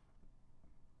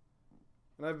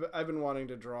 And I've been wanting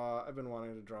to draw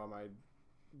my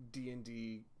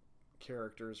D&D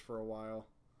characters for a while.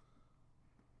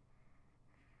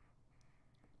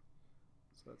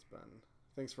 So that's been,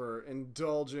 thanks for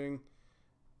indulging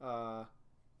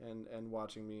and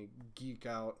watching me geek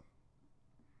out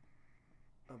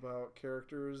about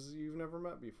characters you've never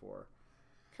met before.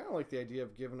 Kind of like the idea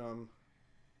of giving them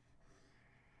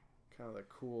kind of the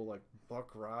cool like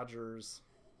Buck Rogers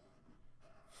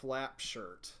flap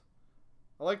shirt.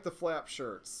 I like the flap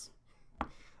shirts.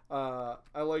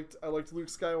 I liked Luke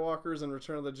Skywalker's in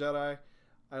Return of the Jedi.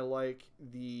 I like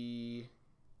the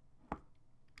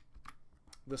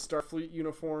Starfleet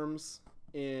uniforms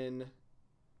in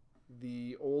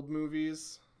the old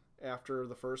movies after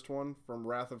the first one, from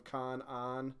Wrath of Khan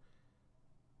on.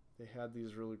 They had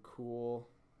these really cool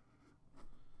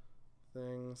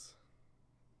things.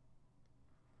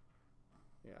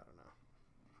 Yeah, I don't know.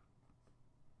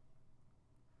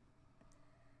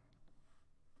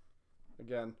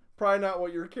 Again, probably not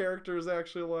what your character is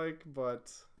actually like,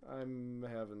 but I'm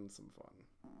having some fun.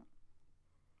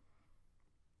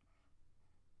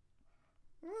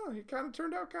 Well, he kind of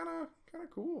turned out kind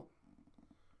of cool.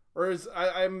 Or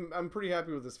I'm pretty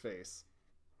happy with his face.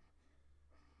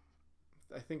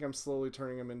 I think I'm slowly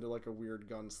turning him into like a weird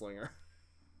gunslinger.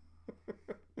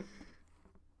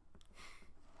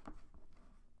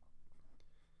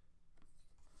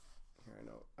 Here,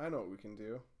 I know what we can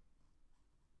do.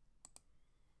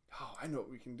 Oh, I know what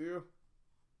we can do.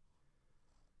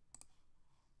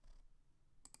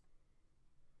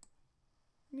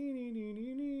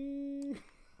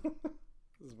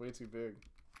 This is way too big.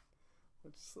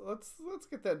 Let's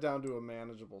get that down to a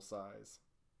manageable size.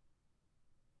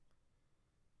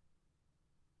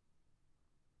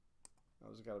 Oh,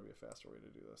 there's got to be a faster way to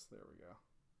do this. There we go.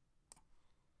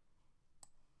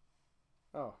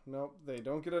 Oh, nope. They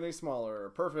don't get any smaller.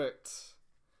 Perfect.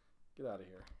 Get out of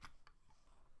here.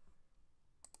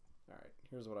 Alright,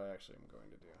 here's what I actually am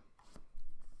going to do.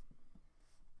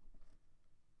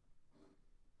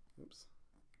 Oops.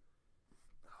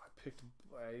 Oh, I picked...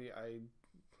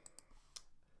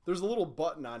 There's a little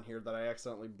button on here that I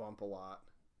accidentally bump a lot.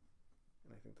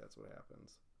 And I think that's what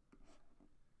happens.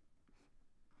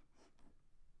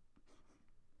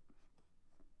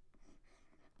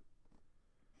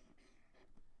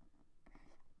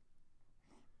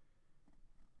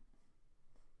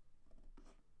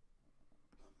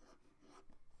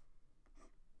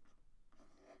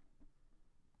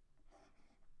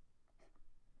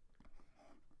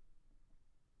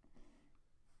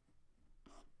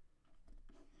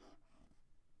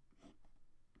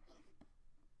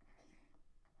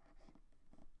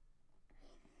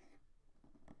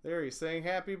 There, he's saying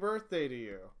happy birthday to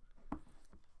you.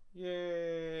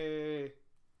 Yay.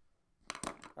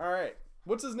 Alright.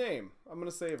 What's his name? I'm going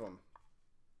to save him.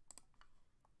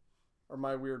 Or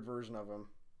my weird version of him.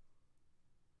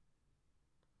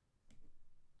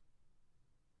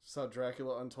 Saw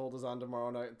Dracula Untold is on tomorrow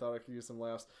night and thought I could use some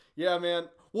laughs. Yeah, man.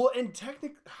 Well, and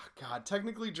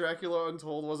technically Dracula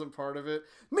Untold wasn't part of it.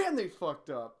 Man, they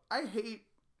fucked up. I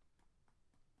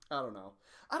don't know.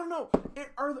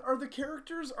 Are the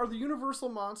characters, are the Universal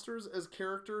monsters as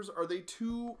characters, are they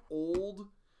too old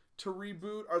to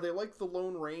reboot? Are they like the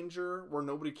Lone Ranger where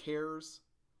nobody cares?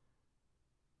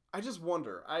 I just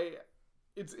wonder.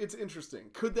 It's interesting.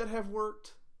 Could that have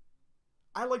worked?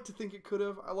 I like to think it could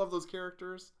have. I love those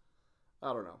characters.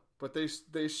 I don't know. But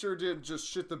they sure did just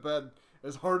shit the bed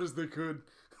as hard as they could.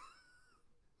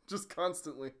 Just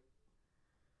constantly.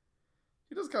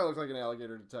 He does kind of look like an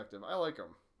alligator detective. I like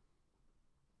him.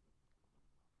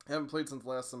 I haven't played since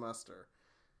last semester.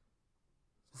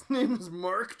 His name is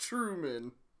Mark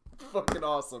Truman. Fucking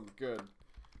awesome. Good.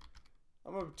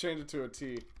 I'm gonna change it to a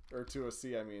T. Or to a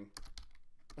C, I mean.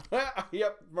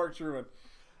 Yep, Mark Truman.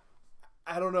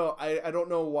 I don't know. I don't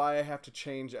know why I have to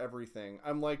change everything.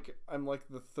 I'm like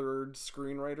the third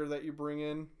screenwriter that you bring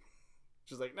in.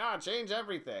 She's like, nah, change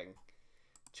everything.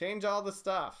 Change all the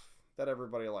stuff that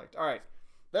everybody liked. Alright.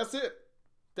 That's it.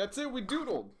 That's it. We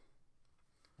doodled.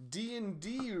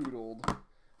 D&Doodled.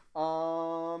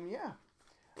 Yeah.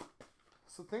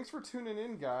 So thanks for tuning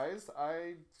in, guys.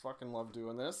 I fucking love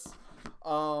doing this.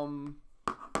 I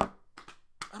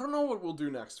don't know what we'll do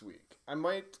next week.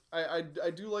 I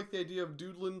do like the idea of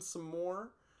doodling some more,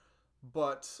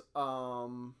 but I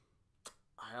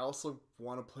also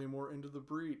want to play more Into the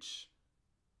Breach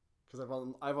because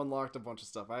I've unlocked a bunch of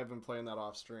stuff. I've been playing that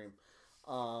off stream.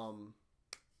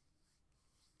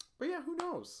 But yeah, who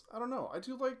knows? I don't know. I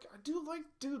do like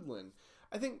doodling.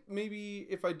 I think maybe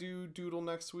if I do doodle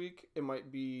next week, it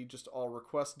might be just all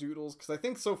request doodles because I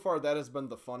think so far that has been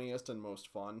the funniest and most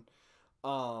fun.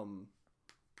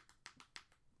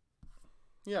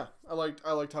 Yeah, I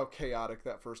liked how chaotic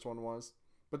that first one was,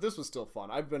 but this was still fun.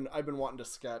 I've been wanting to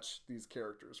sketch these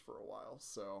characters for a while,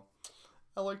 so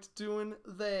I liked doing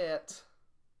that.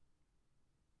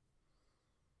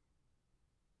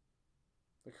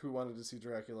 Like, who wanted to see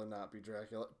Dracula not be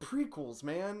Dracula? Prequels,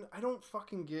 man. I don't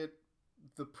fucking get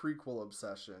the prequel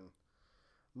obsession.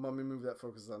 Mummy movie that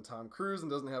focuses on Tom Cruise and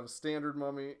doesn't have a standard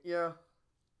mummy. Yeah.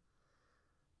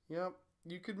 Yep.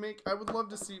 You could make. I would love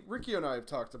to see. Ricky and I have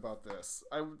talked about this.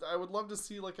 I would love to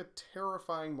see like a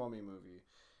terrifying mummy movie.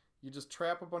 You just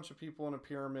trap a bunch of people in a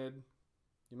pyramid.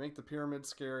 You make the pyramid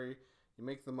scary. You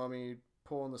make the mummy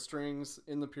pulling the strings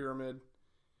in the pyramid.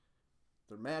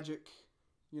 They're magic.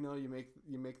 You know, you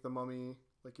make the mummy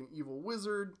like an evil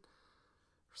wizard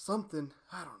or something.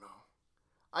 I don't know.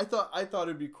 I thought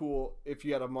it'd be cool if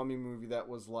you had a mummy movie that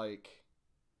was like,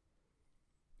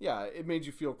 yeah, it made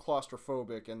you feel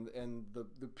claustrophobic, and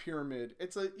the pyramid.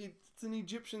 It's an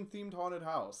Egyptian themed haunted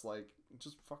house. Like,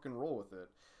 just fucking roll with it.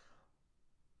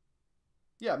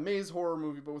 Yeah, maze horror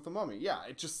movie, but with a mummy. Yeah,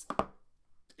 it's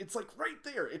like right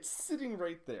there. It's sitting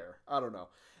right there. I don't know.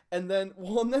 And then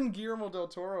Guillermo del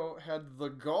Toro had the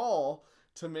gall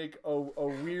to make a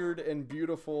weird and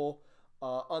beautiful,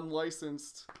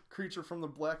 unlicensed Creature from the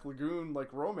Black Lagoon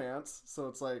like romance. So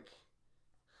it's like,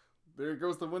 there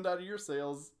goes the wind out of your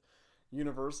sails,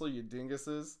 Universal, you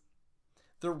dinguses.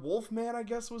 Their Wolfman, I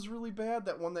guess, was really bad.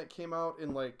 That one that came out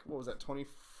in like, what was that,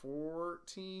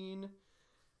 2014?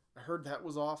 I heard that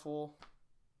was awful.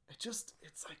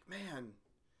 It's like, man,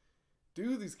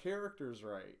 do these characters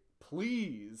right.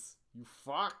 Please, you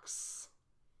fucks.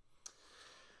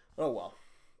 Oh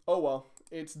well.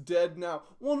 It's dead now.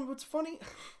 Well, what's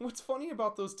funny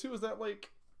about those two is that, like,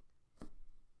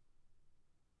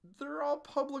 they're all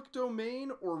public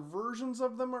domain, or versions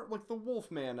of them are, like, the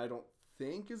Wolfman I don't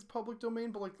think is public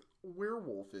domain, but like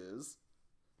Werewolf is.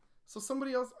 So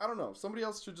somebody else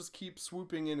should just keep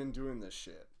swooping in and doing this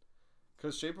shit.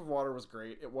 Because Shape of Water was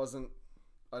great. It wasn't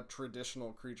a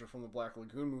traditional Creature from the Black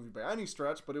Lagoon movie by any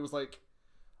stretch, but it was like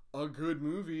a good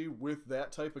movie with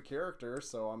that type of character,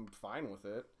 so I'm fine with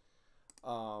it.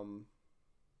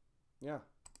 Yeah.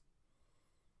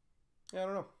 Yeah, I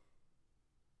don't know.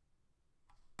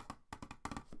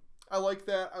 I like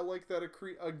that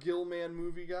a Gillman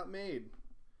movie got made.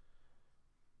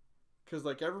 Because,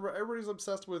 like, everybody's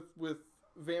obsessed with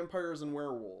vampires and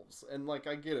werewolves. And, like,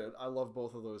 I get it. I love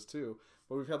both of those, too.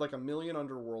 But we've had, like, a million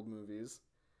Underworld movies.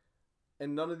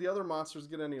 And none of the other monsters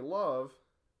get any love.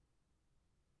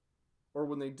 Or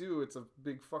when they do, it's a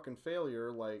big fucking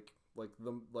failure, like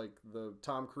the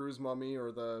Tom Cruise Mummy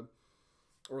or the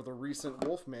recent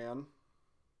Wolfman.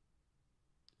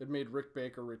 It made Rick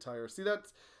Baker retire. See,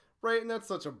 that's right, and that's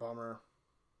such a bummer.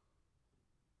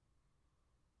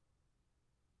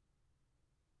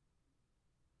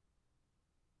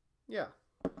 Yeah,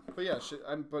 but yeah,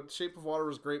 but Shape of Water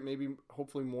was great. Maybe,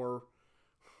 hopefully, more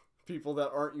people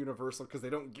that aren't Universal, because they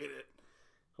don't get it.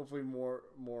 Hopefully,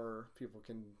 more people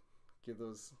can give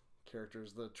those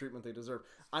characters the treatment they deserve.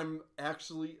 I'm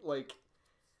actually, like,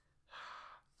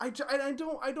 I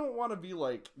don't want to be,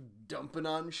 like, dumping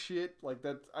on shit like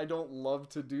that. I don't love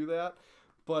to do that,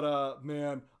 but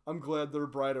man, I'm glad their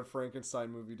Bride of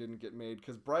Frankenstein movie didn't get made,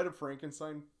 because Bride of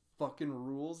Frankenstein fucking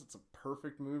rules. It's a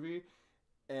perfect movie,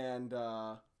 and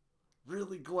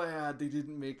really glad they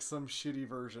didn't make some shitty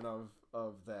version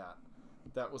of that.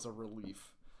 That was a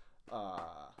relief.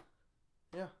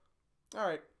 Yeah. All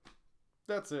right.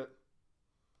 That's it.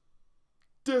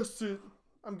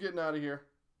 I'm getting out of here.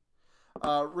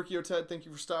 Ricky O. Ted, thank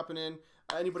you for stopping in.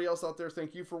 Anybody else out there,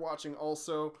 thank you for watching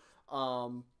also.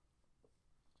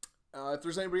 If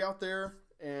there's anybody out there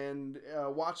and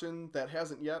watching that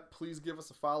hasn't yet, please give us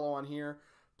a follow on here.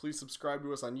 Please subscribe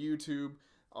to us on YouTube.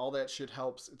 All that shit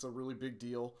helps. It's a really big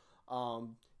deal.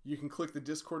 You can click the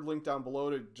Discord link down below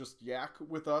to just yak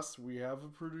with us. We have a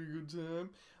pretty good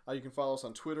time. You can follow us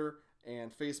on Twitter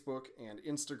and Facebook and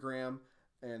Instagram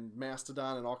and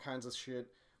Mastodon and all kinds of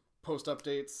shit. Post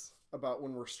updates about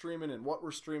when we're streaming and what we're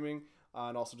streaming,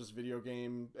 and also just video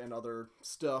game and other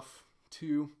stuff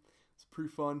too. It's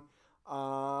pretty fun.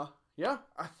 Yeah,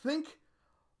 I think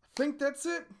that's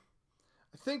it.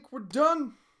 I think we're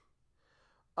done.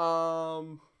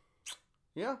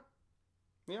 Yeah,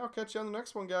 I'll catch you on the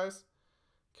next one, guys.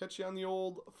 Catch you on the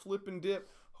old flip and dip.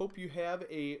 Hope you have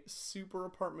a super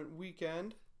apartment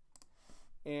weekend.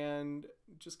 And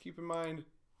just keep in mind,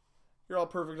 you're all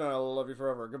perfect and I love you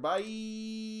forever. Goodbye.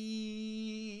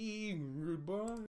 Goodbye.